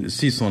this,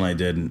 Cecil and I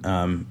did.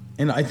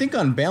 And I think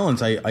on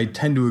balance, I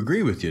tend to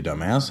agree with you,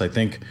 dumbass. I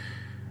think,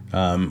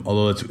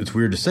 although it's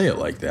weird to say it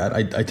like that,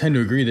 I tend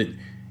to agree that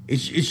it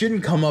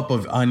shouldn't come up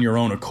on your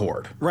own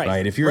accord.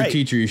 Right? If you're a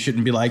teacher, you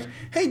shouldn't be like,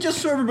 hey, just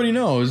so everybody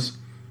knows,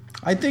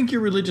 I think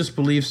your religious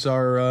beliefs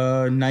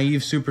are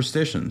naive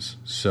superstitions.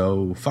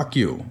 So fuck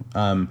you.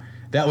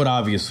 That would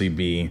obviously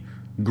be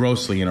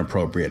grossly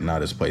inappropriate and not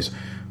his place.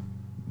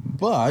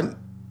 But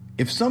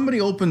if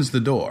somebody opens the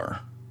door,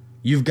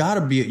 you've got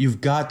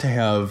to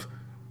have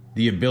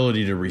the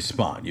ability to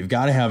respond. You've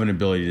got to have an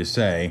ability to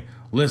say,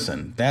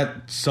 listen,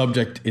 that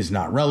subject is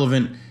not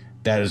relevant.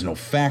 That is no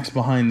facts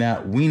behind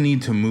that. We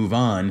need to move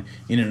on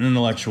in an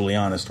intellectually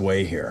honest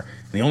way here.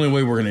 And the only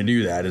way we're going to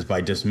do that is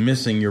by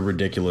dismissing your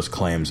ridiculous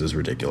claims as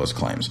ridiculous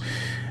claims.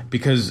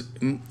 Because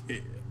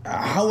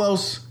how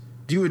else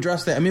do you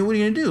address that? I mean, what are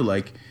you going to do?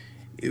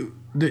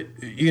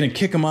 You're going to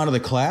kick them out of the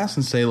class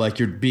and say,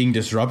 you're being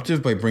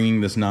disruptive by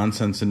bringing this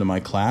nonsense into my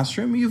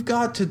classroom? You've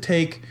got to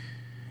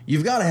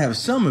have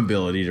some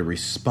ability to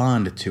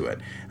respond to it.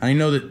 And I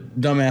know that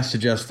Dumbass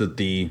suggests that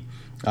the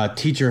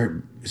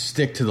teacher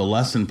stick to the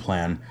lesson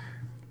plan.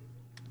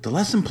 The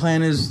lesson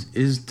plan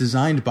is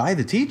designed by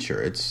the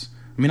teacher.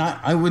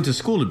 I went to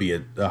school to be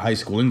a high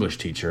school English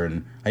teacher,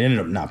 and I ended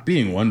up not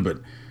being one,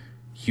 but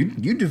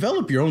you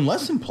develop your own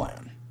lesson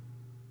plan.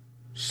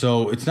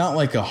 So it's not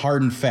like a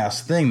hard and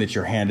fast thing that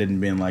you're handed and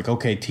being like,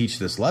 okay, teach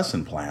this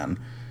lesson plan.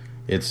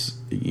 It's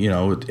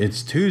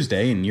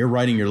Tuesday and you're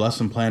writing your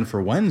lesson plan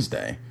for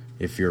Wednesday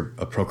if you're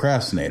a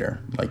procrastinator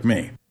like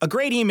me. A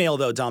great email,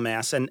 though,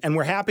 dumbass, and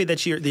we're happy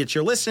that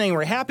you're listening.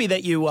 We're happy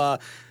that you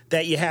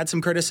had some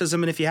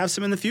criticism, and if you have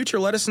some in the future,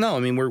 let us know. I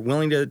mean, we're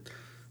willing to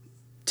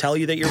tell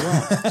you that you're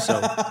wrong.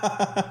 So.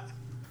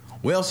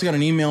 We also got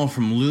an email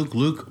from Luke.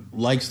 Luke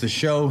likes the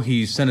show.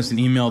 He sent us an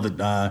email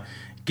that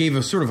gave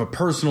us sort of a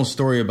personal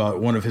story about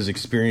one of his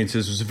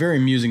experiences. It was a very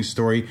amusing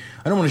story.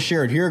 I don't want to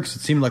share it here because it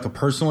seemed like a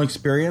personal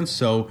experience,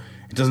 so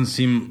it doesn't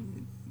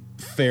seem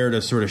fair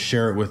to sort of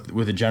share it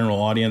with a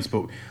general audience.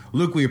 But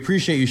Luke, we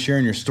appreciate you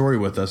sharing your story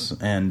with us,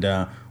 and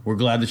we're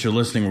glad that you're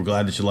listening. We're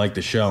glad that you like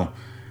the show.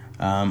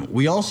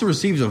 We also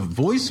received a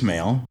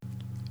voicemail.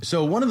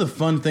 So one of the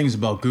fun things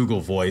about Google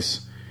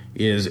Voice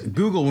is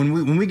Google,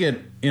 when we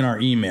get in our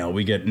email,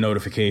 we get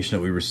notification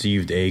that we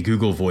received a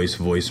Google Voice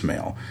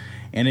voicemail.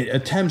 And it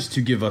attempts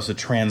to give us a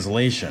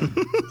translation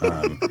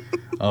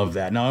of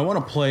that. Now, I want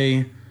to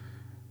play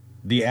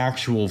the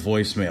actual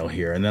voicemail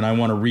here, and then I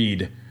want to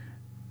read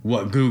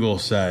what Google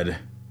said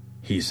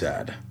he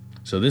said.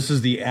 So this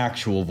is the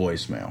actual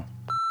voicemail.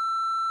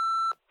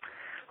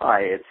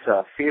 Hi, it's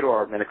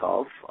Theodore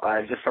Minikov.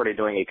 I've just started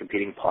doing a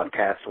competing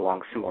podcast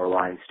along similar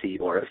lines to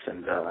yours,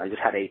 and I just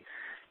had a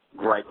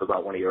gripe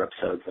about one of your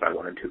episodes that I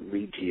wanted to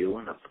read to you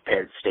in a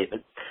prepared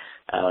statement.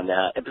 On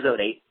episode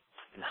 8,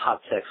 in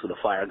Hot Sex with a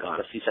Fire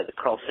Goddess, you said that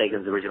Carl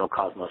Sagan's original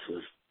Cosmos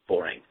was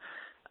boring.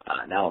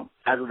 Now,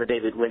 as with the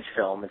David Lynch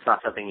film, it's not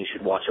something you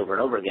should watch over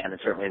and over again,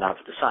 and certainly not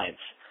for the science.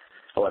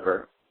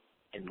 However,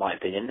 in my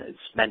opinion, it's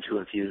meant to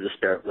infuse the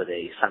spirit with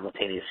a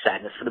simultaneous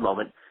sadness for the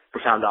moment,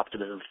 profound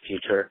optimism for the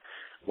future,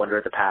 wonder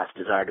at the past,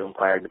 desire to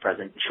inquire in the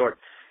present. In short,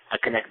 a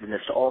connectedness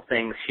to all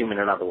things, human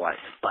and otherwise.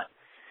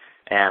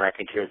 And I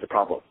think here's the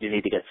problem. You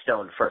need to get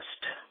stoned first,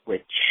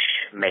 which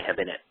may have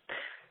been it.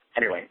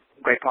 Anyway,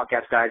 great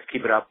podcast, guys.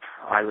 Keep it up.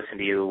 I listen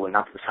to you,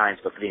 not for the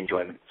science, but for the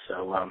enjoyment.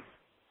 So,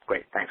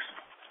 great. Thanks.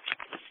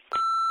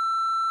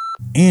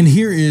 And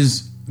here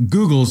is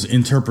Google's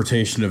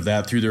interpretation of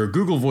that through their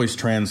Google Voice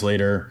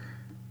Translator.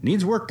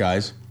 Needs work,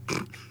 guys.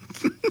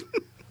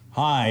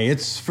 Hi,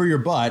 it's for your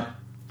butt.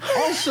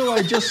 Also,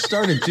 I just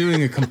started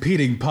doing a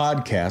competing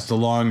podcast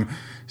along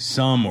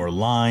some or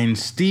line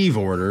Steve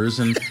orders,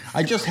 and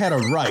I just had a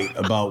write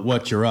about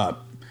what you're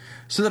up.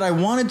 So that I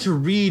wanted to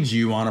read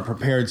you on a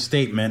prepared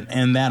statement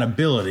and that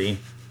ability,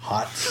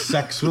 Hot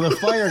Sex with a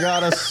Fire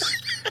Goddess.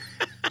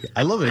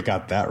 I love it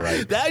got that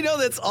right. I know,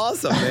 that's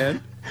awesome,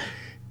 man.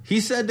 He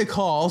said to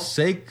call,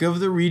 sake of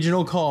the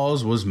regional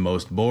calls, was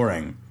most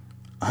boring.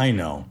 I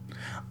know.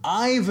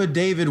 I've a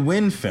David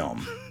Wynn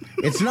film.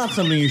 It's not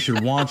something you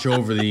should watch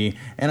over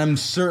and I'm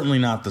certainly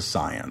not the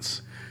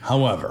science.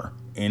 However,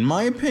 in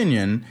my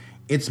opinion,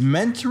 it's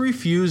meant to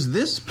refuse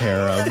this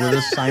pair of with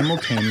a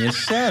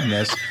simultaneous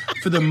sadness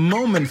for the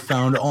moment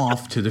found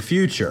off to the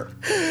future.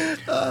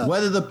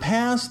 Whether the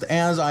past,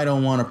 as I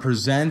don't want to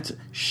present,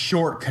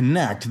 short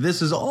connect,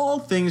 this is all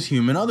things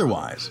human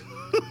otherwise.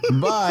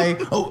 Bye.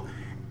 Oh,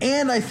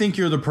 and I think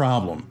you're the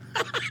problem.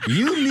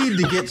 You need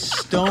to get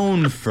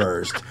stoned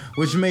first,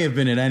 which may have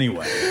been it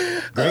anyway.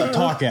 Great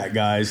talk at,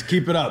 guys.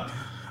 Keep it up.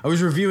 I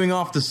was reviewing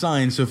off the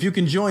sign, so if you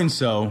can join,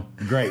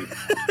 great.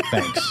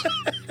 Thanks.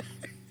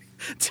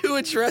 To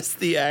address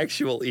the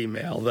actual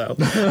email, though,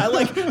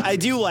 I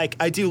do like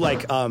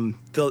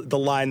the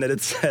line that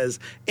it says,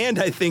 and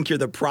I think you're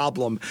the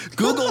problem.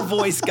 Google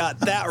Voice got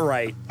that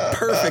right.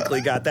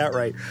 Perfectly got that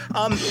right.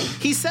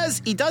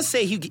 He does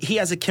say he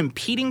has a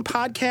competing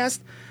podcast.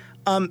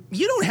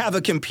 You don't have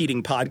a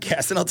competing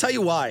podcast, and I'll tell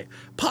you why.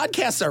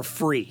 Podcasts are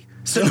free.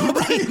 So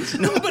nobody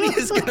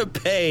is going to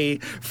pay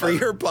for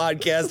your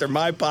podcast or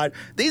my pod.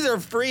 These are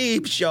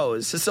free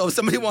shows. So if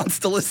somebody wants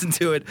to listen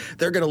to it,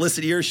 they're going to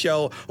listen to your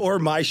show or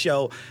my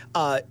show.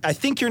 I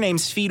think your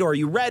name's Fedor.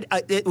 You read,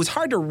 it was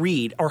hard to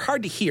read or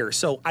hard to hear.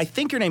 So I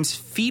think your name's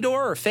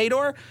Fedor.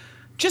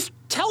 Just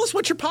tell us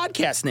what your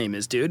podcast name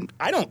is, dude.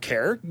 I don't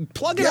care.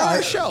 Plug it on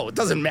our show. It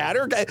doesn't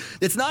matter.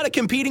 It's not a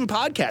competing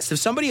podcast. If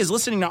somebody is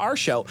listening to our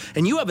show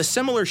and you have a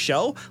similar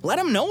show, let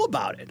them know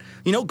about it.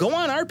 Go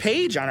on our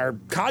page, on our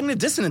Cognitive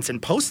Dissonance,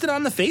 and post it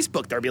on the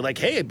Facebook. They'll be like,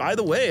 hey, by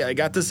the way, I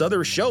got this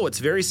other show. It's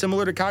very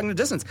similar to Cognitive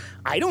Dissonance.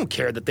 I don't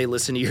care that they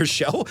listen to your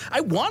show.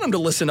 I want them to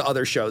listen to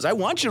other shows. I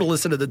want you to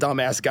listen to the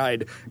Dumbass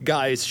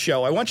Guy's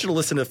show. I want you to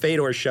listen to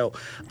Fedor's show.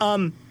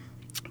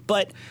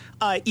 But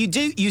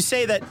you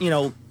say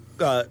that,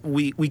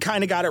 we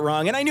kind of got it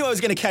wrong. And I knew I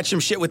was going to catch some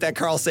shit with that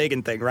Carl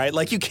Sagan thing, right?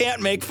 Like, you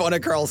can't make fun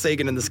of Carl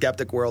Sagan in the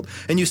skeptic world,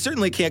 and you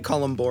certainly can't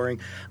call him boring.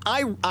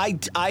 I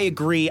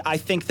agree. I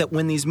think that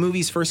when these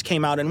movies first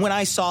came out and when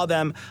I saw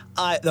them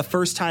the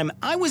first time,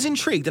 I was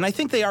intrigued, and I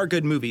think they are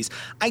good movies.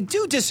 I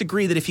do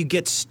disagree that if you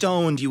get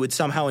stoned, you would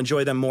somehow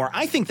enjoy them more.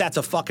 I think that's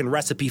a fucking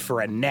recipe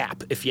for a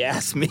nap, if you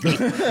ask me.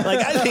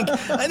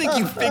 I think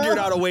you figured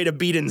out a way to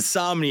beat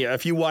insomnia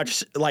if you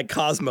watch, like,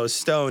 Cosmos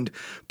stoned.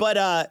 But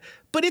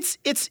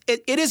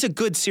it is a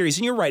good series,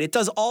 and you're right. It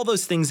does all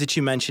those things that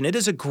you mentioned. It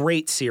is a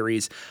great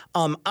series.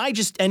 And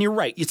you're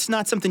right. It's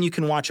not something you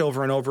can watch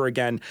over and over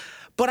again.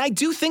 But I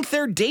do think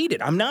they're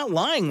dated. I'm not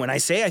lying when I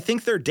say I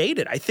think they're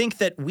dated. I think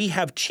that we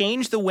have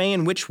changed the way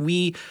in which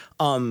we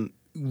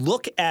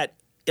look at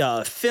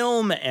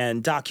film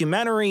and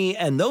documentary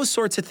and those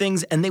sorts of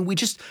things, and then we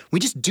just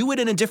do it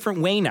in a different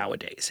way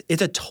nowadays.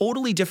 It's a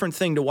totally different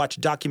thing to watch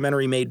a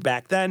documentary made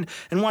back then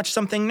and watch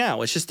something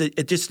now. It's just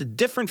a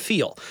different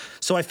feel.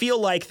 So I feel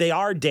like they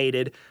are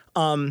dated,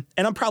 and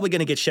I'm probably going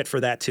to get shit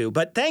for that too.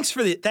 But thanks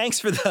for the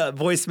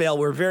voicemail.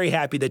 We're very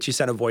happy that you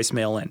sent a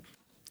voicemail in.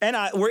 And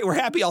we're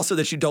happy also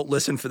that you don't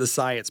listen for the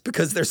science,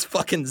 because there's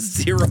fucking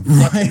zero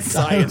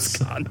science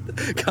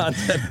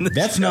content.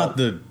 That's not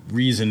the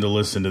reason to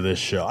listen to this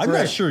show. I'm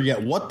not sure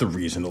yet what the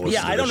reason to listen to this show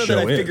is. Yeah, I don't know that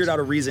I figured out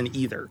a reason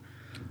either.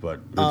 But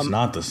it's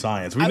not the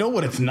science. We know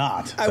what it's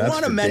not. I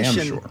want to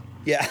mention,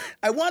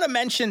 I want to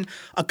mention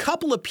a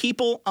couple of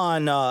people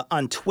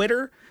on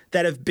Twitter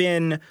that have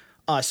been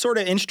sort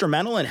of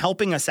instrumental in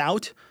helping us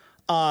out.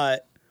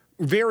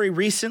 Very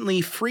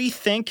recently, Free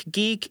Think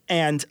Geek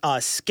and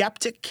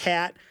Skeptic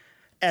Cat,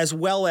 as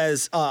well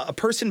as a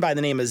person by the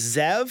name of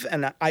Zev.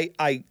 And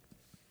I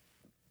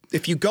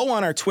if you go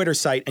on our Twitter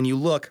site and you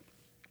look,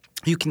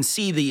 You can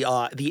see the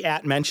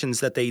at mentions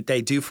that they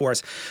do for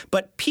us.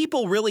 But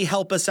people really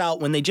help us out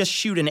when they just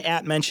shoot an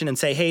at mention and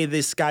say, hey,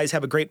 these guys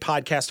have a great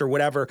podcast or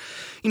whatever.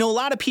 You know, a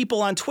lot of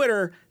people on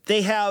Twitter,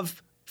 they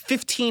have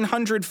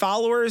 1,500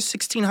 followers,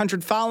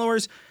 1,600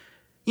 followers.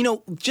 You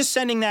know, just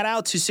sending that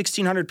out to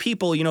 1,600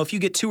 people, you know, if you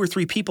get 2 or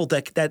 3 people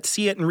that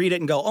see it and read it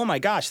and go, oh my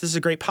gosh, this is a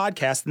great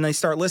podcast, and they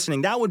start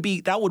listening, that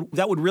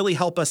would really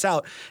help us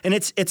out. And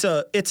it's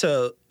a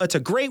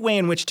great way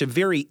in which to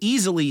very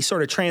easily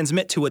sort of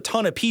transmit to a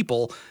ton of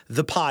people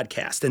the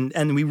podcast.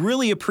 And we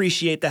really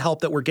appreciate the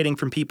help that we're getting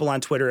from people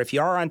on Twitter. If you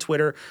are on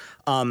Twitter,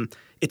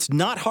 it's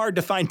not hard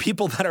to find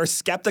people that are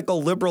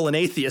skeptical, liberal, and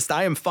atheist.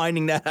 I am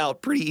finding that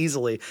out pretty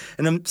easily.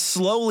 And I'm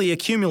slowly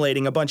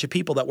accumulating a bunch of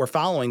people that we're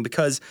following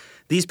because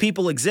these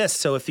people exist.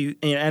 So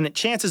and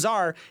chances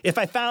are, if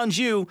I found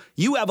you,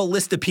 you have a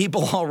list of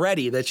people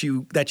already that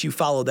you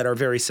follow that are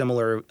very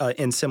similar,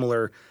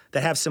 that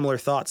have similar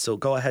thoughts. So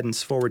go ahead and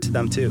forward to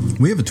them too.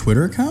 We have a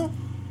Twitter account?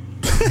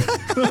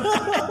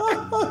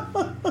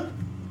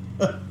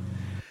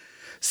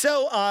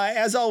 So,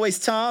 as always,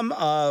 Tom,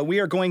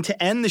 we are going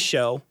to end the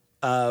show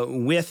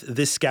with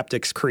the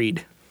Skeptic's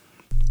Creed.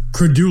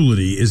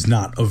 Credulity is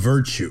not a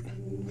virtue.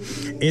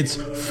 It's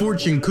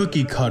fortune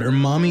cookie cutter,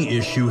 mommy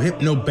issue,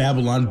 hypno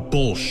Babylon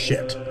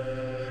bullshit.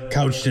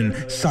 Couched in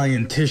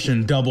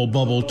scientician, double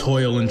bubble,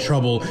 toil and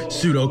trouble,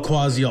 pseudo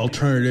quasi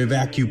alternative,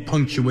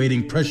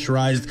 acupunctuating,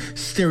 pressurized,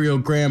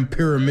 stereogram,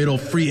 pyramidal,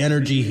 free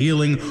energy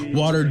healing,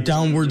 watered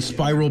downward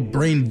spiral,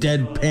 brain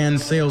deadpan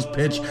sales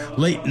pitch,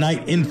 late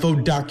night info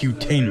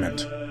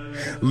docutainment.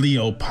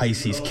 Leo,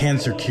 Pisces,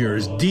 cancer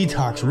cures,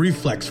 detox,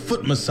 reflex,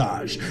 foot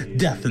massage,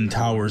 death and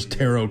towers,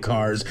 tarot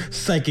cards,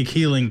 psychic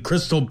healing,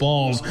 crystal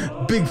balls,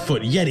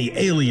 Bigfoot, Yeti,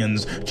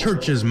 aliens,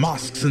 churches,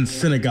 mosques and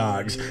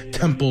synagogues,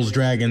 temples,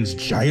 dragons,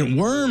 giant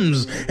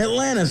worms,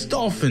 Atlantis,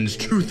 dolphins,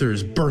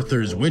 truthers,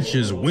 birthers,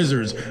 witches,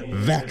 wizards,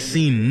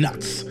 vaccine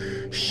nuts,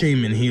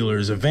 shaman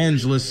healers,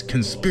 evangelists,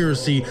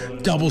 conspiracy,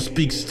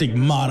 doublespeak,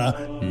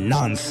 stigmata,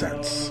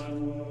 nonsense.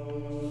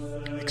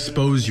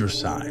 Expose your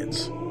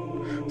sides.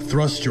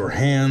 Thrust your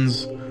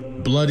hands,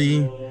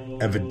 bloody,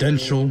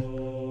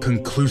 evidential,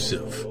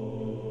 conclusive.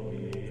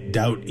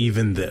 Doubt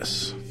even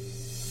this.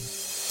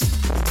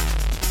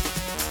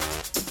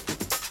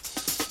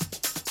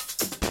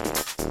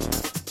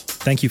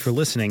 Thank you for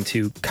listening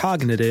to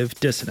Cognitive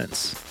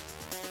Dissonance.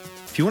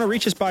 If you want to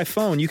reach us by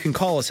phone, you can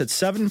call us at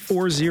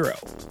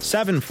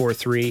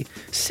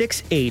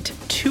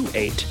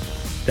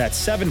 740-743-6828.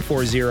 That's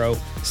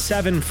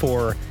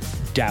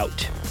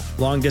 740-74-DOUBT.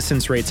 Long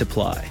distance rates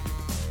apply.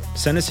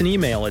 Send us an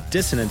email at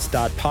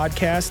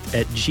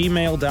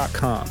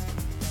dissonance.podcast@gmail.com.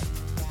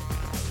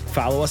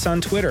 Follow us on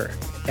Twitter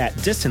at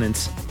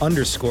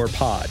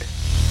dissonance_pod.